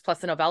 5 books plus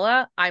the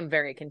novella, I'm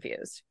very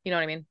confused. You know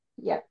what I mean?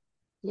 Yeah.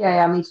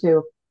 Yeah, me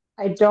too.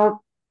 I don't,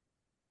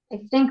 I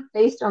think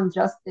based on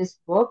just this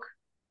book,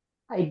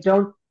 I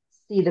don't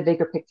see the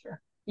bigger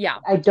picture. Yeah.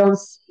 I don't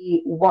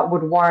see what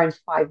would warrant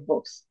 5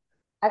 books.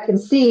 I can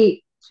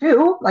see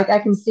two, like I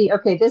can see,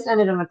 okay, this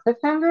ended on a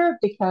cliffhanger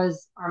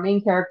because our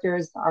main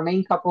characters, our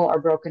main couple are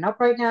broken up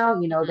right now.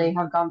 You know, they Mhm.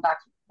 have gone back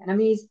to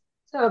enemies.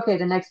 So, okay,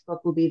 the next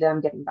book will be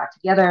them getting back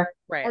together.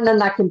 Right. And then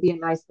that can be a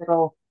nice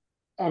little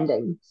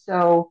ending.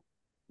 So,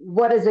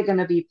 what is it going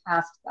to be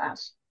past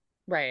that?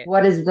 Right.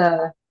 What is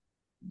the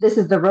this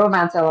is the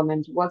romance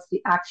element. What's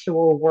the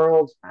actual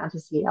world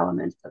fantasy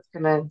element that's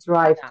going to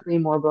drive Yeah. 3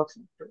 more books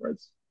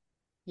afterwards?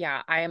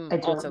 Yeah, I am I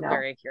don't also know.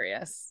 very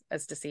curious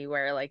as to see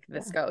where like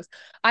this Yeah. goes.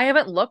 I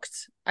haven't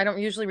looked. I don't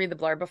usually read the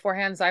blurb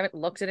beforehand, so I haven't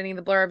looked at any of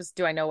the blurbs.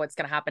 Do I know what's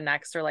going to happen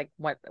next or like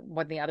what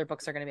the other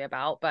books are going to be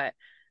about? But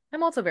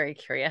I'm also very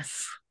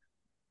curious.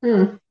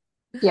 Hmm.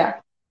 Yeah.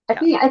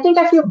 Yeah. I think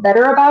I feel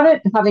better about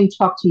it having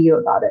talked to you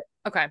about it.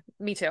 Okay,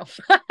 me too.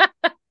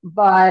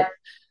 But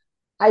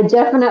I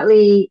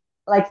definitely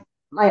like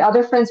my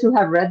other friends who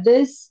have read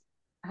this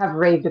have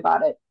raved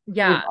about it. They've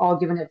Yeah, all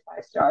given it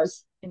 5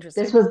 stars. This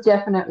interesting. was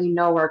definitely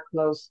nowhere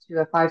close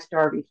to a 5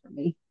 star read for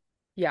me.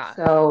 Yeah.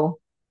 So,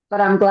 but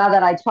I'm glad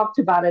that I talked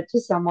about it to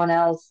someone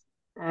else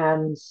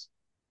and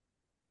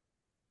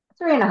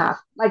 3.5.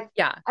 Like,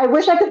 Yeah, I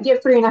wish I could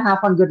give 3.5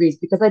 on Goodreads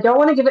because I don't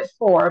want to give it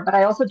 4, but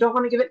I also don't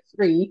want to give it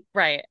 3.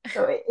 right.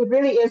 So it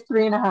really is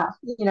 3.5,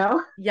 you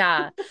know?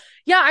 Yeah.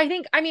 Yeah,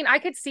 I mean, I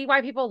could see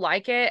why people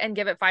like it and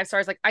give it 5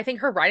 stars. Like, I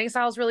think her writing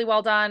style is really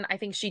well done. I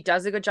think she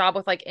does a good job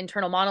with like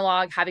internal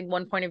monologue, having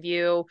one point of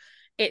view.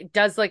 It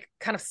does like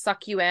kind of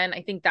suck you in.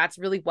 I think that's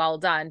really well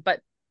done.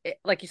 But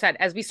like you said,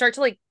 as we start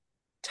to like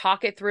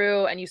talk it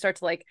through and you start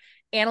to like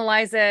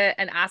analyze it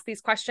and ask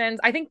these questions,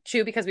 I think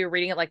too, because we were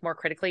reading it like more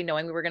critically,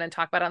 knowing we were going to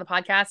talk about it on the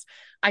podcast,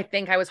 I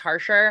think I was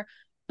harsher.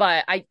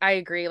 But I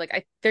agree.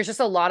 Like, there's just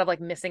a lot of like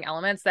missing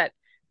elements that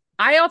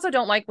I also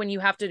don't like when you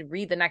have to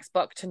read the next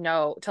book to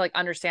know to like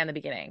understand the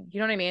beginning. You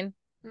know what I mean?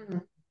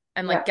 Mhm.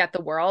 And like Yeah. get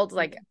the world.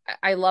 Like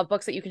I love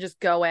books that you can just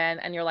go in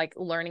and you're like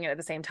learning it at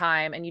the same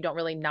time and you don't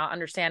really not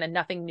understand and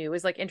nothing new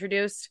is like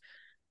introduced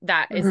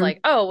that is Hmm. like,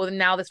 oh, well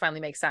now this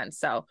finally makes sense.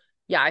 So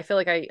yeah, I feel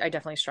like I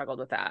definitely struggled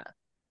with that.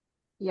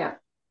 Yeah.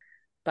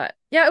 But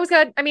yeah, it was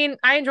good. I mean,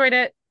 I enjoyed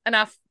it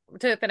enough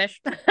to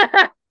finish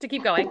to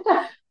keep going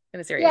in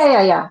the series.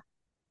 Yeah.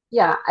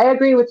 Yeah, I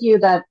agree with you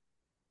that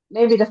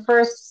maybe the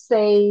first,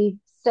 say,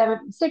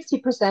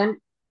 60%,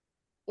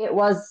 it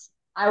was,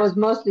 I was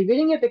mostly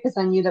reading it because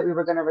I knew that we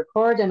were going to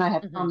record and I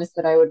had Hmm. promised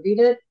that I would read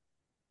it,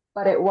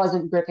 but it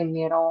wasn't gripping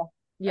me at all.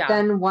 But Yeah.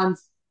 then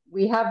once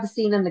we have the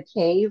scene in the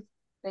cave,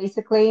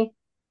 basically,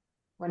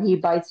 when he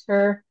bites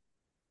her,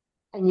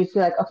 and you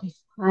feel like, okay,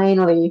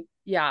 finally,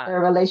 Yeah. their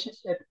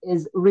relationship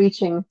is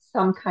reaching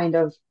some kind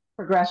of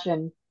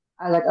progression.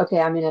 I was like, okay,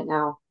 I'm in it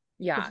now.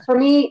 Because Yeah. for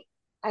me,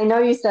 I know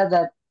you said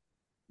that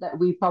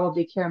we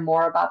probably care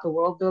more about the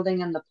world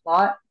building and the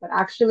plot, but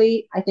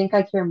actually, I think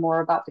I care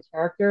more about the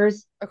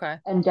characters Okay.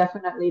 and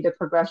definitely the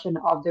progression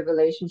of the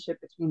relationship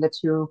between the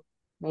two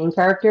main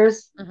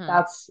characters. Hmm.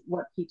 That's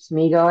what keeps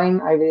me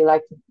going. I really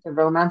like the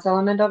romance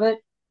element of it.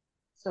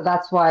 So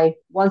that's why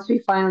once we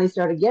finally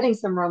started getting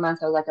some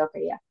romance, I was like,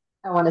 okay, yeah,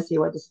 I want to see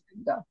where this is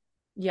going to go.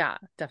 Yeah,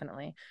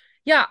 definitely.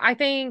 Yeah, I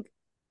think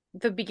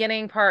the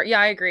beginning part,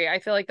 yeah, I agree. I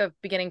feel like the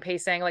beginning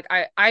pacing, like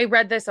I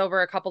read this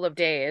over a couple of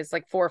days,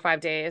 like 4 or 5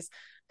 days,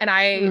 and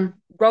I Mm.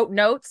 wrote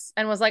notes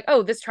and was like,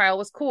 "Oh, this trial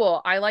was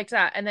cool. I liked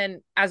that." And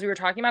then as we were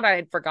talking about it, I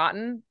had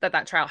forgotten that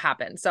that trial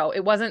happened. So it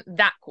wasn't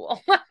that cool.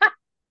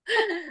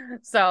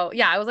 So,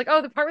 yeah, I was like,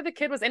 "Oh, the part with the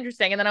kid was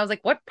interesting." And then I was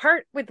like, "What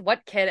part with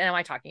what kid am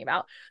I talking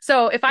about?"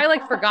 So if I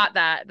like forgot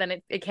that,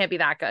 then it can't be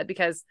that good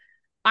because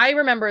I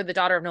remember The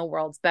Daughter of No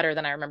Worlds better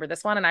than I remember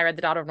this one, and I read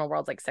The Daughter of No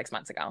Worlds like 6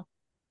 months ago.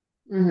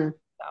 Hmm.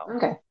 So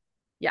Okay.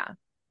 yeah.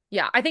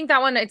 Yeah. I think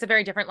that one, it's a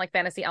very different like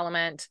fantasy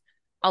element.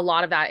 A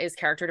lot of that is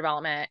character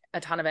development.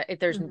 A ton of it,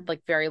 there's Hmm.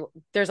 like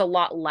there's a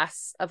lot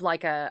less of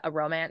like a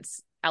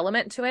romance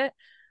element to it.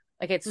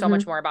 Like it's so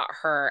much Hmm. more about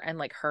her and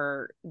like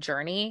her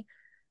journey.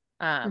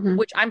 Hmm.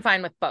 Which I'm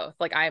fine with both.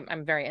 Like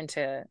I'm very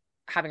into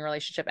having a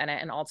relationship in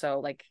it and also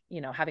like,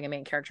 having a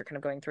main character kind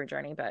of going through a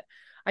journey. But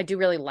I do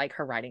really like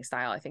her writing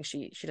style. I think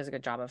she does a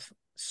good job of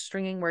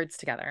stringing words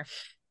together.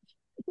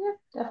 Yeah,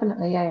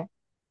 definitely. Yeah.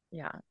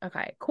 Yeah.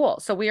 Okay, cool.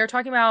 So we are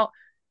talking about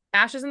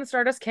Ashes in the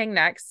Stardust King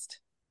next.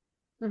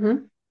 Yeah. Hmm.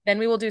 Then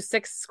we will do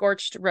Six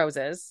Scorched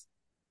Roses,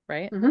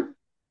 right? Hmm.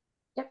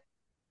 Yep.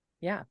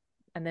 Yeah.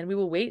 And then we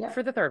will wait Yep.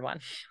 for the third one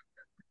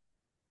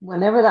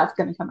Whenever that's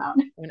going to come out.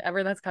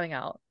 whenever that's coming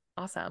out.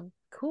 Awesome.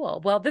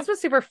 Cool. Well, this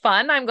was super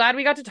fun. I'm glad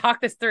we got to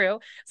talk this through.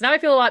 So now I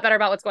feel a lot better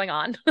about what's going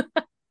on.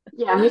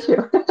 Yeah, me too.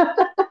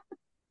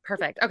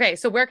 Perfect. Okay.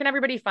 So where can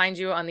everybody find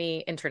you on the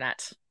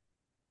internet?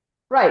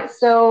 Right.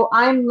 So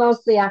I'm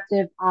mostly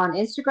active on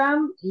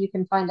Instagram. You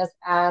can find us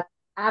at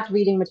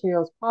Reading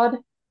Materials Pod,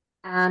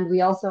 and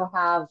we also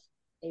have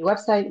a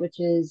website, which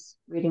is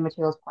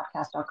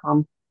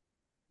readingmaterialspodcast.com.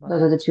 Love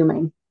Those it. are the two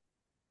main.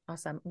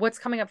 Awesome. What's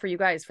coming up for you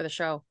guys for the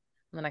show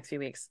in the next few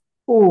weeks?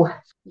 Oh,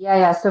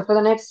 yeah. So for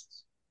the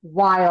next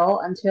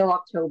while until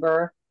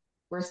October,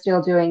 we're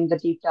still doing the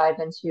deep dive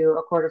into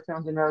A Court of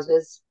Thorns and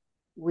Roses.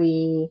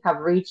 We have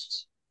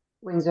reached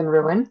Wings and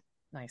Ruin.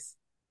 Nice.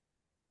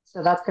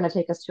 So that's going to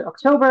take us to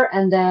October.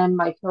 And then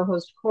my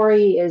co-host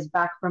Corey is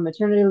back from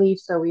maternity leave.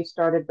 So we've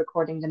started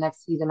recording the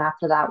next season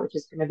after that, which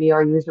is going to be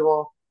our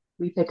usual.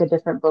 We pick a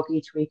different book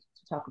each week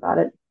to talk about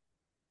it.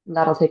 And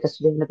that'll take us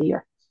to the end of the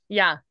year.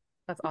 Yeah,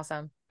 that's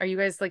awesome. Are you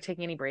guys like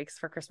taking any breaks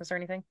for Christmas or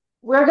anything?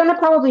 We're going to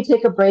probably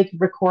take a break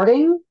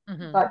recording,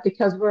 Mm-hmm. but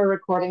because we're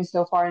recording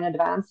so far in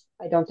advance,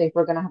 I don't think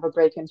we're going to have a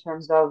break in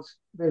terms of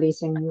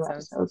releasing new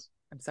Episodes. episodes.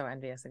 I'm so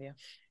envious of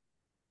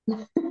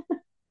you.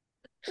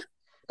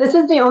 This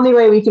is the only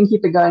way we can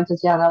keep it going,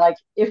 Tatiana. Like,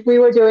 if we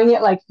were doing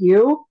it like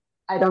you,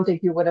 I don't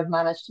think you would have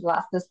managed to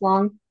last this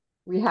long.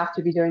 We have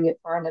to be doing it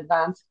far in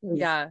advance because,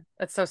 Yeah,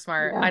 that's so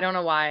smart. I yeah, don't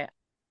know why.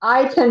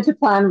 I tend to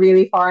plan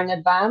really far in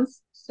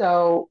advance.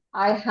 So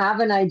I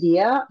have an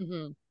idea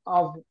Hmm.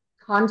 of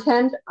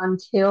content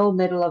until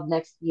middle of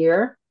next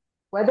year.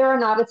 Whether or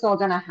not it's all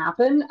going to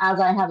happen as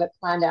I have it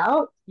planned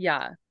out,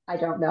 Yeah. I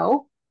don't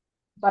know,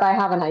 but I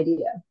have an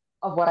idea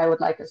of what I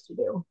would like us to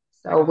do.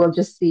 My So we'll gosh.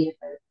 just see if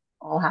it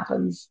all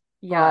happens.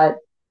 Yeah. But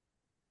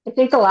I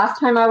think the last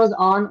time I was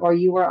on, or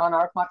you were on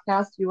our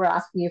podcast, you were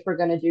asking me if we're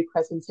going to do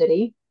Crescent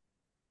City.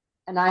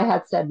 And I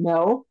had said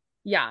no,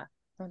 Yeah.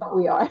 but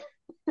we are.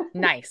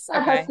 Nice.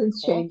 That has Okay.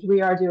 since Cool. changed.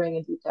 We are doing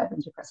a deep dive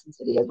into Crescent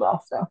City as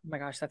well. So, Oh my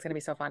gosh, that's gonna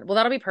be so fun. Well,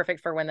 that'll be perfect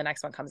for when the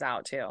next one comes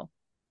out too.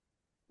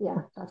 yeah,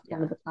 that's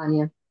kind of Yeah. the plan.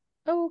 Yeah.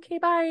 Okay,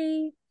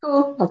 bye.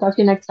 Cool. I'll talk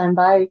to you next time.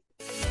 Bye.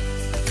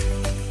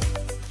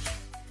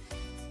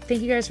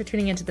 Thank you guys for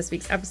tuning into this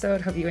week's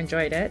episode. Hope you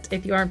enjoyed it.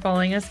 If you aren't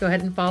following us, go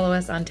ahead and follow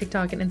us on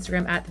TikTok and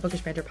Instagram at the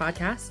Bookish Banter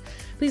Podcast.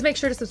 Please make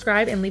sure to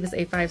subscribe and leave us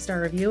a 5-star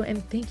review.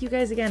 And thank you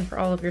guys again for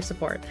all of your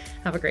support.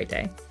 Have a great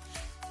day.